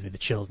just gives me the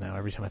chills now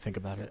every time I think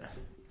about it.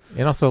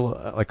 And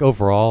also, like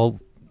overall,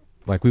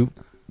 like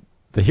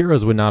the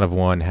heroes would not have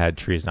won had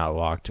trees not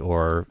walked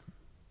or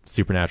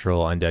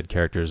supernatural undead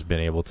characters been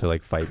able to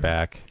like fight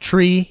back.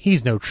 Tree,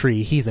 he's no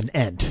tree, he's an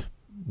ent.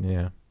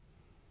 Yeah.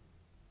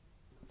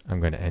 I'm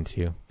going to ent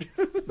you.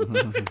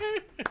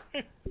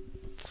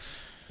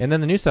 And then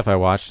the new stuff I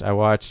watched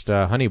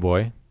Honey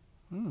Boy,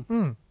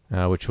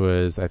 which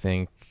was, I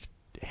think,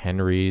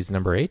 Henry's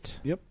number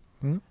 8. Yep.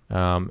 And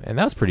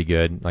that was pretty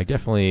good. Like,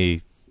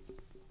 definitely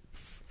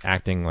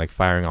acting, like,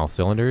 firing all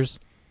cylinders.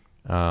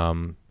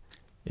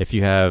 If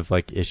you have,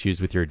 like, issues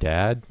with your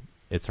dad,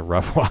 it's a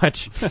rough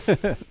watch.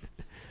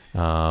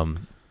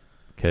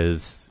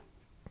 Because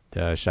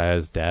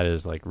Shia's dad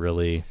is, like,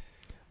 really...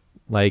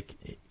 Like,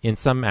 in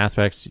some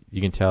aspects,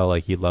 you can tell,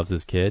 like, he loves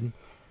his kid,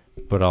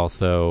 but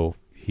also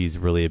he's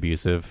really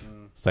abusive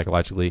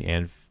psychologically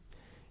and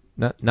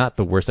not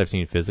the worst I've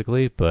seen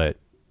physically, but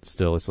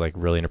still it's, like,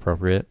 really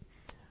inappropriate.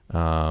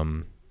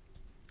 But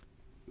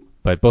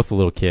both the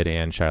little kid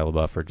and Shia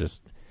LaBeouf are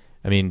just...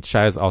 I mean,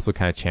 Shia's also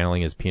kind of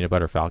channeling his Peanut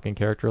Butter Falcon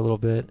character a little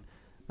bit,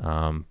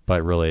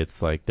 but really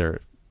it's, like, they're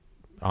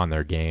on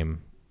their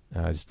game,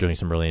 just doing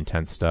some really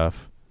intense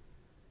stuff.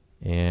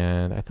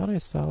 And I thought I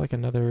saw, like,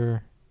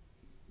 another...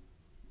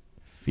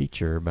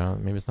 feature, but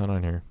maybe it's not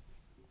on here.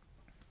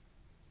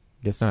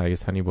 I guess not. I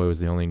guess Honey Boy was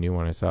the only new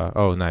one I saw.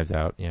 Oh, Knives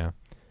Out. Yeah,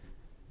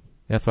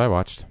 that's what I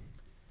watched.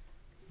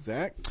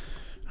 Zach?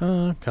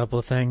 A couple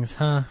of things,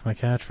 huh? My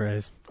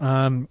catchphrase.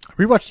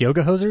 Rewatched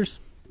Yoga Hosers.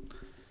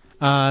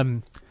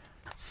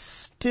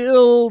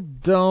 Still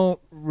don't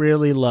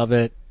really love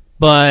it,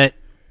 but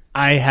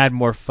I had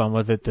more fun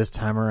with it this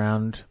time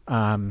around.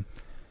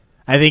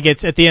 I think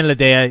it's, at the end of the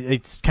day,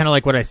 it's kind of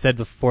like what I said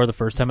before the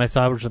first time I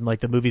saw it, which I'm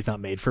like, the movie's not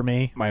made for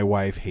me. My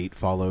wife hate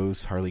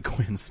follows Harley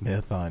Quinn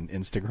Smith on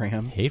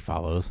Instagram. Hate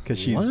follows.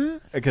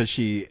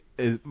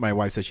 My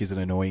wife says she's an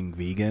annoying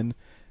vegan,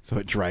 so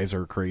it drives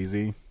her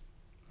crazy.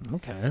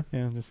 Okay.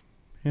 Yeah,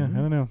 I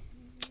don't know.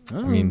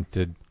 I mean,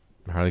 did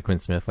Harley Quinn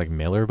Smith like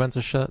mail her a bunch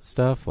of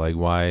stuff? Like,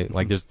 why?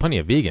 Like, there's plenty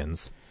of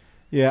vegans.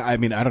 Yeah, I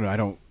mean, I don't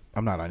know.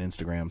 I'm not on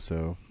Instagram,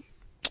 so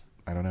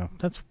I don't know.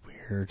 That's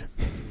weird.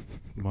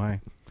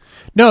 Why?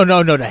 No,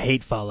 to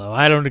hate follow.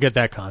 I don't get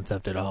that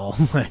concept at all.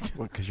 Like,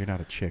 Well, because you're not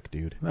a chick,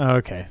 dude.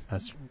 okay,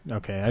 that's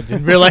okay. I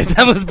didn't realize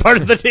that was part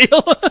of the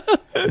deal.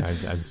 I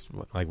just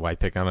like, why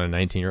pick on a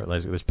 19-year-old?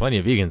 Like, there's plenty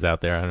of vegans out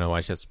there. I don't know why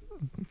it's just.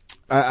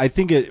 I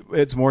think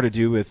it's more to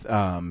do with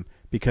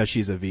because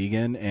she's a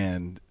vegan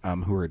and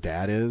who her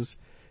dad is.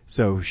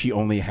 So she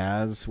only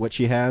has what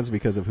she has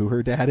because of who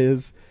her dad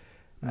is.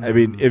 I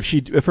mean,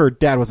 if her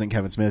dad wasn't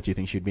Kevin Smith, do you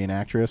think she'd be an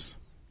actress?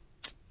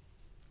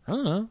 I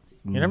don't know.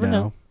 You never No.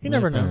 know. You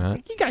never Probably know.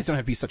 not. You guys don't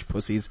have to be such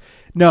pussies.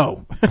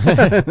 No.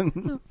 I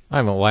mean,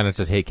 why not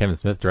just hate Kevin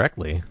Smith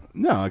directly?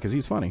 No, because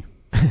he's funny.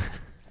 I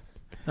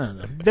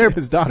don't know.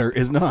 His daughter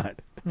is not.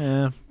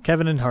 Yeah,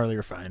 Kevin and Harley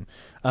are fine.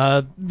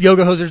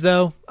 Yoga Hosers,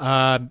 though,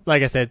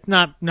 like I said,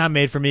 not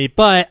made for me.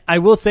 But I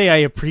will say I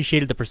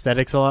appreciated the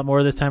prosthetics a lot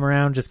more this time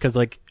around, just because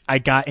like I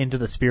got into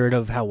the spirit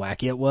of how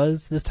wacky it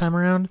was this time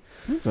around.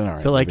 It's an all right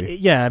So like, movie.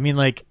 yeah, I mean,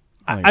 like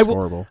I think I it's will.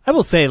 horrible. I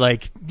will say,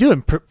 like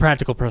doing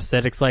practical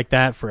prosthetics like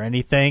that for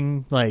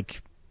anything,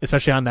 like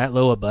especially on that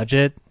low a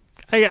budget,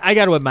 I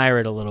got to admire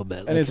it a little bit.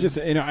 And Like, it's just,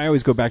 I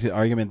always go back to the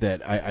argument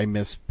that I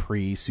miss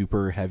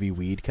pre-super heavy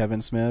weed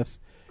Kevin Smith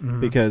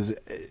because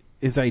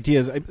his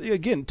ideas,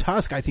 again,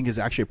 Tusk, I think is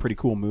actually a pretty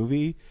cool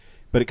movie,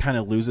 but it kind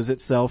of loses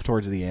itself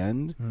towards the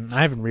end.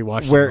 I haven't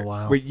rewatched it in a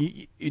while. Where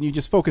you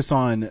just focus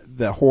on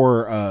the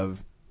horror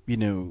of,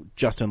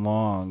 Justin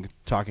Long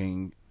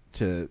talking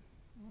to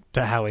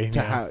Howie,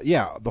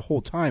 the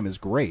whole time is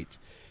great.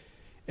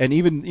 And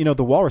even,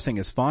 the Walrus thing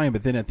is fine,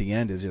 but then at the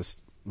end is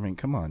just, I mean,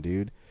 come on,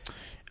 dude.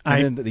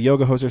 And then the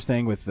Yoga Hosers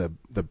thing with the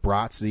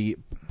Bratnies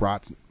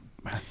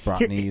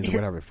or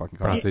whatever it fucking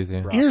called. Bratzies,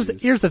 yeah.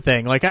 Here's the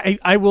thing. Like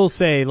I will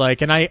say,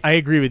 like, and I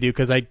agree with you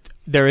because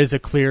there is a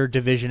clear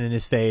division in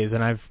his phase,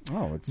 and I've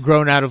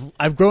grown out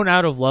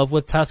of love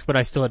with Tusk, but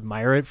I still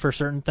admire it for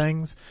certain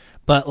things.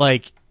 But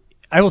like,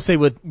 I will say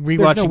with rewatching,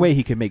 there's no way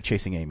he could make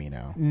Chasing Amy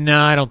now.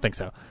 No, I don't think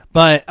so.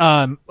 But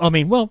I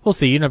mean, well, we'll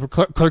see.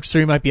 Clerks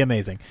 3 might be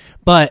amazing,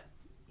 but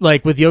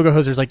like with Yoga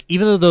Hosers, like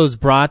even though those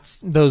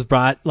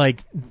brat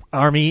like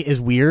army is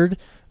weird,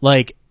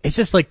 like it's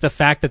just like the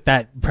fact that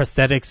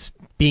prosthetics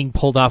being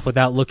pulled off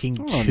without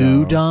looking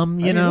too dumb,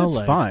 I mean, it's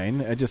like,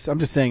 fine. I'm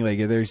just saying, like,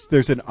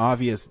 there's an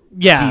obvious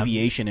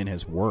deviation in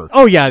his work.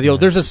 Oh yeah,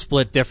 there's a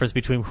split difference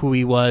between who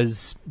he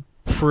was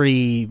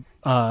pre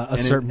a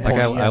certain Like,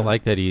 point. I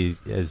like that he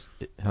has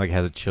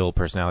a chill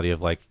personality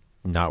of like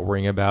not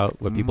worrying about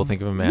what people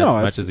think of him as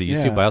much as he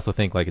used to. But I also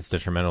think like it's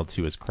detrimental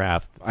to his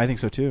craft. I think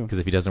so too. Because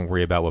if he doesn't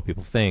worry about what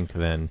people think,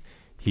 then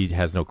he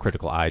has no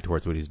critical eye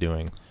towards what he's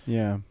doing.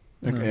 Yeah.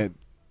 I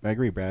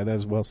agree, Brad. That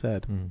was well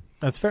said.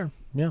 That's fair.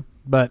 Yeah.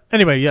 But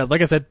anyway, yeah,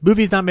 like I said,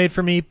 movie's not made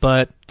for me,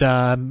 but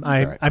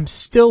right. I'm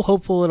still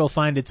hopeful it'll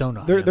find its own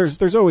audience.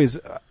 There's always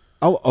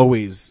I'll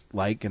always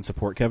like and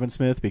support Kevin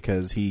Smith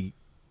because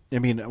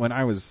when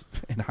I was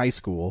in high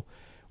school,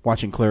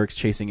 watching Clerks,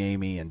 Chasing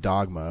Amy, and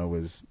Dogma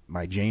was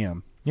my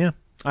jam. Yeah.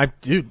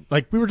 We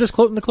were just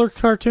quoting the Clerks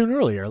cartoon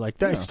earlier.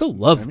 I still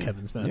love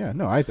Kevin Smith. Yeah,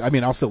 no,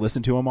 I'll still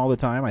listen to him all the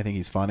time. I think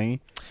he's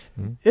funny.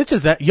 It's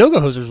just that Yoga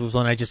Hosers was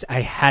one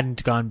I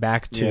hadn't gone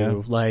back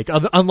to.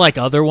 Yeah. Unlike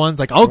other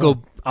ones, I'll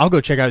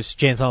go check out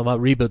Jay and Silent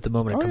Bob Reboot the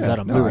moment it comes out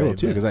on Blu-ray. I will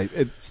too, because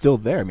it's still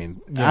there.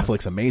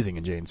 Affleck's amazing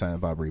in Jay and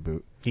Silent Bob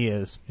Reboot. He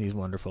is. He's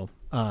wonderful.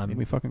 Made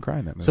me fucking cry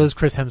in that movie. So is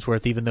Chris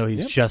Hemsworth, even though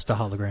he's just a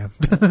hologram.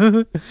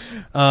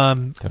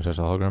 Don't touch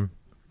the hologram.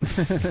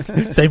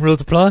 Same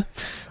rules apply.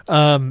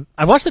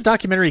 I watched the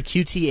documentary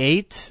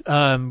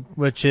QT8,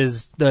 which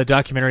is the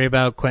documentary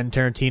about Quentin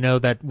Tarantino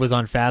that was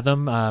on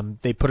Fathom.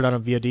 They put it out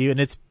on VOD, and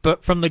it's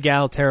from the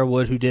gal Tara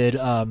Wood who did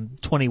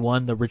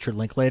 21, the Richard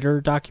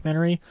Linklater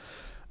documentary.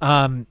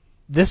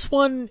 This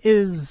one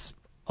is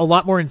a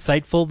lot more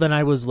insightful than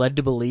I was led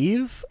to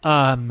believe.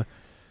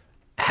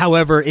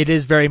 However, it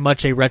is very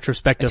much a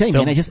retrospective film.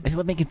 Man, I just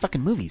love making fucking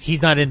movies.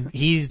 He's not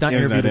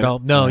interviewed at all.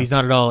 No, he's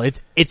not at all.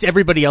 It's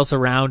everybody else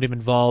around him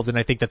involved, and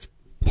I think that's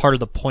part of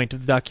the point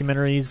of the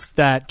documentaries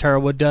that Tara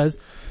Wood does.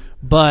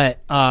 But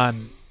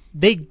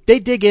they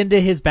dig into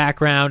his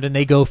background and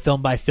they go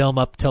film by film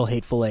up till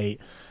Hateful Eight.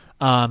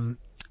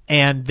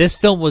 And this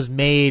film was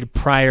made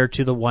prior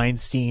to the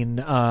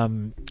Weinstein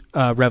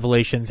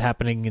revelations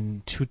happening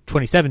in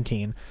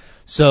 2017.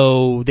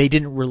 So they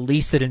didn't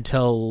release it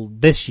until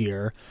this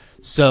year.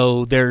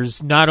 So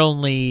there's not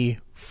only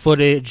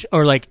footage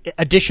or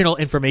additional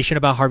information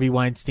about Harvey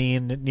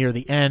Weinstein near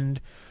the end,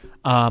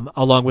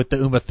 along with the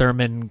Uma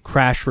Thurman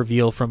crash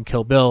reveal from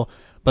Kill Bill,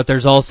 but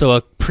there's also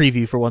a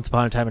preview for Once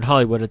Upon a Time in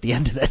Hollywood at the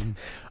end of it.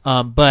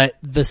 But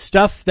the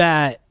stuff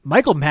that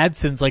Michael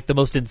Madsen's the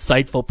most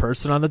insightful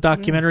person on the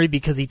documentary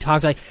because he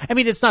talks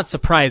it's not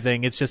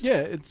surprising. It's just,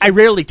 I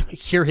rarely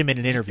hear him in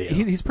an interview.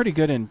 He's pretty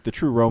good in the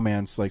True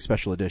Romance,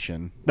 special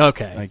edition.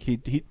 Okay.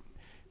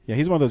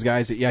 He's one of those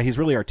guys that, he's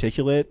really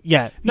articulate.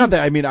 Yeah. Not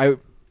that,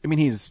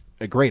 he's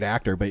a great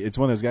actor, but it's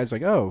one of those guys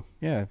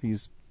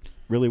he's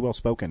really well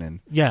spoken. And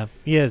yeah,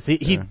 he is.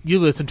 You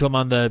listen to him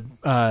on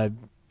the,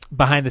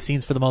 behind the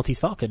scenes for the Maltese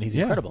Falcon. He's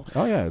incredible.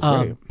 Oh yeah, it's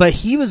great. But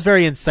he was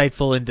very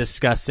insightful in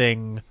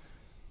discussing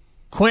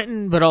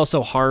Quentin, but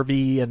also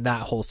Harvey and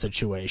that whole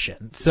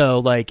situation.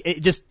 So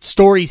just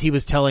stories he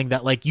was telling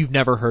that you've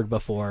never heard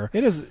before.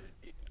 It is.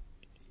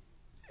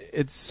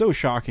 It's so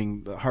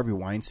shocking, the Harvey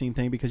Weinstein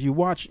thing, because you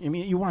watch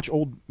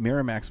old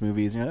Miramax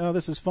movies and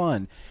this is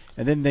fun.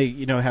 And then they,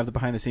 have the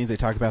behind the scenes, they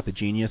talk about the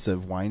genius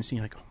of Weinstein.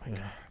 You're oh my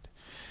God.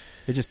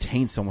 It just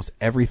taints almost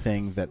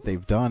everything that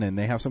they've done, and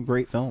they have some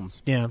great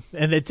films. Yeah.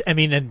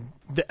 And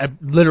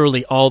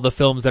literally all the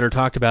films that are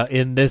talked about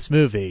in this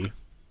movie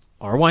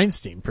are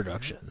Weinstein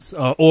productions,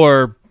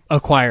 or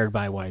acquired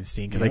by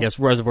Weinstein, because I guess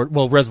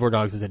Reservoir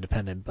Dogs is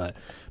independent,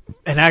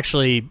 and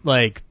actually,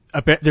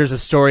 there's a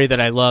story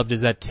that I loved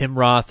is that Tim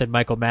Roth and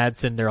Michael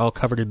Madsen, they're all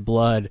covered in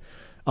blood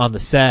on the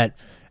set,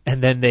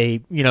 and then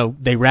they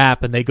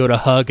rap and they go to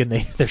hug and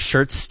their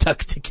shirts stuck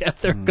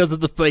together because of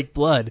the fake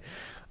blood.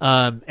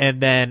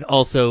 And then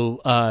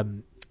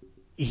also,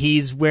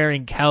 he's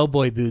wearing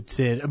cowboy boots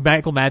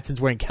Michael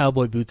Madsen's wearing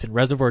cowboy boots in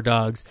Reservoir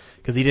Dogs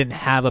because he didn't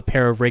have a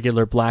pair of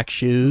regular black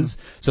shoes.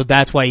 So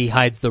that's why he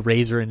hides the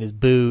razor in his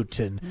boot.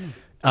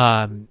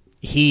 And,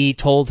 he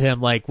told him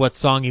what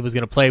song he was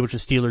going to play, which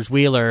was Steelers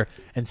Wheeler.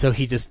 And so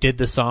he just did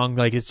the song.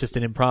 It's just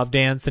an improv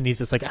dance. And he's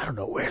just I don't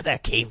know where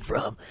that came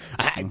from.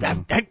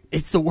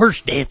 It's the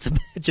worst dance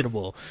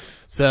imaginable.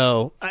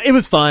 So it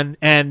was fun.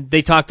 And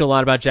they talked a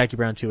lot about Jackie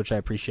Brown too, which I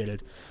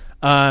appreciated.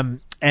 And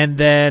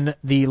then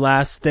the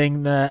last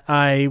thing that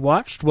I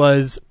watched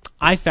was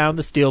I found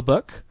the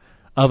Steelbook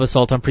of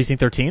Assault on Precinct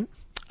 13,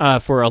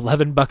 for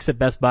 $11 at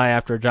Best Buy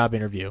after a job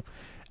interview.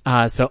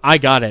 So I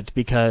got it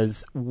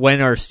because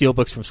when are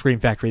Steelbooks from Scream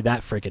Factory that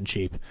freaking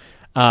cheap?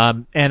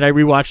 And I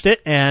rewatched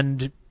it,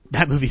 and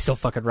that movie still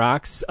fucking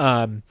rocks.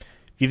 If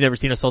you've never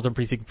seen Assault on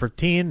Precinct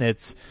 13,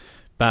 it's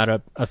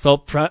about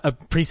assault on a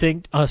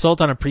precinct.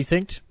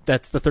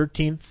 That's the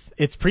 13th.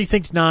 It's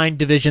Precinct 9,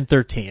 Division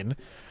 13.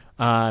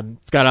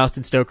 It's got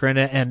Austin Stoker in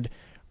it. And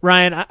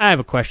Ryan, I have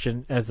a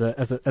question as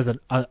an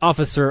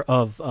officer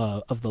of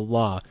the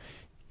law.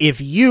 If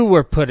you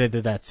were put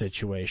into that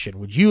situation,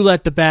 would you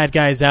let the bad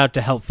guys out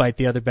to help fight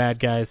the other bad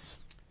guys?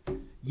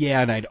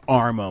 Yeah, and I'd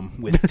arm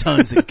them with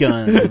tons of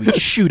guns, and we'd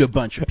shoot a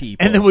bunch of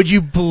people. And then would you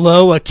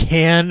blow a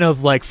can of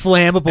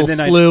flammable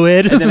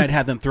fluid? And then I'd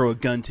have them throw a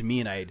gun to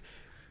me, and I'd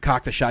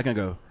cock the shotgun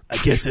and go, I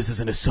guess this is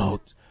an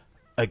assault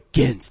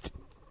against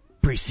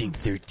Precinct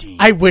 13.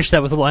 I wish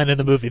that was the line in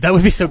the movie. That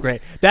would be so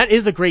great. That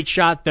is a great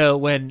shot, though,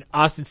 when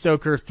Austin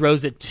Stoker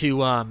throws it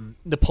to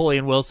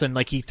Napoleon Wilson.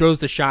 Like, he throws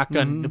the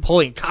shotgun,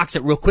 Napoleon cocks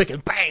it real quick,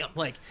 and bam!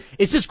 Like,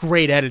 it's just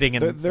great editing.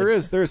 And there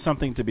is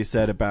something to be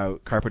said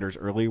about Carpenter's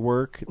early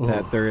work,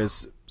 that there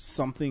is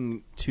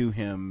something to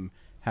him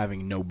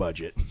having no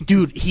budget.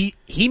 Dude,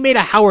 he made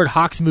a Howard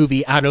Hawks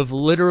movie out of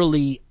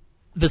literally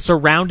the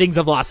surroundings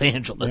of Los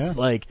Angeles.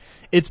 Yeah. Like,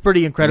 it's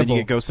pretty incredible. And then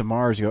you get Ghosts of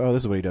Mars, you go, oh,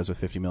 this is what he does with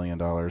 $50 million.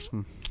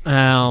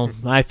 Well,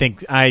 I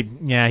think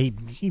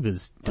he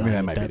was. I mean,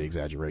 that might be an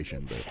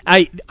exaggeration, but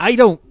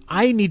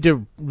I need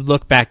to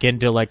look back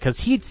into, like,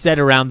 because he'd said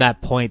around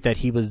that point that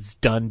he was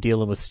done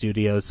dealing with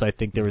studios, so I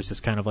think there was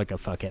just kind of like a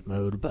fuck it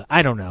mode, but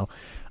I don't know.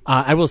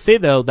 I will say,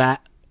 though,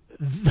 that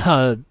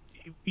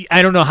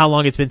I don't know how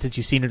long it's been since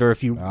you've seen it, or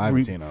if you I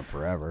haven't seen it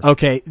forever.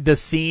 Okay, the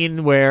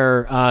scene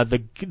where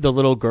the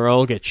little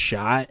girl gets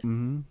shot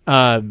from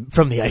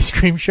the ice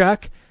cream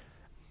truck,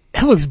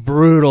 it looks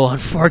brutal on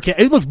 4K.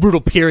 It looks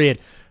brutal, period.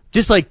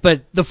 Just like,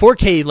 but the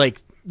 4K,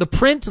 like, the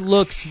print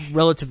looks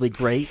relatively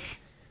great.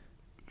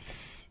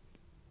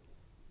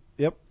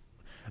 Yep.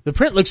 The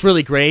print looks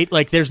really great.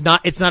 Like, it's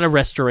not a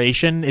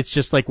restoration. It's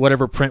just like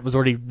whatever print was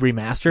already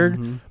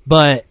remastered.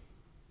 But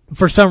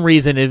for some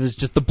reason, it was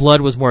just the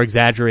blood was more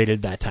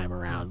exaggerated that time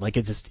around. Like,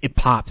 it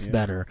pops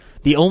better.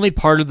 The only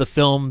part of the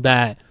film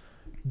that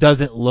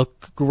doesn't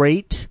look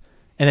great,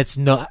 and it's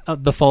not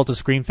the fault of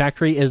Scream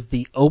Factory, is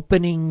the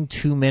opening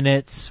 2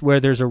 minutes where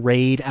there's a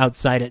raid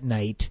outside at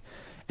night,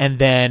 and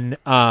then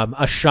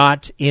a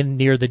shot in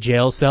near the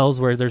jail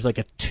cells where there's like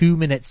a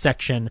 2-minute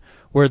section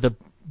where the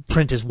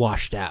print is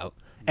washed out.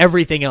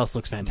 Everything else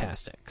looks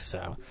fantastic.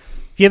 So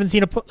if you haven't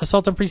seen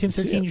Assault on Precinct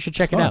 13, you should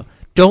check it out.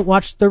 Don't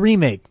watch the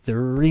remake. The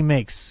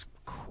remake's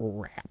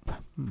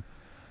crap.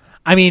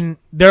 I mean,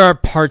 there are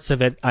parts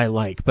of it I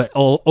like, but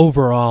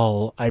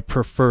overall, I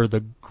prefer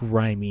the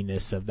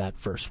griminess of that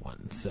first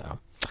one. So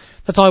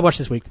that's all I watched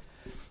this week.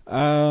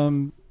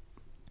 I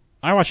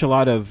watch a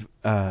lot of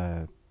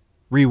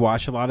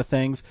rewatch a lot of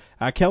things.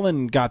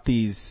 Kellen got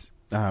these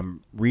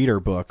reader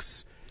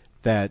books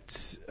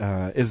that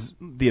is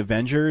the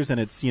Avengers, and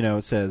it's,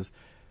 it says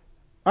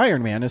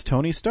Iron Man is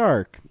Tony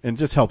Stark, and it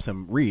just helps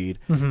him read.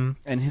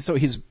 And so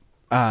he's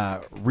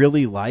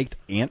really liked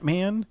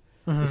Ant-Man.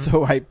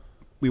 So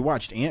we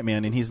watched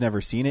Ant-Man, and he's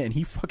never seen it, and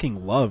he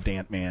fucking loved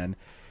Ant-Man.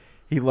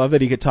 He loved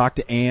that he could talk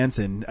to ants,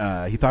 and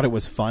he thought it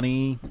was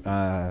funny.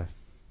 Yeah,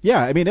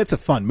 I mean, it's a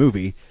fun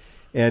movie,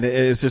 and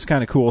it's just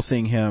kind of cool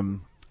seeing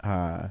him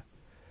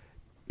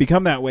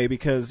become that way,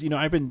 because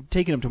I've been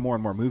taking him to more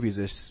and more movies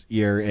this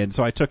year, and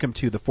so I took him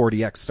to the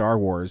 4DX Star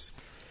Wars,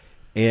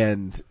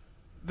 and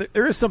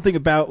there is something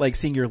about like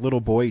seeing your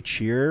little boy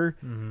cheer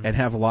and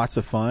have lots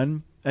of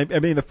fun. I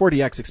mean, the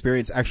 4DX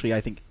experience actually, I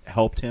think,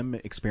 helped him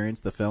experience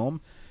the film,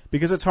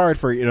 because it's hard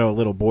for a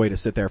little boy to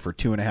sit there for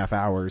 2.5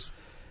 hours,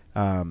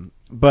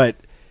 but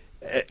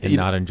and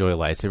not enjoy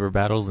lightsaber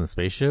battles and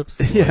spaceships.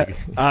 Yeah,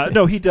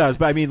 no, he does.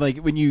 But I mean, like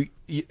when you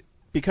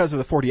because of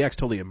the 4DX,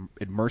 totally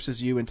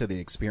immerses you into the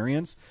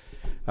experience.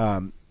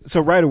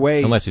 So right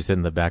away, unless you sit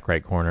in the back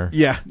right corner.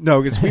 Yeah,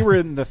 no, because we were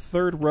in the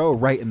third row,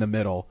 right in the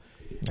middle,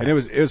 and it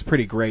was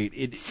pretty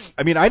great.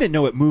 I mean, I didn't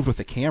know it moved with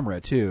the camera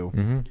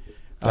too.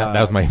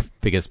 That was my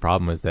biggest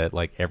problem, is that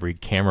like every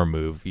camera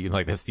move,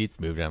 like the seats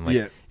moved, and I'm like,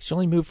 it should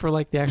only move for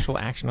like the actual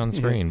action on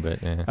screen.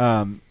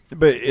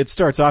 But it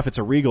starts off, it's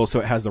a Regal, so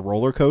it has the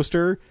roller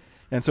coaster.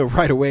 And so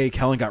right away,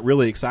 Kellen got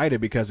really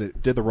excited because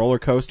it did the roller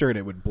coaster and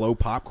it would blow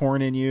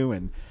popcorn in you.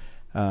 And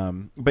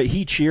but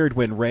he cheered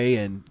when Rey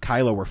and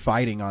Kylo were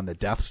fighting on the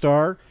Death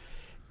Star,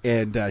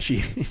 and she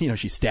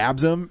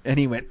stabs him, and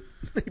he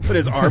put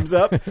his arms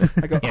up.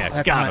 I go,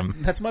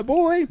 that's my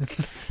boy.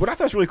 What I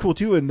thought was really cool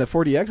too in the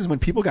 4DX is when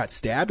people got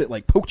stabbed, it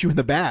like poked you in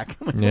the back.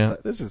 I'm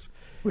like, this is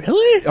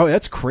really? Oh,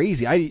 that's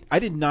crazy. I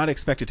did not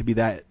expect it to be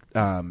that.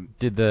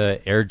 Did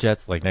the air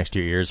jets like next to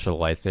your ears for the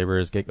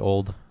lightsabers get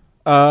old?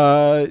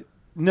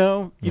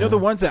 No. You know, the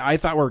ones that I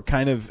thought were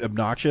kind of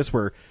obnoxious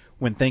were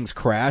when things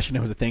crash and it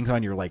was the things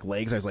on your like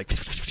legs. I was like,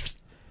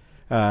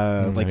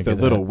 like the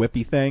little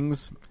whippy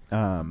things.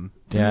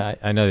 Yeah,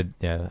 I know.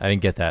 Yeah, I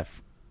didn't get that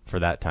for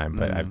that time,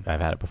 but I've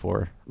had it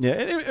before.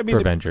 Yeah, I mean, for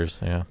Avengers.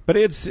 Yeah, but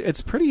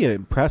it's pretty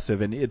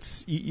impressive, and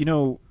it's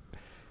for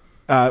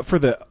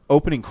the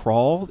opening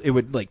crawl, it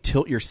would like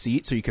tilt your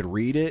seat so you could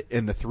read it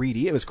in the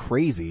 3D. It was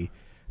crazy.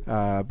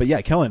 But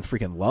yeah, Kellen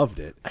freaking loved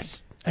it.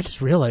 I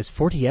just realized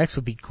 4DX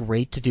would be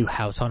great to do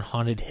House on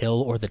Haunted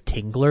Hill or The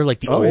Tingler,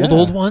 like the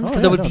old ones,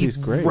 because that would be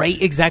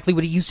right exactly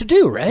what he used to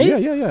do, right?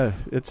 Yeah.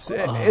 It's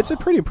a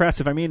pretty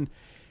impressive. I mean,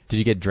 did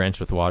you get drenched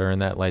with water in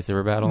that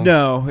lightsaber battle?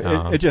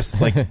 No, it just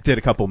like did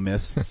a couple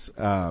mists.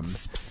 I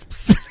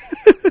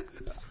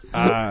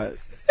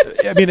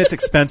mean, it's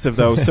expensive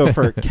though. So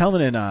for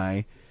Kellen and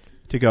I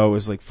to go, it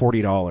was like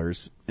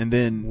 $40, and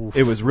then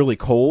it was really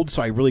cold,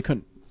 so I really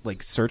couldn't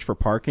like search for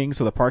parking.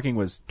 So the parking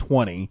was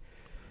 $20.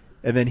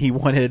 And then he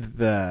wanted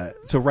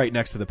right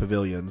next to the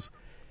pavilions.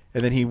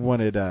 And then he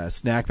wanted a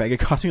snack bag. It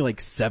cost me like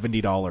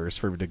 $70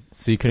 for him to.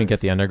 So you couldn't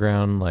get the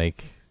underground,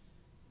 like,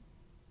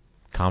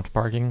 comped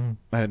parking.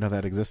 I didn't know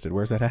that existed.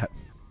 Where's that at?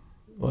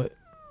 What?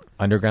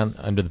 Underground,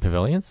 under the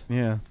pavilions?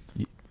 Yeah.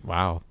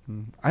 Wow.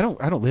 I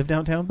don't live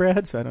downtown,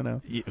 Brad, so I don't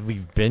know.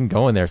 We've been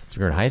going there since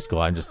we were in high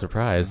school. I'm just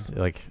surprised.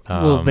 Like,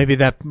 well, maybe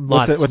that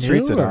lot's What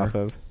street's new, it or- off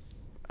of?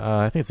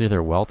 I think it's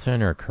either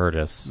Welton or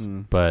Curtis.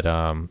 But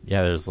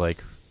yeah, there's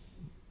like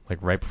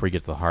right before you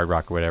get to the Hard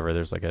Rock or whatever,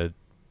 there's like a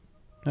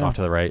off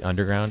to the right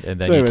underground, and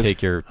then So you anyways-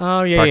 take your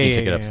Oh, yeah, parking yeah,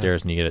 ticket yeah,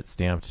 upstairs and you get it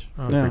stamped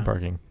for Yeah. free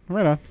parking.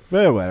 Right on.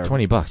 Well, whatever.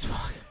 $20.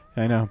 Fuck.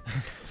 I know.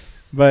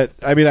 But,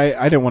 I mean,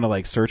 I didn't want to,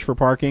 like, search for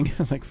parking. I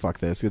was like, fuck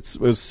this. It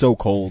was so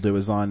cold. It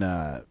was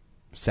on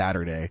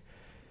Saturday.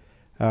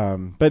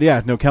 But,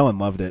 yeah, no, Kellen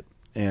loved it,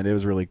 and it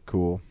was really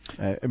cool.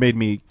 It made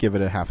me give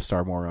it a half a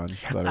star more on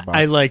Letterboxd.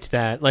 I liked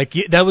that. Like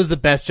that was the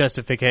best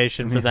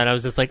justification for that. I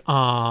was just like,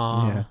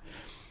 "Aw." Yeah.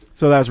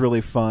 So that was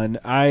really fun.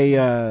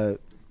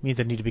 Means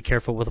I need to be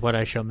careful with what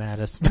I show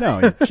Mattis. No,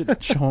 you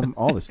should show him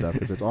all this stuff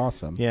because it's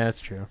awesome. Yeah,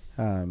 that's true.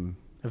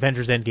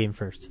 Avengers Endgame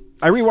first.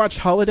 I rewatched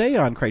Holiday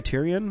on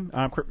Criterion.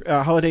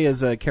 Holiday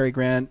is a Cary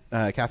Grant,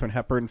 Katharine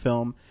Hepburn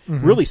film.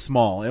 Really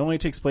small. It only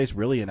takes place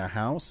really in a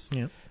house.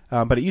 Yeah.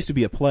 But it used to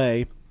be a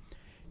play.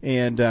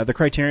 And the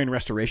Criterion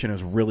restoration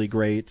was really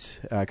great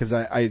because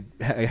I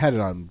had it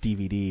on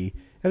DVD.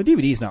 And the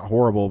DVD is not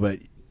horrible, but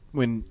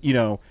when, you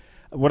know,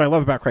 what I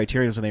love about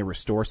Criterion is when they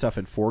restore stuff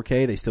in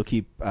 4K, they still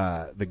keep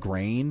the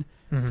grain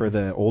for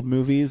the old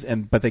movies,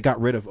 but they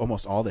got rid of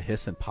almost all the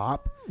hiss and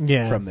pop.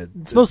 Yeah, from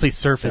it's mostly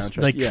surface,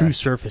 soundtrack. like Yeah. true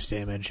surface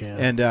damage. Yeah,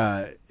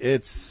 And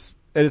it's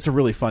a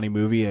really funny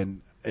movie,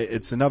 and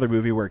it's another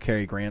movie where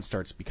Cary Grant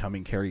starts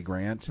becoming Cary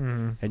Grant,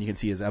 and you can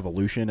see his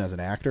evolution as an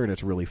actor, and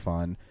it's really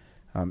fun.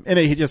 And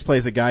he just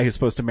plays a guy who's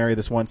supposed to marry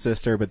this one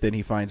sister, but then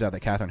he finds out that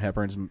Katharine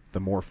Hepburn's the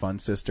more fun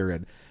sister,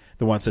 and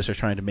the one sister's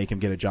trying to make him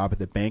get a job at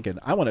the bank, and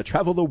I want to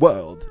travel the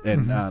world,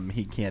 and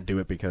he can't do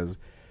it because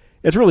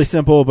it's really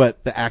simple,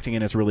 but the acting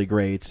in it's really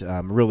great.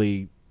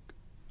 Really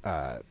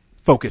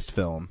focused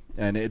film,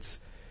 and it's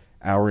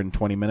hour and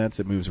 20 minutes.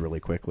 It moves really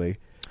quickly.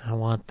 I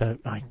want that.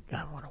 I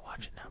want to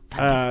watch it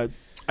now.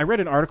 I read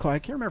an article. I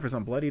can't remember if it's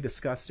on Bloody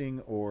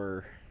Disgusting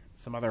or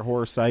some other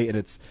horror site, and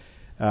it's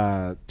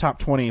top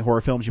 20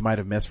 horror films you might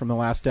have missed from the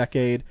last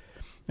decade.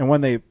 And when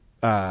they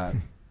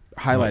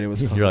highlighted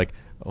was You're like,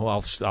 well,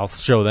 I'll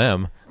show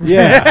them.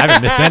 yeah, I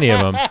haven't missed any of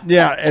them.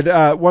 yeah.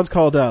 And one's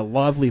called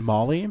Lovely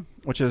Molly,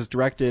 which is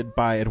directed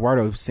by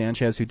Eduardo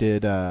Sanchez, who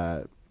did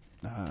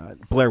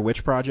Blair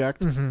Witch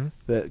Project,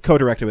 the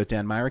co-directed with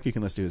Dan Myrick. You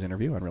can listen to his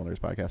interview on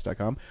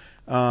realnerdspodcast.com.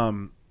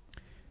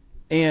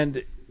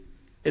 And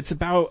it's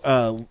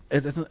about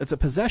it's a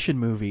possession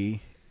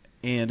movie,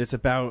 and it's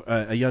about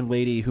a young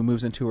lady who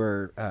moves into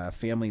her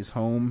family's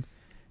home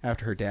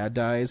after her dad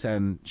dies,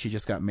 and she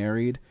just got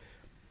married.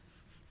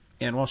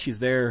 And while she's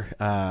there,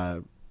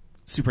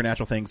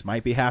 supernatural things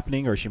might be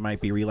happening, or she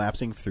might be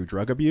relapsing through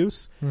drug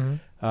abuse.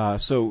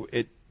 So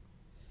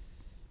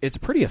it's a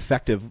pretty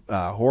effective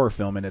horror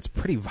film, and it's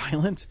pretty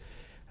violent.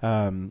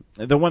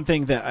 The one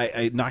thing that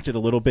I knocked it a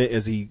little bit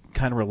is he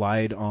kind of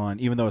relied on,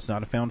 even though it's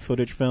not a found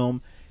footage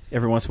film,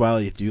 every once in a while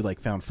you do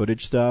like found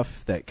footage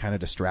stuff that kind of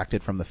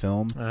distracted from the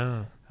film.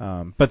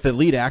 But the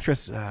lead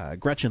actress,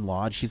 Gretchen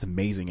Lodge, she's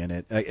amazing in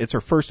it. It's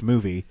her first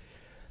movie.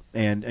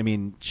 And I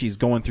mean, she's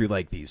going through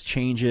like these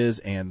changes,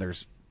 and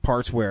there's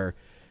parts where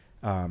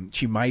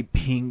she might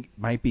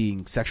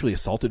be sexually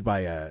assaulted by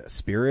a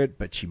spirit,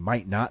 but she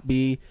might not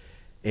be.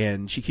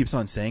 And she keeps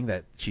on saying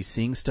that she's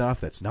seeing stuff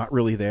that's not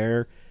really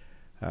there.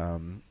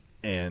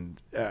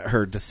 And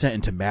her descent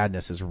into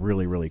madness is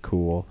really, really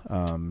cool.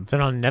 Is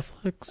it on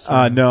Netflix?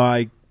 No,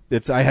 I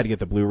had to get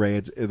the Blu-ray.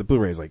 The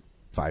Blu-ray is like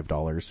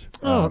 $5.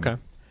 Oh, okay.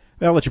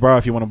 I'll let you borrow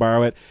if you want to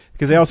borrow it,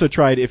 because they also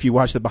tried, if you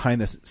watch the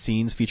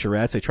behind-the-scenes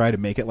featurettes, they try to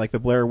make it like the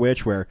Blair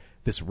Witch, where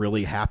this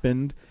really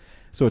happened.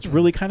 So it's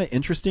really kind of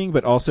interesting,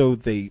 but also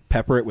they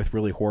pepper it with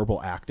really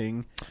horrible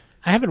acting.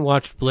 I haven't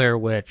watched Blair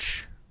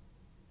Witch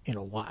in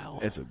a while.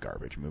 It's a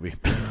garbage movie.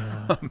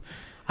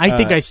 I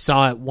think I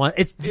saw it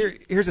once.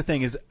 Here's the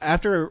thing: is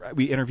after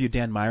we interviewed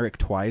Dan Myrick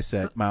twice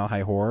at Mile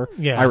High Horror,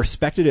 Yeah. I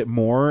respected it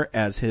more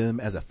as him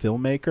as a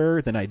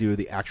filmmaker than I do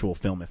the actual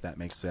film, if that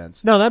makes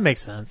sense. No, that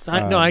makes sense.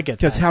 I get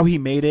Because that. how he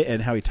made it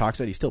and how he talks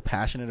about it, he's still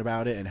passionate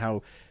about it, and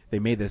how they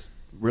made this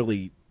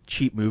really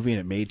cheap movie and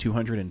it made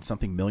 $200 and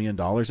something million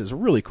is a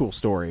really cool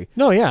story.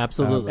 No, yeah,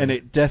 absolutely. And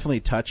it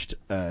definitely touched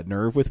a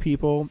nerve with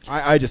people.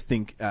 I just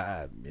think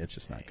it's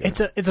just not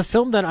good. It's a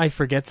film that I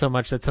forget so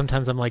much that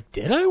sometimes I'm like,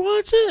 did I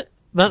watch it?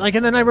 But like,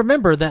 and then I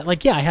remember that,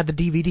 like, yeah, I had the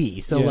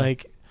DVD. So Yeah.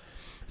 like,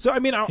 So I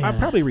mean, I'll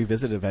probably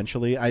revisit it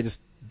eventually. I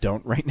just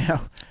don't right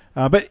now.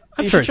 But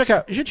I'm you sure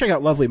should check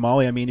out Lovely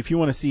Molly. I mean, if you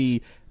want to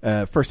see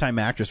a first time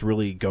actress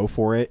really go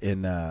for it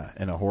in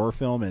a horror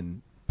film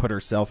and put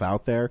herself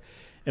out there,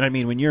 and I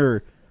mean, when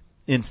you're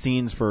in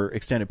scenes for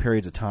extended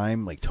periods of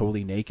time, like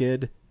totally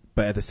naked,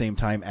 but at the same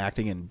time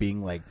acting and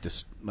being like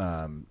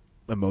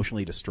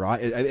emotionally distraught,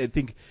 I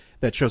think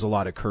that shows a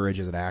lot of courage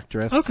as an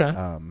actress. okay,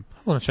 I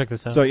want to check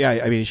this out. So yeah,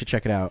 I mean, you should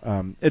check it out.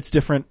 It's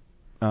different,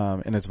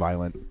 and it's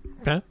violent.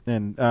 Okay.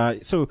 And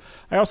so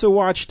I also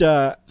watched.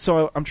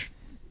 So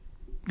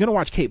gonna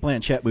watch Kate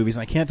Blanchett movies,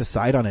 and I can't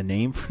decide on a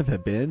name for the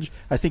binge.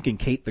 I was thinking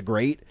Kate the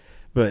Great,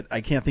 but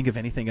I can't think of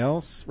anything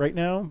else right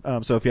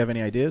now. So if you have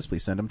any ideas,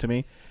 please send them to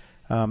me.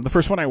 The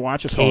first one I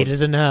watch is Kate called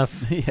is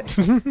enough.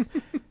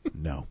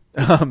 No.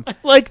 I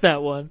like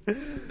that one.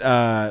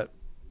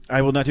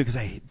 I will not do because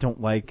I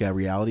don't like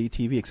reality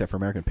TV except for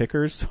American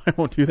Pickers, so I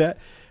won't do that.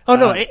 Oh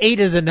no, 8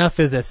 is Enough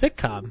is a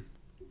sitcom.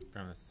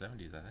 From the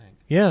 70s, I think.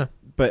 Yeah.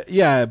 But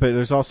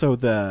there's also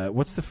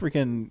what's the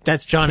freaking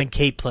That's John and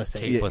Kate plus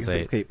 8. Kate plus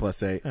 8. Kate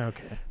plus 8.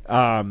 Okay.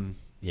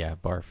 Yeah,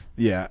 barf.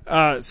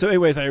 Yeah. So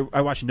anyways,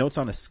 I watched Notes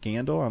on a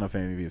Scandal. I don't know if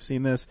any of you have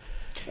seen this.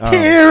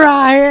 Here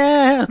I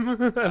am.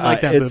 I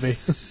like that movie.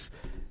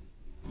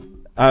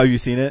 Oh, you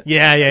seen it?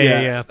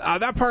 Yeah.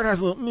 That part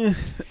has a little meh.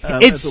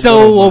 It's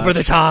so over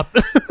the top.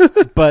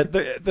 But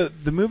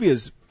the movie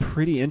is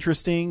pretty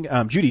interesting.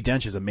 Judi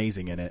Dench is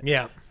amazing in it.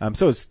 Yeah.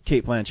 So is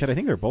Kate Blanchett. I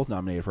think they're both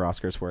nominated for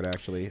Oscars for it,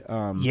 actually.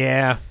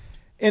 Yeah.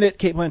 In it,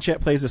 Kate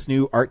Blanchett plays this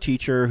new art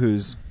teacher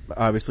who's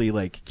obviously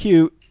like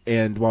cute,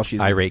 and while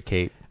she's Irate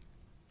Kate.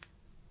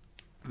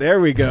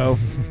 There we go.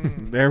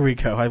 There we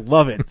go. I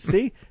love it.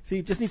 See,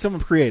 just need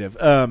someone creative.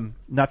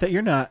 Not that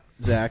you're not,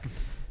 Zach,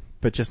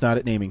 but just not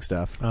at naming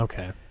stuff.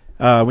 Okay.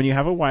 When you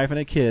have a wife and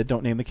a kid,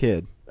 don't name the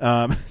kid.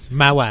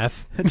 My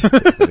wife.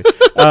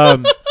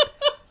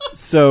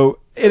 So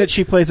in it,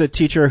 she plays a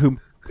teacher who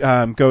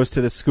goes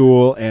to the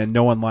school and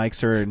no one likes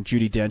her, and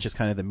Judi Dench is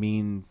kind of the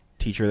mean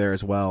teacher there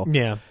as well.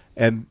 Yeah.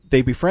 And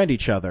they befriend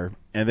each other.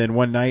 And then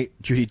one night,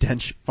 Judi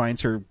Dench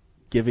finds her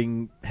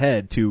giving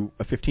head to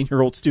a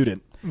 15-year-old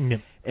student. Yeah.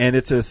 And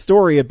it's a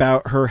story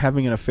about her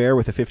having an affair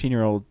with a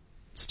 15-year-old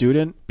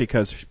student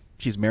because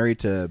she's married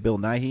to Bill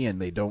Nighy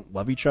and they don't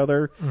love each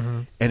other.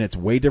 Mm-hmm. And it's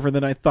way different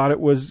than I thought it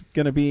was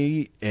going to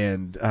be.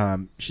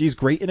 And she's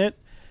great in it.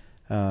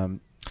 And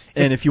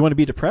if you want to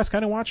be depressed,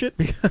 kind of watch it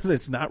because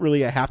it's not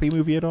really a happy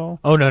movie at all.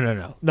 Oh,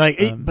 no.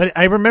 But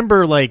I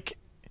remember, like,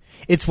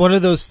 it's one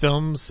of those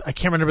films. I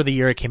can't remember the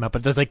year it came out,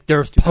 but there's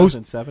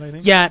 2007, I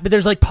think. Yeah, but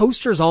there's like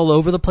posters all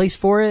over the place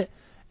for it.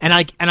 And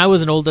I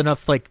wasn't old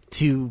enough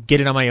to get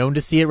it on my own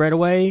to see it right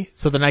away.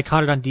 So then I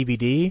caught it on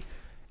DVD,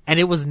 and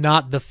it was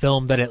not the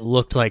film that it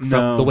looked like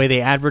from the way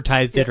they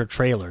advertised it or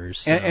trailers.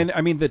 So. And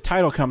I mean, the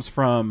title comes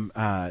from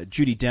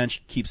Judi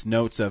Dench keeps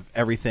notes of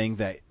everything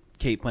that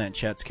Kate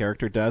Blanchett's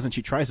character does, and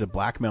she tries to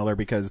blackmail her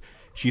because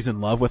she's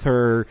in love with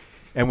her,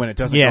 and when it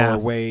doesn't go her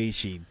way,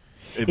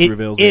 it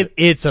reveals it.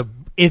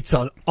 It's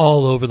an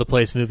all over the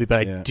place movie, but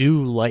I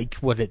do like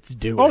what it's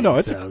doing. Oh no,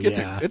 it's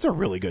a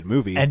really good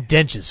movie, and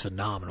Dench is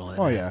phenomenal in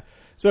it. Yeah.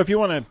 So if you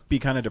want to be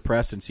kind of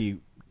depressed and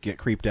get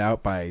creeped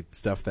out by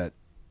stuff that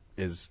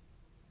is,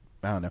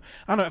 I don't know.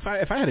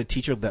 If I had a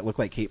teacher that looked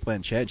like Kate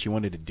Blanchett and she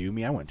wanted to do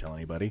me, I wouldn't tell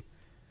anybody.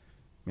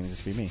 I mean, it'd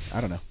just be me.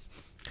 I don't know.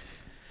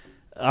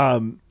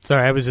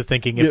 Sorry, I was just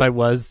thinking if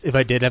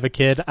I did have a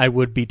kid, I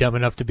would be dumb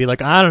enough to be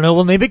like, I don't know,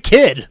 we'll name it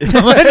Kid.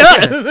 Why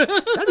not?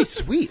 That'd be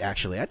sweet,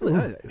 actually.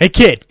 Hey,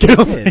 Kid, get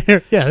over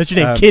here. Yeah, that's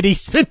your name, Kid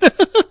Eastman.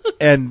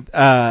 And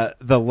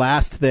the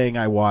last thing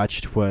I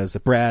watched was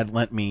Brad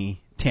lent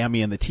me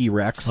Tammy and the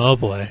T-Rex. Oh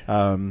boy.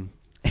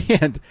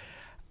 And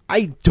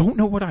I don't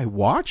know what I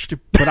watched,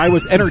 but I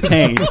was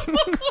entertained.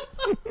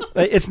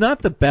 It's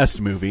not the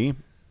best movie,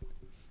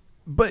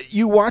 but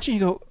you watch it and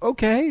you go,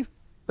 okay.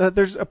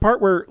 There's a part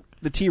where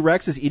the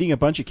T-Rex is eating a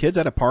bunch of kids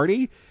at a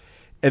party,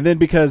 and then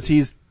because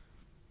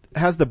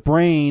has the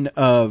brain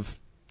of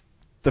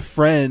the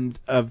friend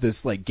of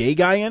this like gay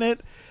guy in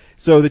it,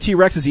 so the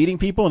T-Rex is eating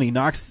people and he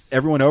knocks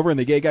everyone over, and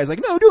the gay guy's like,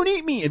 "No, don't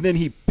eat me!" And then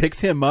he picks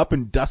him up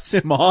and dusts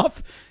him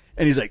off,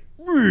 and he's like,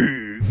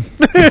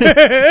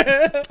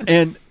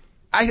 and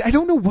I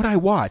don't know what I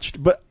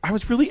watched, but I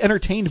was really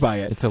entertained by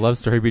it. It's a love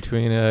story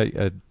between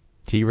a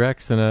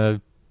T-Rex and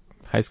a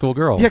high school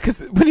girl. Yeah, because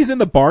when he's in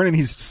the barn and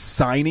he's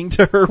signing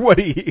to her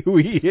who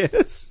he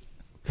is,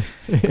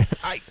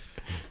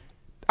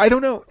 I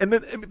don't know.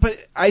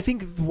 But I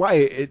think why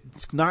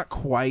it's not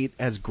quite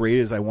as great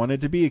as I wanted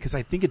it to be because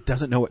I think it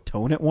doesn't know what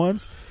tone it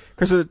wants.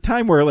 Because there's a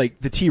time where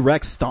like the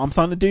T-Rex stomps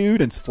on a dude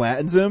and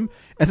flattens him,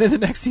 and then the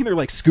next scene they're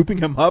like scooping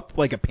him up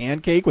like a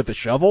pancake with a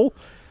shovel.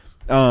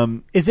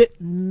 Is it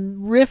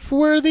riff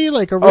worthy,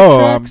 like a riff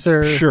I'm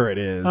sure it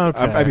is. Okay.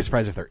 I'd be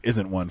surprised if there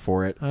isn't one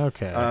for it.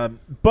 Okay.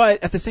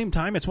 But at the same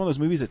time, it's one of those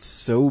movies that's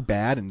so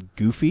bad and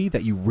goofy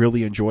that you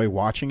really enjoy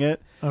watching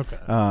it. Okay.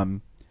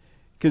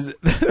 Because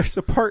there's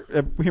a part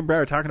we and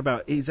Brad are talking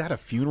about. He's at a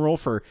funeral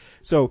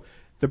so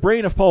the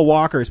brain of Paul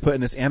Walker is put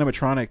in this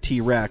animatronic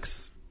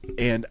T-Rex,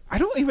 and I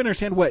don't even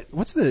understand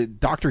what's the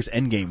doctor's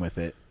end game with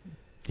it.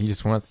 He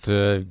just wants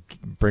to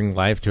bring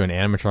life to an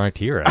animatronic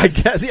T-Rex. I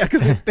guess, yeah,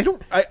 because they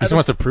don't. He just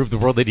wants to prove the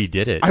world that he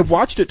did it. I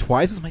watched it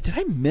twice. I'm like, did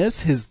I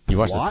miss his plot? You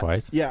watched this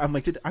twice? Yeah, I'm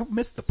like, did I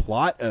miss the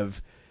plot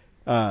of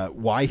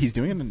why he's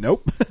doing it?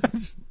 Nope.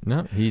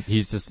 No, he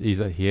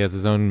has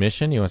his own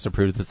mission. He wants to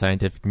prove to the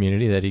scientific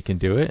community that he can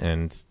do it,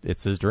 and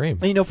it's his dream.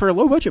 And, for a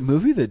low budget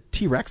movie, the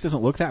T-Rex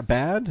doesn't look that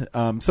bad.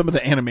 Some of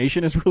the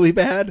animation is really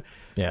bad.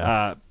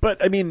 Yeah.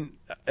 But I mean,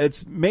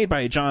 it's made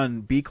by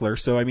John Buechler,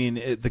 so I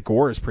mean, the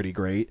gore is pretty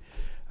great.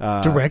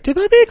 Directed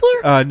by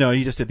Buechler? No,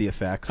 he just did the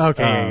effects.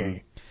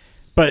 Okay.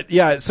 But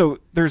yeah, so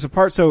there's a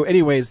part. So,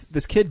 anyways,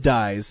 this kid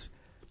dies,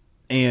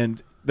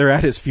 and they're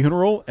at his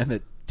funeral, and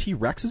the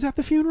T-Rex is at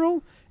the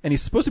funeral, and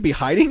he's supposed to be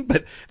hiding,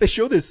 but they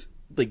show this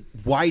like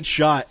wide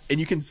shot, and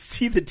you can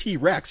see the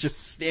T-Rex just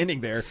standing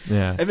there.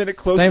 Yeah. And then it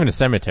It's closes. not even a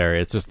cemetery.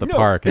 It's just the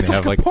park. And It's they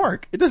like have a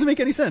park. It doesn't make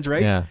any sense,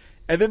 right? Yeah.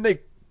 And then they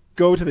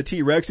go to the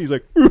T-Rex. He's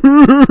like,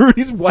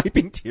 he's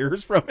wiping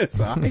tears from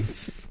his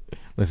eyes.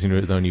 listening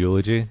to his own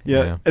eulogy.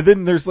 Yeah. And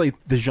then there's like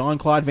the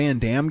Jean-Claude Van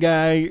Damme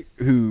guy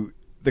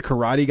the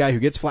karate guy who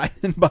gets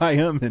flattened by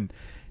him, and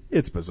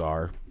it's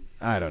bizarre.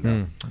 I don't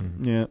know.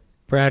 Yeah.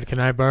 Brad, can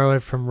I borrow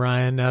it from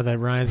Ryan now that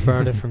Ryan's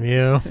borrowed it from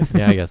you?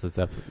 Yeah, I guess it's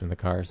up in the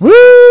car. So.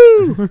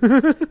 Woo!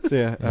 So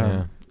yeah. Yeah.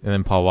 And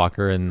then Paul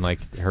Walker and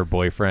like her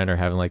boyfriend are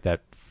having like that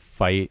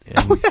fight,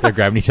 and they're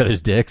grabbing each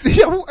other's dicks.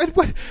 Yeah.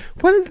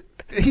 What is?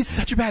 He's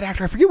such a bad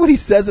actor. I forget what he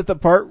says at the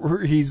part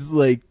where he's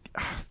like,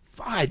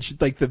 fudge.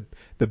 Like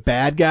the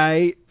bad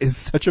guy is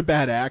such a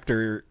bad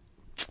actor.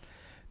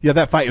 Yeah,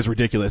 that fight is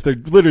ridiculous. They're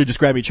literally just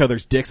grabbing each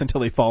other's dicks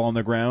until they fall on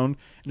the ground,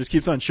 and just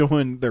keeps on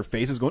showing their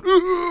faces going.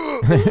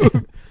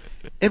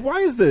 And why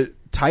is the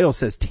title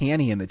says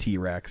Tanny in the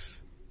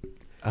T-Rex?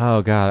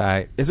 Oh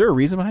God, Is there a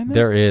reason behind that?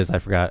 there is. I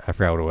forgot what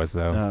it was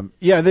though.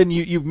 Yeah. And then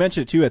you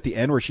mentioned it too at the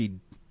end where she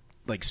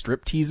like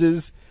strip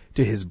teases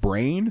to his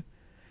brain,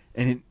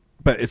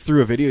 but it's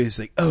through a video. He's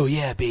like, "Oh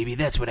yeah, baby,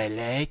 that's what I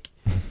like.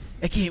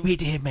 I can't wait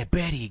to have my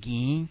body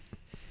again."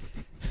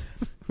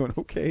 Going,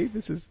 okay,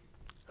 this is.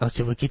 Oh,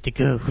 so we get to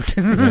go.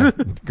 Yeah,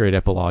 great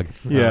epilogue.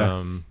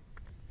 Yeah.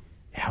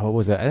 Yeah. What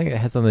was it? I think it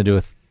had something to do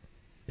with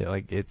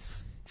like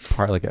it's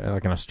part like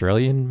an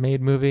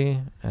Australian-made movie.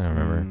 I don't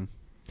remember.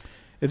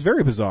 It's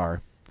very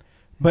bizarre,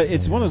 but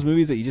it's one of those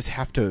movies that you just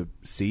have to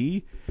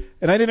see.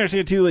 And I didn't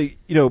understand too, like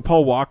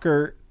Paul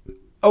Walker.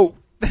 Oh,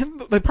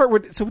 the part where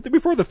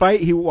before the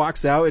fight, he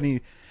walks out and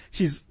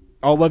she's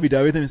all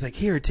lovey-dovey with him. He's like,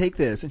 "Here, take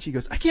this," and she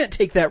goes, "I can't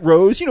take that,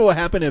 Rose. You know what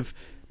happened if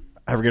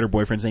I forget her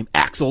boyfriend's name,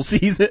 Axel,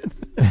 sees it."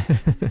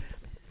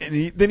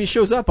 And then he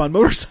shows up on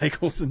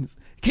motorcycles and,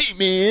 "Hey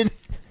man,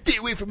 stay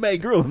away from my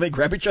girl," and they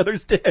grab each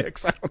other's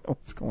dicks. I don't know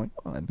what's going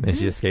on. Then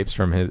he escapes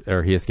from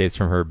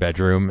her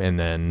bedroom, and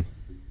then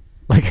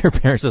like her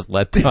parents just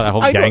let the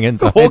whole gang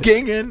inside. The whole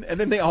gang in, and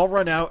then they all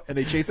run out and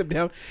they chase him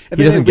down. And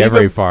He then doesn't they get leave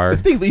very him- far.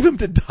 They leave him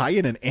to die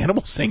in an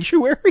animal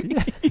sanctuary.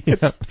 He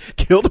gets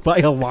killed by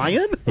a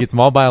lion. He gets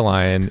mauled by a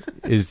lion.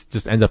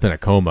 Just ends up in a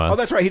coma. Oh,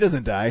 that's right. He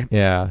doesn't die.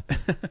 Yeah.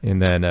 And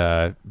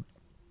then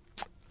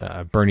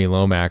Bernie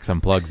Lomax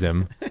unplugs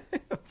him.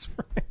 That's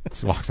right.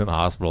 Just walks in the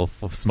hospital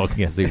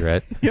smoking a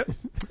cigarette. Yep.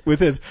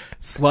 With his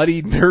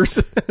slutty nurse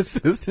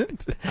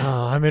assistant.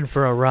 Oh, I'm in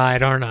for a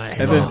ride, aren't I?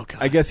 And then God.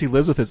 I guess he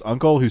lives with his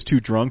uncle who's too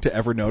drunk to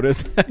ever notice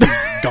that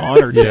he's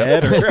gone or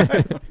dead.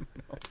 Or,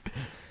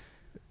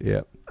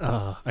 Yeah.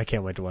 I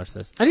can't wait to watch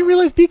this. I didn't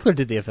realize Beekler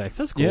did the effects.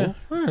 That's cool. Yeah.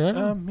 All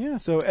right. Yeah.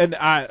 So, and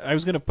I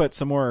was going to put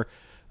some more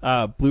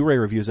Blu-ray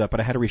reviews up, but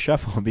I had to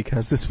reshuffle them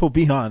because this will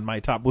be on my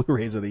top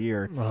Blu-rays of the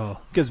year. Oh.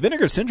 Because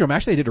Vinegar Syndrome,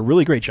 actually, they did a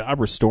really great job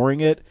restoring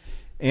it.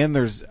 And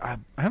there's, I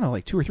don't know,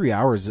 like 2 or 3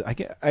 hours. I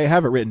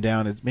have it written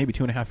down. It's maybe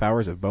 2.5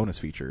 hours of bonus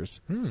features.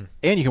 And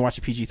you can watch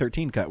the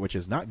PG-13 cut, which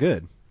is not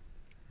good.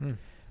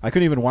 I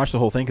couldn't even watch the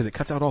whole thing because it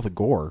cuts out all the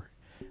gore.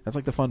 That's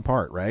like the fun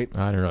part, right?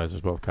 I didn't realize there's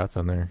both cuts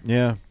on there.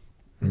 Yeah.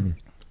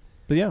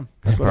 But yeah,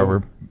 That's that's what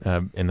part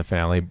where in the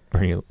finale,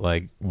 Bernie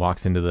like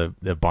walks into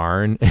the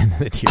barn and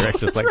the T-Rex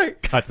just like right.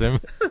 cuts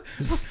him.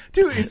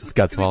 Dude, His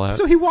guts fall out.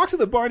 So he walks in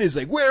the barn and he's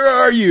like,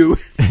 "Where are you?"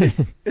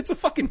 It's a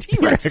fucking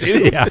T-Rex,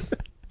 dude. Yeah.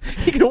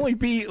 He can only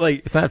be like,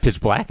 It's not pitch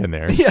black in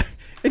there. yeah.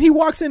 And he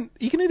walks in,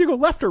 you can either go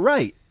left or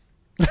right.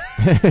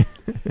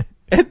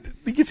 And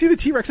you can see the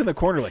T-Rex in the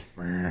corner like,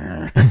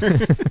 and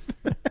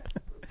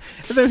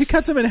then he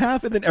cuts him in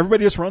half and then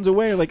everybody just runs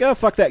away like, "Oh,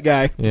 fuck that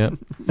guy." Yeah.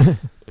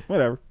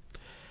 Whatever.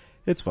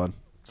 It's fun.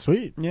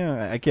 Sweet.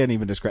 Yeah, I can't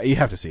even describe. You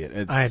have to see it.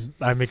 It's,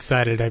 I'm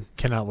excited. I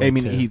cannot wait. I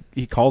mean, to.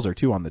 he calls her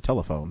too on the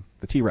telephone.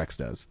 The T-Rex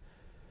does.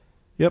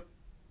 Yep.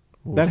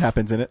 That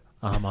happens in it.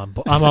 I'm on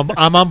board. I'm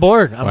on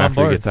board. I'm on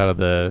After he board. gets out of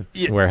the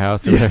Yeah.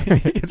 warehouse or Yeah. whatever.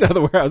 He gets out of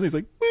the warehouse. He's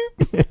like,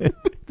 "Boop."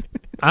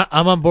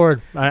 I'm on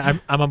board. I'm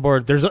on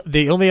board. There's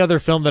the only other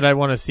film that I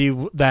want to see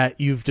that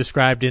you've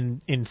described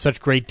in such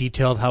great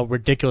detail of how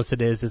ridiculous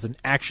it is an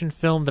action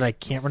film that I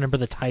can't remember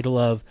the title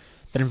of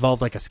that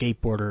involved like a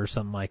skateboarder or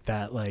something like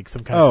that, like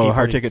some kind of skateboarding.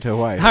 Hard Ticket to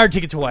Hawaii. Hard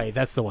Ticket to Hawaii.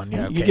 That's the one.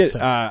 Yeah. Okay, You get. so-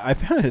 I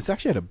found it. It's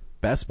actually at a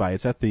Best Buy.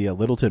 It's at the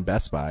Littleton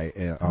Best Buy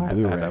on I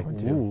Blu-ray. have that one,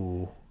 too.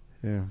 Ooh.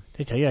 Yeah,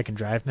 They tell you I can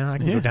drive now. I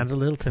can Yeah. go down to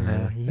Littleton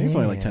now. I think it's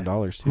only like Yeah.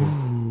 $10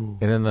 too.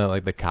 And then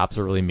the cops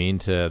are really mean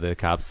to the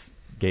cop's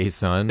gay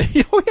son.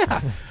 Oh yeah,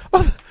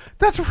 oh,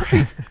 that's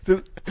right.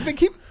 They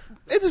keep.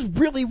 It's just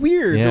really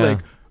weird. Yeah. They're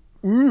like,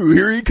 "Ooh,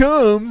 here he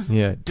comes."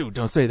 Yeah. Dude,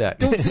 don't say that.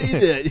 Don't say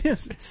that.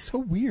 Yes, it's so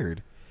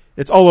weird.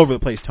 It's all over the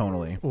place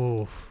tonally.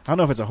 Ooh. I don't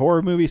know if it's a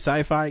horror movie,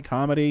 sci-fi,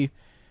 comedy.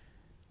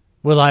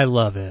 Well, I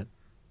love it.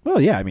 Well,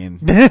 yeah, I mean,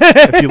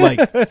 if you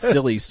like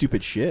silly,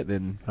 stupid shit,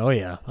 then Oh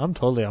yeah, I'm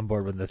totally on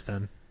board with this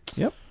then.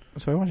 yep.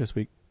 So I watched this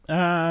week.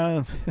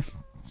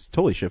 It's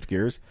totally shift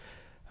gears.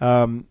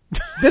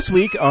 This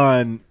week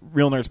on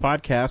Real Nerds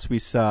Podcast, we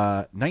saw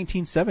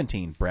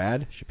 1917.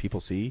 Brad, should people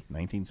see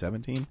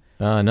 1917?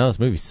 No, this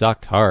movie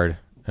sucked hard.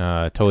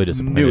 Totally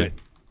disappointed. Knew it.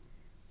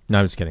 No,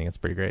 I'm just kidding. It's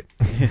pretty great.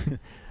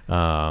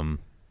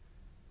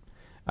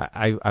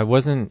 I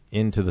wasn't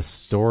into the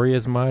story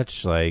as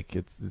much. Like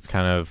it's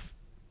kind of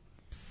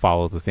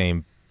follows the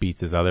same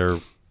beats as other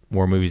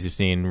war movies you've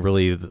seen.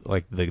 Really,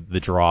 like the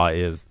draw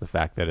is the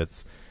fact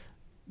that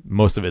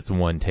most of it's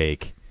one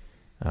take.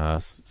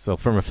 So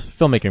from a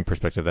filmmaking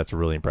perspective, that's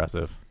really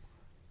impressive,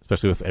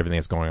 especially with everything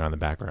that's going on in the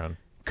background.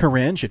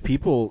 Corinne, should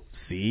people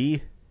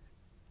see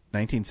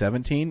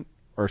 1917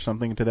 or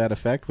something to that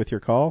effect with your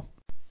call?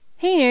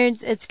 Hey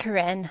nerds, it's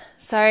Corinne.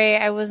 Sorry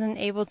I wasn't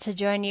able to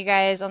join you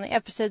guys on the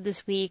episode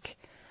this week.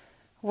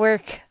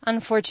 Work,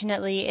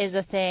 unfortunately, is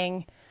a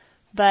thing.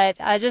 But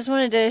I just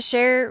wanted to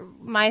share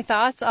my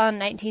thoughts on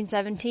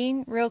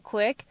 1917 real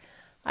quick.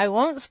 I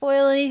won't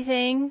spoil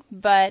anything,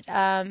 but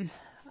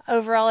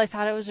overall I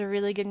thought it was a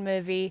really good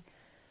movie.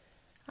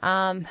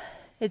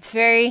 It's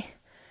very,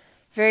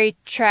 very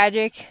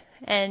tragic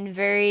and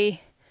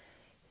very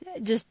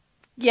just,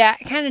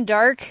 kind of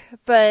dark,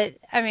 but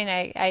I mean,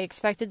 I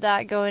expected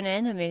that going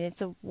in. I mean,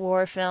 it's a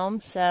war film,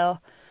 so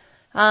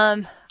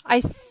I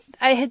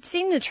had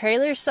seen the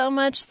trailer so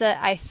much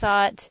that I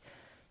thought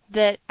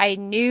that I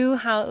knew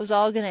how it was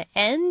all going to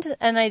end,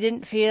 and I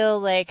didn't feel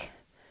like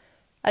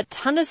a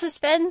ton of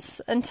suspense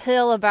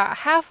until about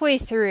halfway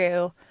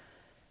through.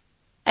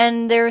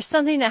 And there was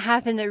something that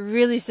happened that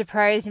really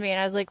surprised me, and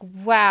I was like,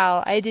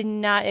 wow, I did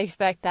not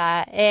expect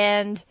that.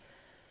 And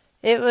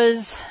it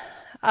was,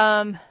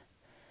 and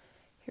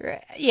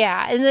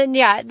then,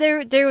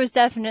 there was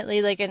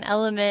definitely like an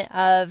element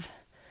of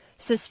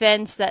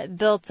suspense that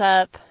built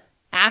up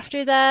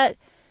after that.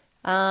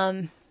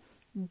 Don't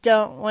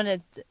want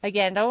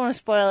to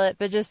spoil it,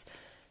 but just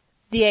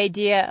the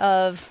idea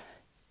of,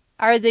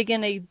 are they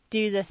going to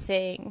do the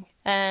thing?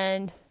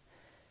 And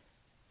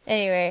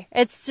anyway,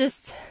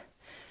 it's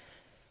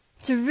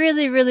a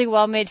really, really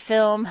well-made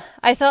film.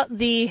 I thought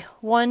the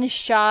one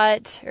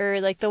shot or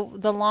like the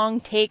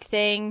long take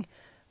thing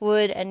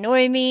would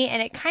annoy me,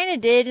 and it kind of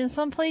did in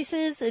some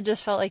places. It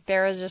just felt like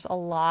there was just a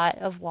lot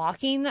of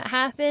walking that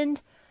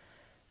happened.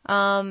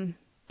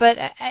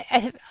 But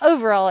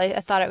overall, I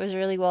thought it was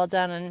really well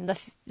done, and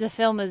the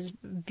film is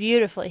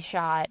beautifully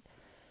shot.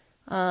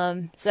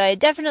 So I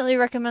definitely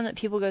recommend that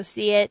people go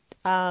see it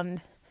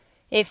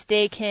if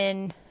they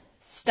can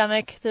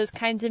stomach those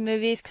kinds of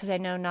movies, because I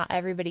know not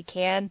everybody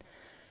can.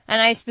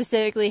 And I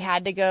specifically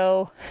had to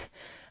go,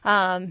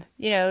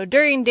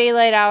 during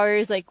daylight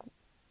hours, like,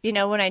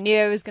 when I knew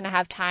I was going to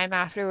have time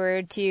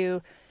afterward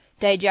to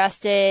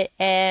digest it,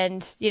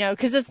 and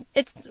because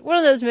it's one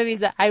of those movies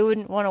that I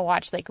wouldn't want to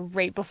watch like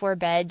right before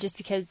bed, just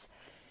because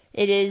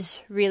it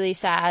is really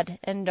sad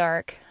and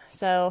dark.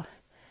 So,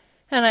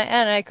 and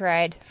I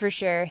cried for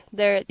sure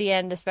there at the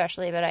end,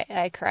 especially, but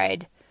I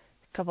cried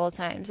a couple of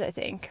times, I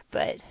think.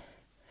 But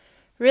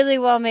really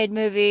well made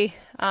movie.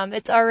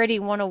 It's already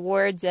won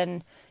awards,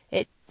 and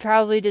it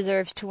probably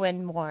deserves to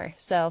win more.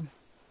 So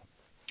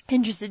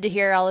interested to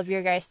hear all of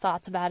your guys'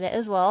 thoughts about it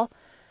as well.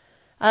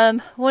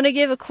 Want to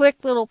give a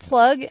quick little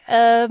plug.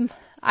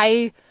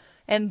 I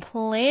am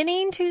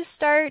planning to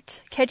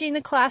start catching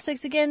the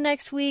classics again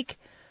next week.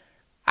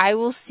 I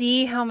will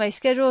see how my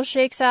schedule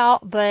shakes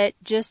out, but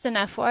just an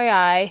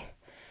FYI.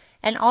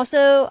 And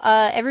also,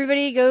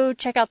 everybody go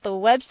check out the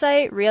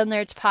website,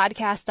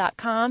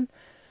 realnerdspodcast.com.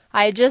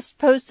 I just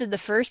posted the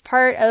first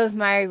part of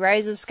my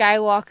Rise of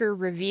Skywalker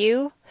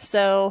review,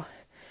 so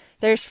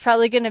there's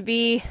probably going to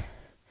be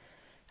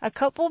a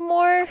couple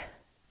more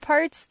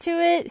parts to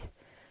it.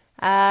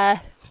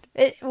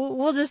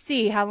 We'll just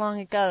see how long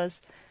it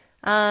goes.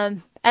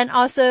 And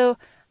also,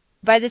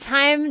 by the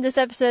time this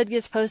episode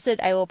gets posted,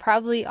 I will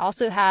probably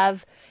also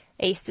have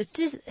a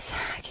statistical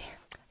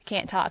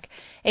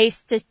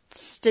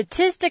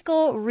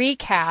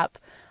recap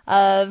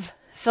of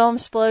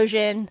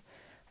Filmsplosion.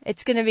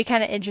 It's going to be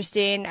kind of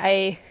interesting.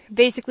 I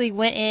basically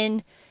went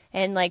in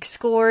and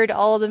scored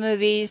all the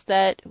movies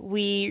that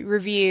we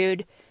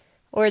reviewed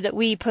or that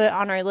we put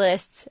on our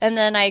lists. And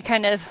then I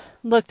kind of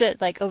looked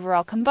at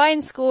overall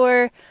combined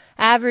score,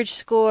 average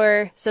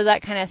score, so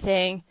that kind of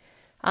thing.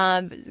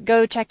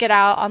 Go check it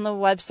out on the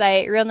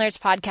website,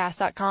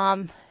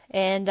 realnerdspodcast.com,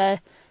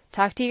 and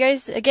talk to you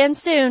guys again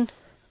soon.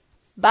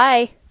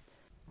 Bye.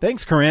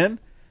 Thanks, Corinne.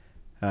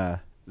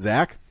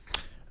 Zach?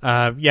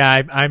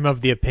 I'm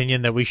of the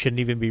opinion that we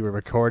shouldn't even be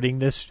recording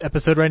this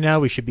episode right now.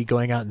 We should be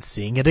going out and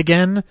seeing it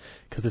again,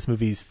 because this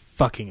movie's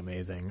fucking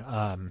amazing.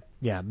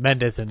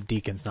 Mendes and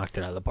Deakins knocked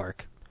it out of the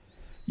park.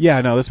 Yeah,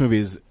 no, this movie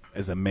is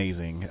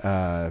amazing.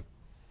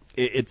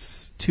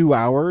 It's 2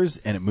 hours,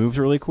 and it moves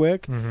really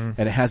quick, and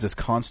it has this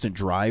constant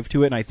drive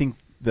to it, and I think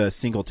the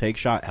single take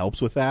shot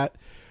helps with that,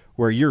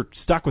 where you're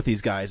stuck with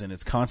these guys, and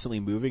it's constantly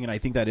moving, and I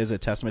think that is a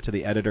testament to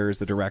the editors,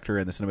 the director,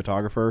 and the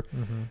cinematographer,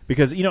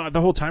 because,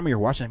 the whole time you're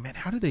watching, man,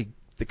 how did the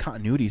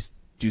continuities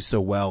do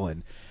so well,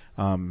 and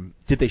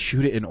did they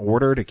shoot it in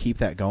order to keep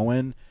that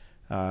going?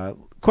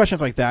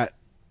 Questions like that,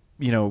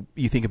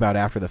 you think about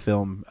after the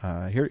film.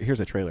 Here's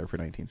a trailer for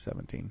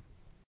 1917.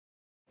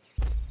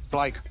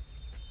 Blake,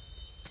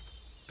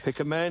 pick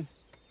a man,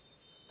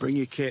 bring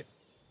your kit.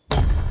 I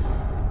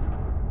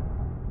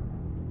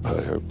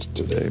hoped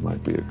today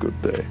might be a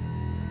good day.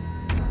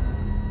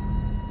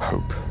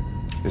 Hope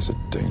is a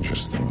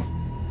dangerous thing.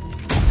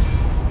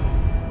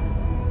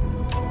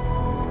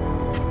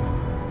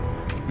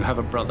 You have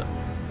a brother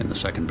in the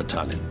 2nd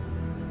Battalion.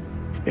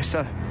 Yes,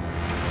 sir.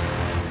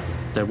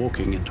 They're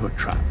walking into a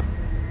trap.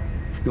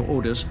 Your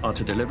orders are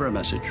to deliver a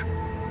message,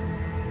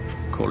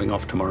 calling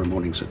off tomorrow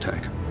morning's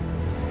attack.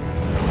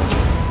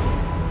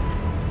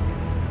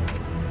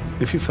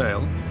 If you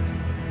fail,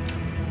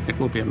 it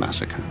will be a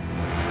massacre.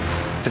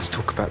 Let's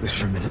talk about this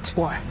for a minute.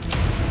 Why?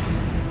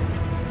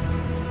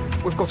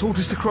 We've got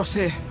orders to cross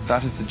here.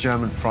 That is the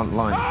German front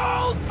line.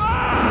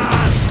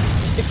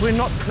 If we're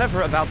not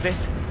clever about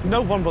this,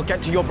 no one will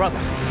get to your brother.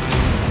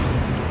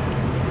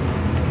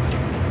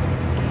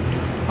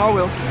 I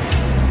will.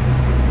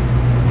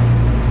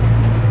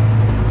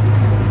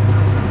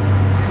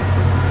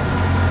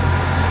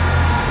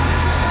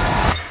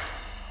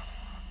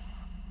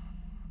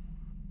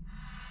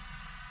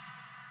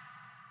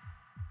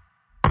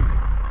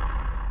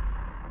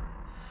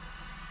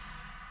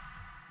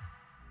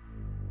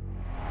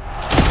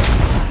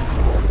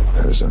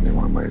 There is only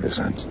one way this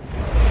ends.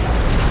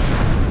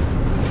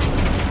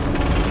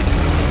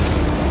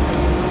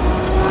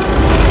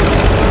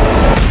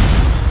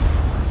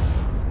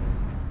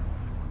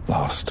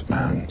 Last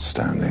man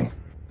standing.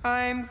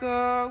 I'm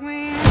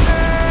going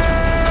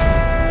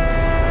back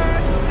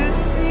to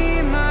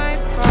see my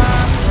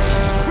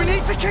father. We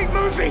need to keep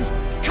moving!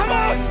 Come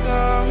on! I'm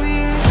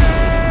going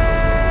there,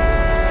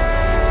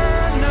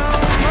 no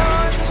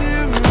more to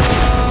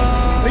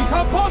run. We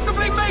can't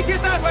possibly make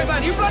it that way,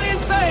 man! You bloody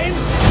insane!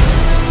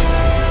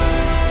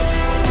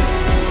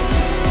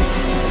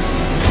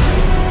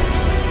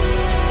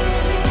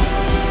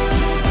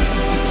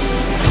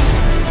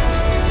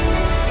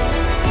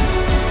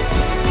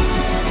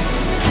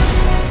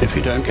 If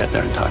you don't get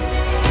there in time,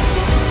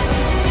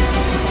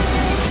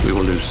 we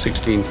will lose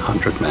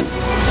 1,600 men.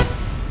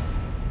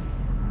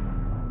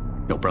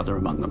 Your brother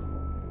among them.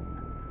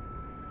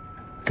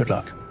 Good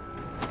luck.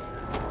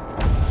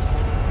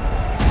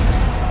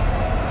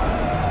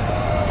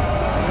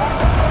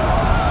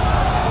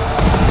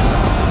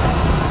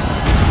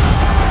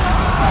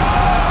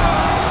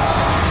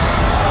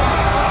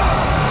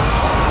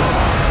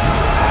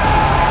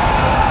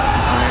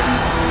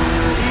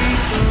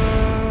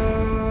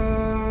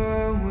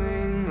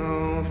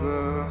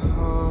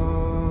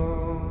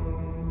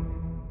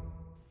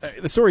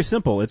 The story's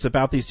simple. It's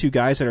about these two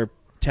guys that are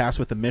tasked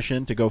with the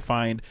mission to go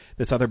find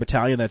this other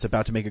battalion that's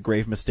about to make a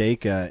grave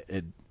mistake,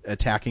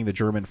 attacking the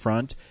German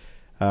front,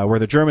 where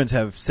the Germans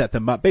have set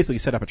them up, basically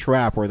set up a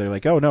trap where they're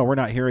like, oh no, we're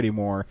not here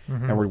anymore,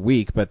 and we're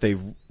weak, but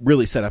they've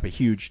really set up a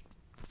huge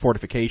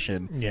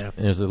fortification. Yeah.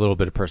 And there's a little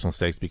bit of personal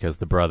stakes because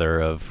the brother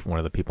of one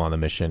of the people on the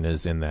mission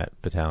is in that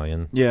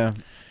battalion. Yeah.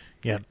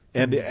 Yeah.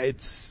 And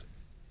it's,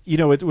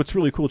 what's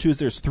really cool too is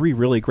there's 3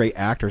 really great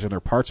actors and their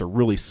parts are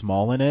really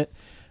small in it.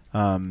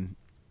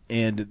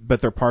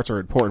 But their parts are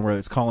important, whether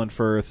it's Colin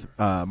Firth,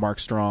 Mark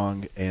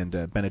Strong, and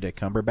Benedict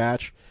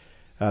Cumberbatch.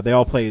 They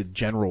all play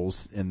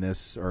generals in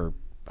this, or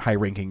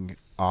high-ranking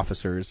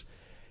officers,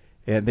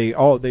 and they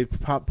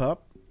pop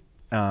up.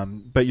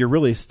 But you're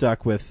really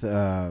stuck with,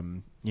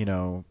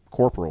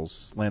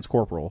 corporals, Lance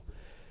Corporal,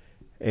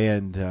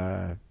 and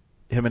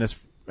him and his,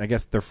 I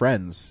guess they're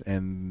friends,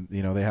 and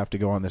they have to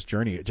go on this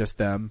journey, just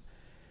them.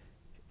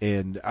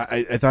 And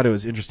I thought it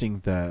was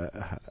interesting.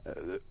 The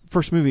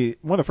first movie,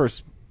 one of the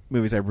first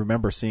movies I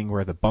remember seeing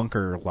where the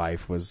bunker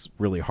life was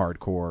really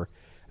hardcore.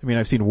 I mean,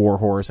 I've seen War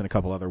Horse and a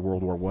couple other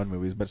World War I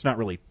movies, but it's not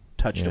really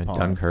touched upon.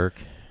 Dunkirk.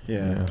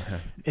 Yeah.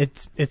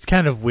 It's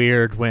kind of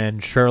weird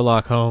when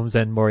Sherlock Holmes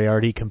and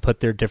Moriarty can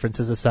put their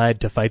differences aside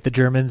to fight the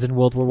Germans in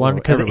World War I.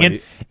 Because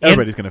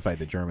everybody's going to fight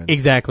the Germans.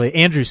 Exactly.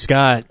 Andrew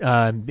Scott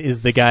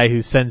is the guy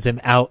who sends him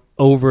out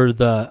over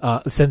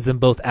sends them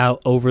both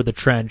out over the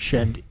trench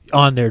and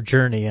on their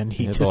journey, and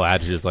his little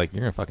adage is like,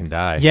 "You're gonna fucking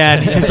die." Yeah,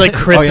 and he's just like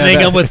christening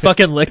them with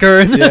fucking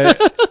liquor. Yeah.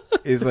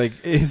 He's like,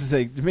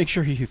 make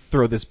sure you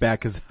throw this back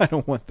because I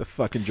don't want the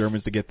fucking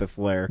Germans to get the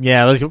flare.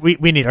 Yeah, like,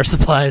 we need our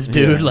supplies,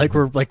 dude. Yeah. Like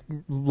we're like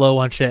low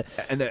on shit.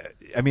 And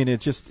I mean,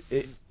 it just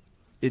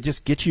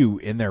gets you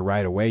in there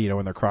right away.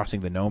 When they're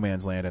crossing the no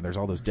man's land and there's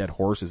all those dead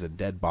horses and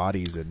dead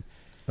bodies and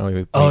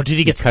did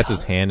he cuts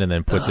his hand and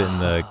then puts it in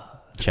the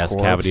chest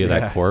cavity of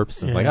that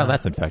corpse? It's like, oh,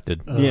 that's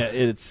infected. Yeah,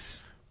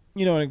 it's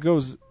and it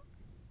goes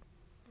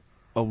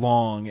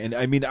along, and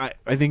I mean, I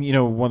think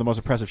one of the most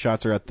impressive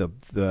shots are at the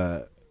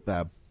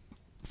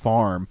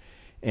farm,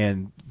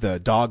 and the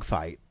dog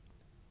fight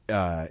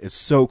is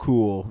so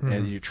cool,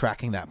 and you're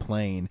tracking that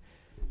plane.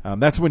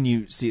 That's when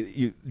you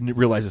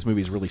realize this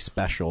movie is really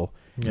special.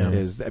 Yeah.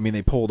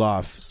 They pulled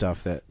off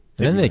stuff that.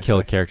 And then they kill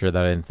a character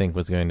that I didn't think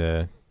was going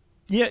to.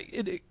 Yeah,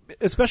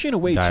 especially in a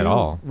way too, at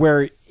all.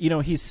 Where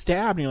he's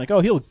stabbed, and you're like, oh,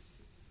 he'll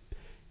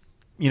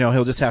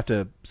just have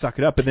to suck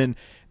it up, and then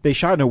they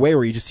shot in a way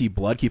where you just see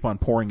blood keep on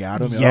pouring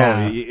out of him.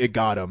 Yeah. It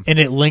got him. And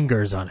it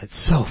lingers on it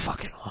so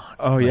fucking long.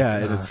 Oh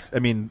yeah,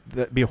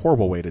 that'd be a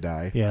horrible way to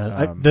die.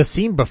 Yeah, the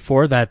scene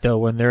before that though,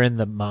 when they're in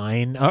the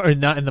mine, or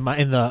not in the mine,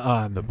 in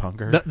the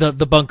bunker,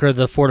 the bunker,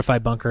 the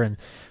fortified bunker,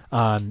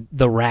 and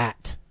the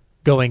rat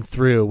going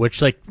through,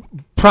 which like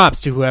props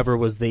to whoever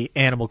was the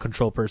animal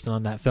control person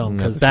on that film,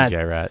 because that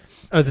CGI rat.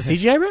 Oh, the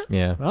CGI rat.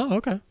 Yeah. Oh,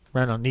 okay.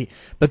 Right on, neat.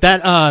 But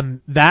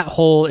that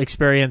whole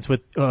experience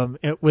with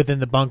within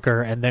the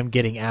bunker and them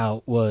getting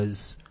out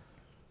was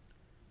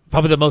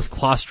probably the most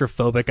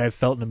claustrophobic I've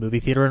felt in a movie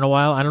theater in a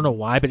while. I don't know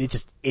why, but it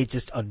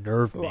just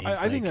unnerved me.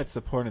 I think that's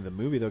the point of the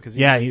movie, though, because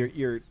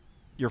you're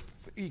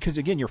because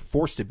again you're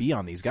forced to be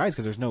on these guys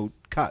because there's no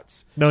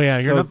cuts. No,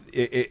 yeah, so you're not.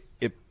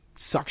 It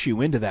sucks you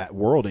into that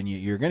world, and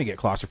you're going to get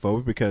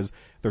claustrophobic because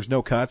there's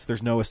no cuts,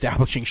 there's no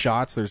establishing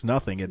shots, there's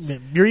nothing.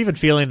 You're even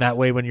feeling that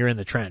way when you're in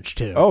the trench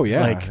too. Oh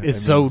yeah, like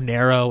it's so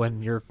narrow,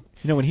 and you're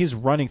when he's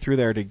running through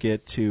there to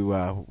get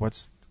to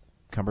what's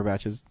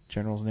Cumberbatch's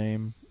general's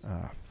name?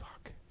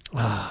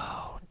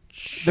 Oh,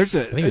 I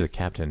think he's a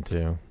captain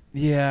too.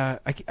 Yeah,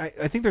 I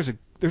think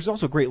there's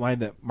also a great line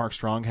that Mark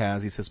Strong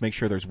has. He says, "Make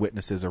sure there's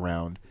witnesses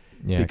around."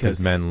 Yeah,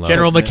 because men love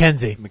General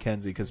Mackenzie,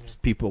 because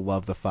people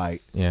love the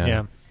fight.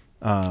 Yeah.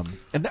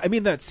 And I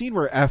mean that scene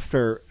where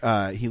after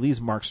he leaves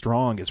Mark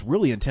Strong is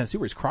really intense too,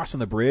 where he's crossing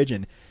the bridge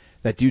and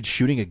that dude's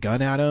shooting a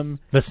gun at him.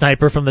 The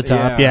sniper from the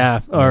top,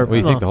 yeah. Or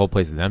you think the whole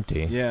place is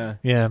empty? Yeah.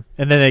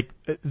 And then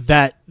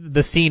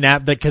the scene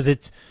because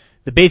it's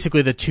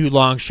basically the two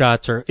long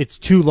shots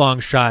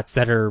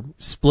that are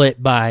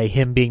split by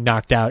him being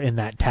knocked out in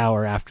that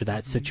tower after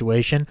that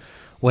situation.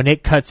 When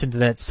it cuts into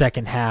that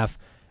second half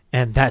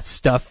and that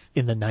stuff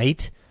in the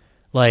night,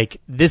 like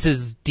this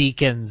is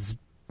Deakins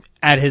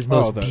at his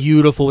most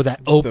beautiful with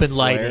that open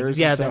lighting.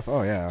 Yeah,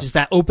 just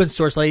that open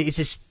source lighting. It's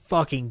just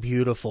fucking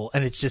beautiful,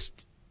 and it's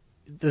just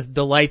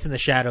the lights and the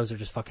shadows are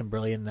just fucking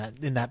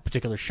brilliant in that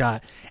particular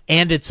shot.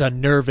 And it's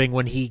unnerving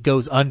when he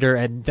goes under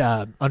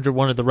under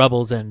one of the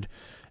rubbles, and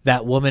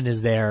that woman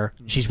is there.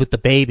 She's with the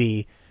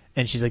baby,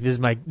 and she's like, "This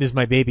is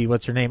my baby.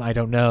 What's her name? I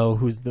don't know.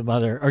 Who's the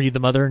mother? Are you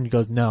the mother?" And he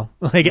goes, "No."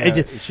 Like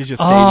she's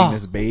just saving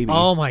this baby.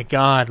 Oh my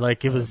god!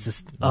 Like it was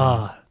just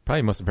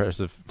Probably most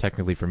impressive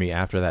technically for me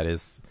after that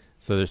is.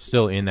 So they're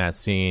still in that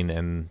scene,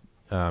 and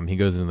he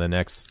goes into the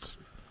next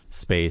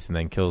space and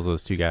then kills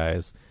those two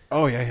guys.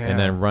 Oh, yeah. And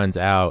then runs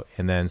out,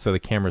 and then so the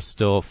camera's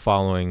still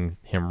following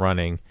him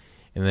running,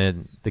 and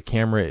then the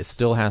camera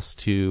still has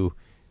to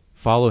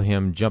follow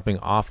him jumping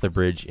off the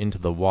bridge into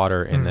the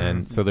water, and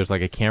then so there's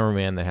like a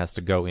cameraman that has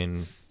to go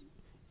in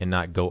and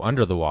not go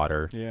under the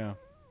water. Yeah.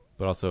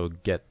 But also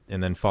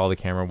and then follow the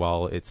camera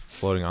while it's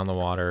floating on the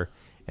water,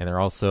 and they're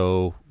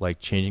also like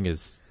changing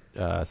his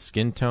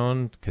skin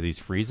tone because he's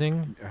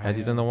freezing as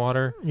he's in the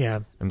water. Yeah,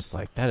 I'm just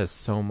like, that is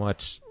so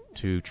much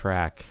to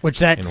track.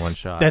 Which in one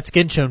shot. That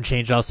skin tone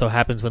change also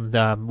happens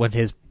when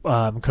his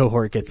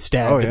cohort gets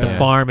stabbed at the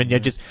farm, and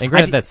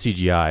granted that's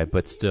CGI,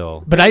 but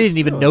still. But I didn't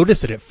even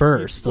notice it at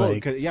first.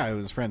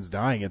 His friend's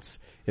dying. It's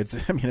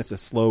a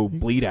slow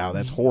bleed out.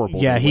 That's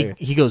horrible. Yeah,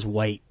 he goes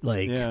white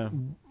like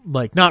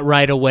not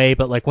right away,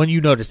 but like when you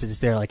notice it's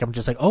there, like I'm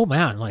just like, oh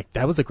man, like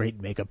that was a great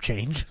makeup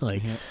change.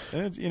 Like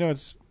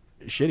it's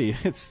shitty.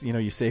 It's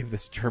you save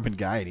this German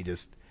guy and he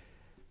just.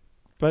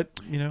 But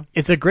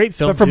it's a great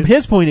film. But from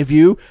his point of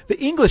view, the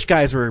English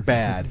guys were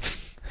bad.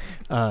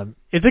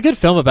 It's a good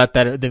film about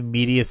the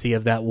immediacy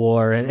of that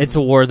war, and it's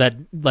a war that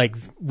like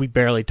we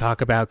barely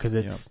talk about because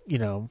it's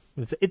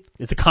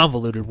it's a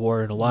convoluted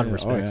war in a lot of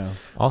respects. Oh, yeah.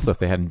 Also, if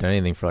they hadn't done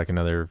anything for like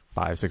another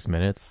 5-6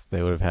 minutes,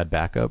 they would have had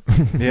backup.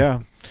 Yeah,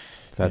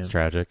 so that's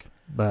tragic.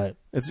 But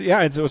it's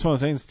one of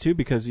those things too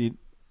because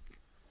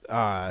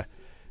I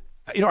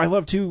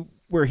love too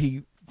where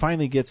he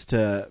finally gets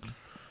to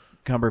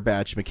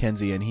Cumberbatch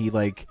Mackenzie and he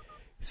like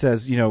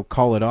says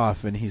call it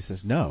off, and he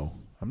says no,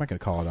 I'm not going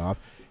to call it off.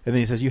 And then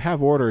he says, you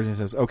have orders. And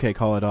he says, okay,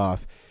 call it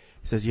off.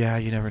 He says, yeah,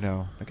 you never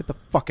know. Now get the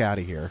fuck out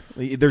of here.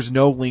 There's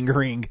no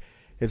lingering.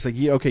 It's like,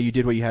 okay, you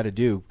did what you had to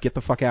do. Get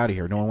the fuck out of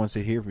here. No one wants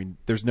to hear from you.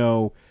 There's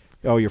no,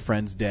 your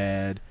friend's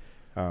dead.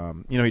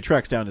 He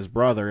tracks down his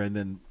brother, and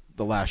then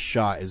the last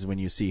shot is when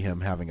you see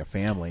him having a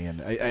family.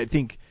 And I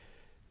think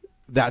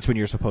that's when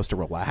you're supposed to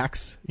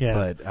relax. Yeah.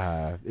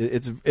 But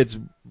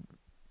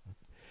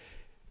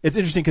it's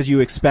interesting because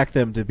you expect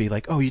them to be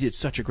like, oh, you did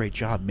such a great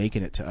job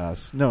making it to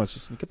us. No, it's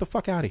just, get the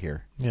fuck out of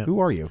here. Yeah. Who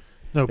are you?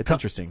 No, it's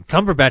interesting.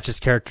 Cumberbatch's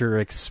character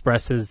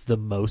expresses the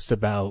most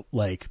about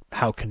like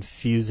how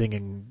confusing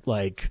and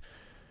like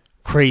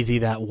crazy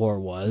that war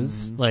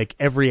was. Mm-hmm. Like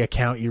every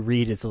account you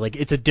read is like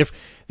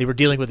they were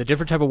dealing with a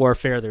different type of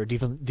warfare. They were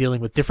dealing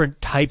with different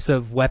types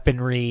of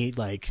weaponry,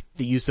 like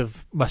the use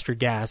of mustard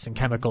gas and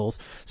chemicals.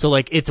 So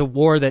like it's a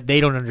war that they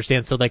don't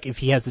understand. So like if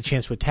he has the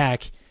chance to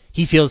attack,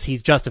 he feels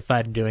he's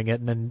justified in doing it,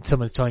 and then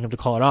someone's telling him to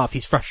call it off.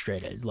 He's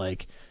frustrated.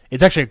 Like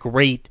it's actually a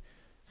great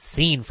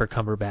scene for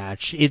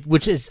Cumberbatch,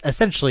 which is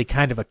essentially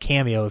kind of a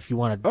cameo if you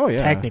want to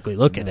technically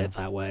look at it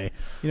that way.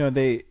 You know,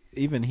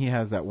 he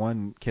has that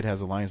one kid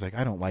has a line, he's like,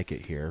 I don't like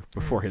it here,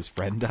 before his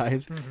friend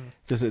dies.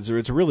 Just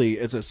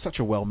it's such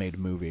a well-made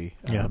movie.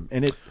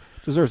 And it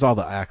deserves all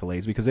the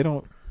accolades because they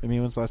don't, I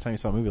mean, when's the last time you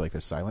saw a movie like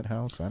this? Silent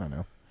House? I don't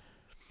know.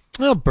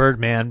 Well,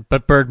 Birdman's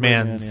but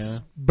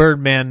Birdman's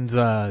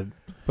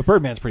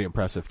pretty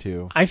impressive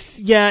too.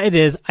 It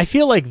is. I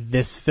feel like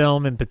this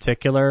film in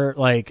particular,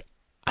 like,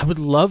 I would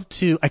love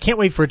to. I can't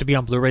wait for it to be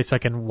on Blu-ray so I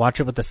can watch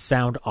it with the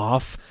sound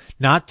off.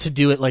 Not to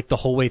do it like the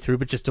whole way through,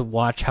 but just to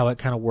watch how it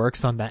kind of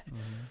works on that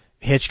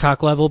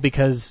Hitchcock level.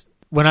 Because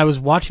when I was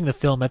watching the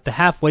film at the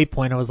halfway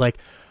point, I was like,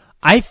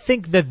 I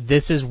think that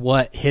this is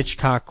what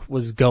Hitchcock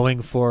was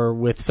going for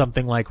with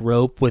something like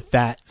Rope, with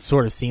that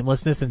sort of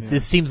seamlessness, and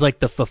this seems like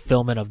the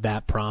fulfillment of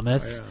that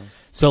promise.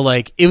 So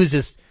like it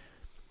was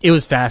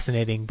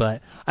fascinating.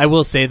 But I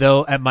will say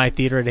though, at my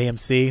theater at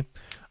AMC,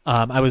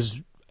 I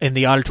was in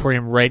the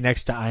auditorium right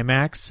next to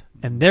IMAX,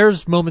 and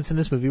there's moments in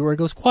this movie where it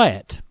goes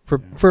quiet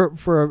for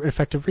an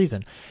effective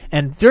reason.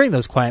 And during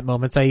those quiet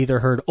moments, I either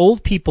heard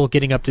old people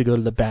getting up to go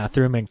to the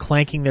bathroom and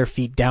clanking their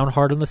feet down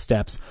hard on the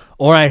steps,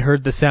 or I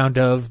heard the sound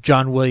of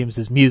John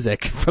Williams'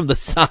 music from the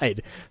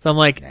side. So I'm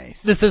like,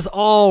 this is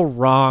all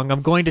wrong.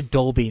 I'm going to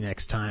Dolby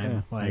next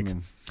time.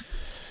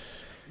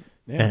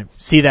 And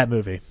see that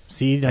movie.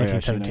 See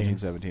 1917.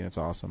 1917. It's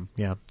awesome.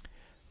 Yeah.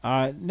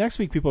 Next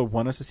week, people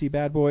want us to see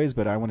Bad Boys,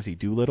 but I want to see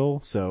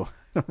Doolittle, so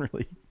I don't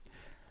really.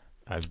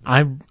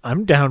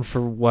 I'm down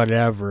for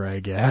whatever, I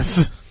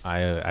guess. I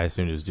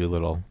assumed it was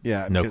Doolittle.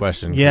 Yeah, no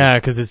question. Yeah,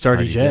 because it's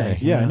RDJ.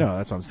 Yeah, I know.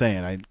 That's what I'm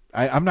saying.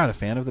 I'm not a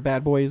fan of the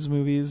Bad Boys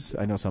movies.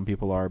 I know some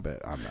people are,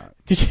 but I'm not.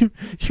 Did you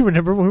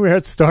remember when we were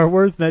at Star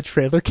Wars and that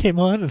trailer came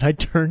on, and I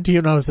turned to you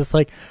and I was just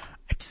like,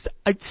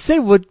 I'd say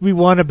what we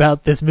want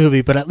about this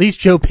movie, but at least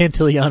Joe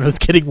Pantoliano's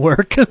getting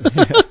work.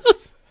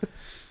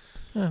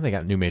 They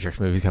got new Matrix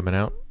movies coming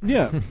out.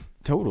 Yeah,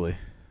 totally.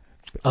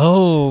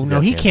 Oh no,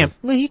 he can't.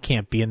 Well, he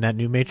can't be in that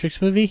new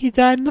Matrix movie. He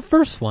died in the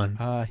first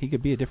one. He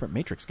could be a different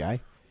Matrix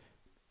guy.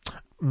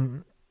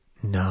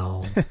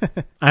 No,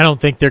 I don't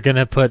think they're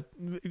gonna put.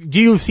 Do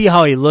you see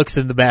how he looks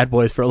in the Bad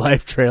Boys for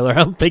Life trailer? I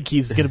don't think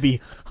he's gonna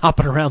be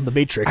hopping around the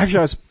Matrix.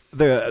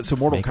 Actually, so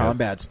Mortal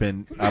Kombat's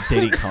been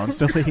updating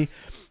constantly,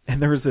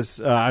 and there was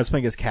this. I was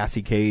playing as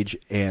Cassie Cage,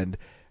 and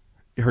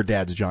her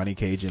dad's Johnny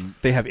Cage, and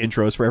they have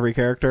intros for every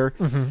character.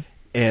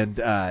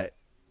 And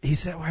he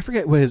said, I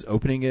forget what his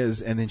opening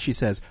is, and then she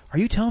says, "Are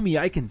you telling me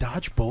I can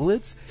dodge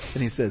bullets?"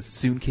 And he says,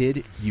 "Soon,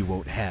 kid, you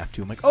won't have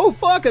to." I'm like, "Oh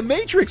fuck, a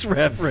Matrix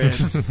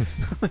reference!"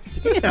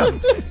 Damn,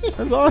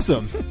 that's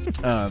awesome.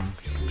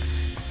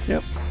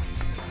 Yep.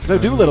 So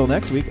Doolittle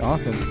next week.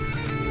 Awesome.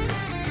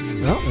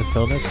 Well,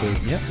 until next week.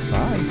 Yep.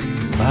 Bye.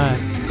 Bye.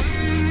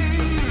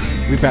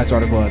 Read Pat's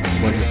article on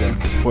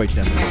Voyage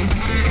Denver.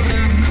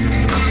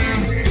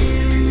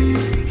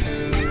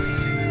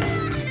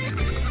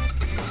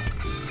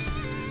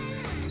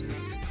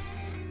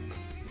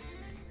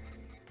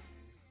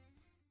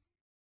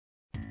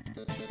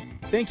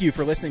 Thank you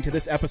for listening to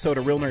this episode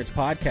of Real Nerds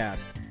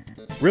Podcast.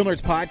 Real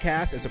Nerds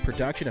Podcast is a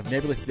production of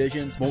Nebulous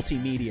Visions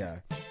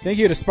Multimedia. Thank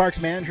you to Sparks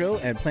Mandrill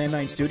and Plan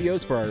 9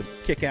 Studios for our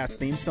kick-ass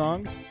theme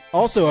song.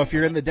 Also, if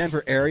you're in the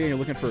Denver area and you're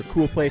looking for a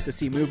cool place to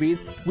see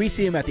movies, we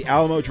see them at the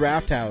Alamo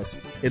Drafthouse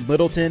in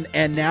Littleton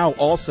and now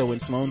also in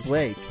Sloan's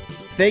Lake.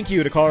 Thank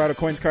you to Colorado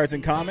Coins, Cards,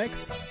 and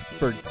Comics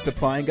for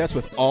supplying us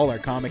with all our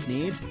comic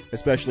needs,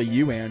 especially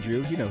you,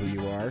 Andrew. You know who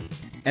you are.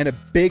 And a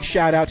big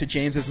shout out to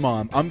James's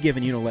mom. I'm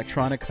giving you an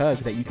electronic hug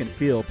that you can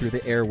feel through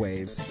the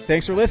airwaves.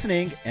 Thanks for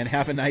listening, and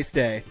have a nice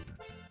day.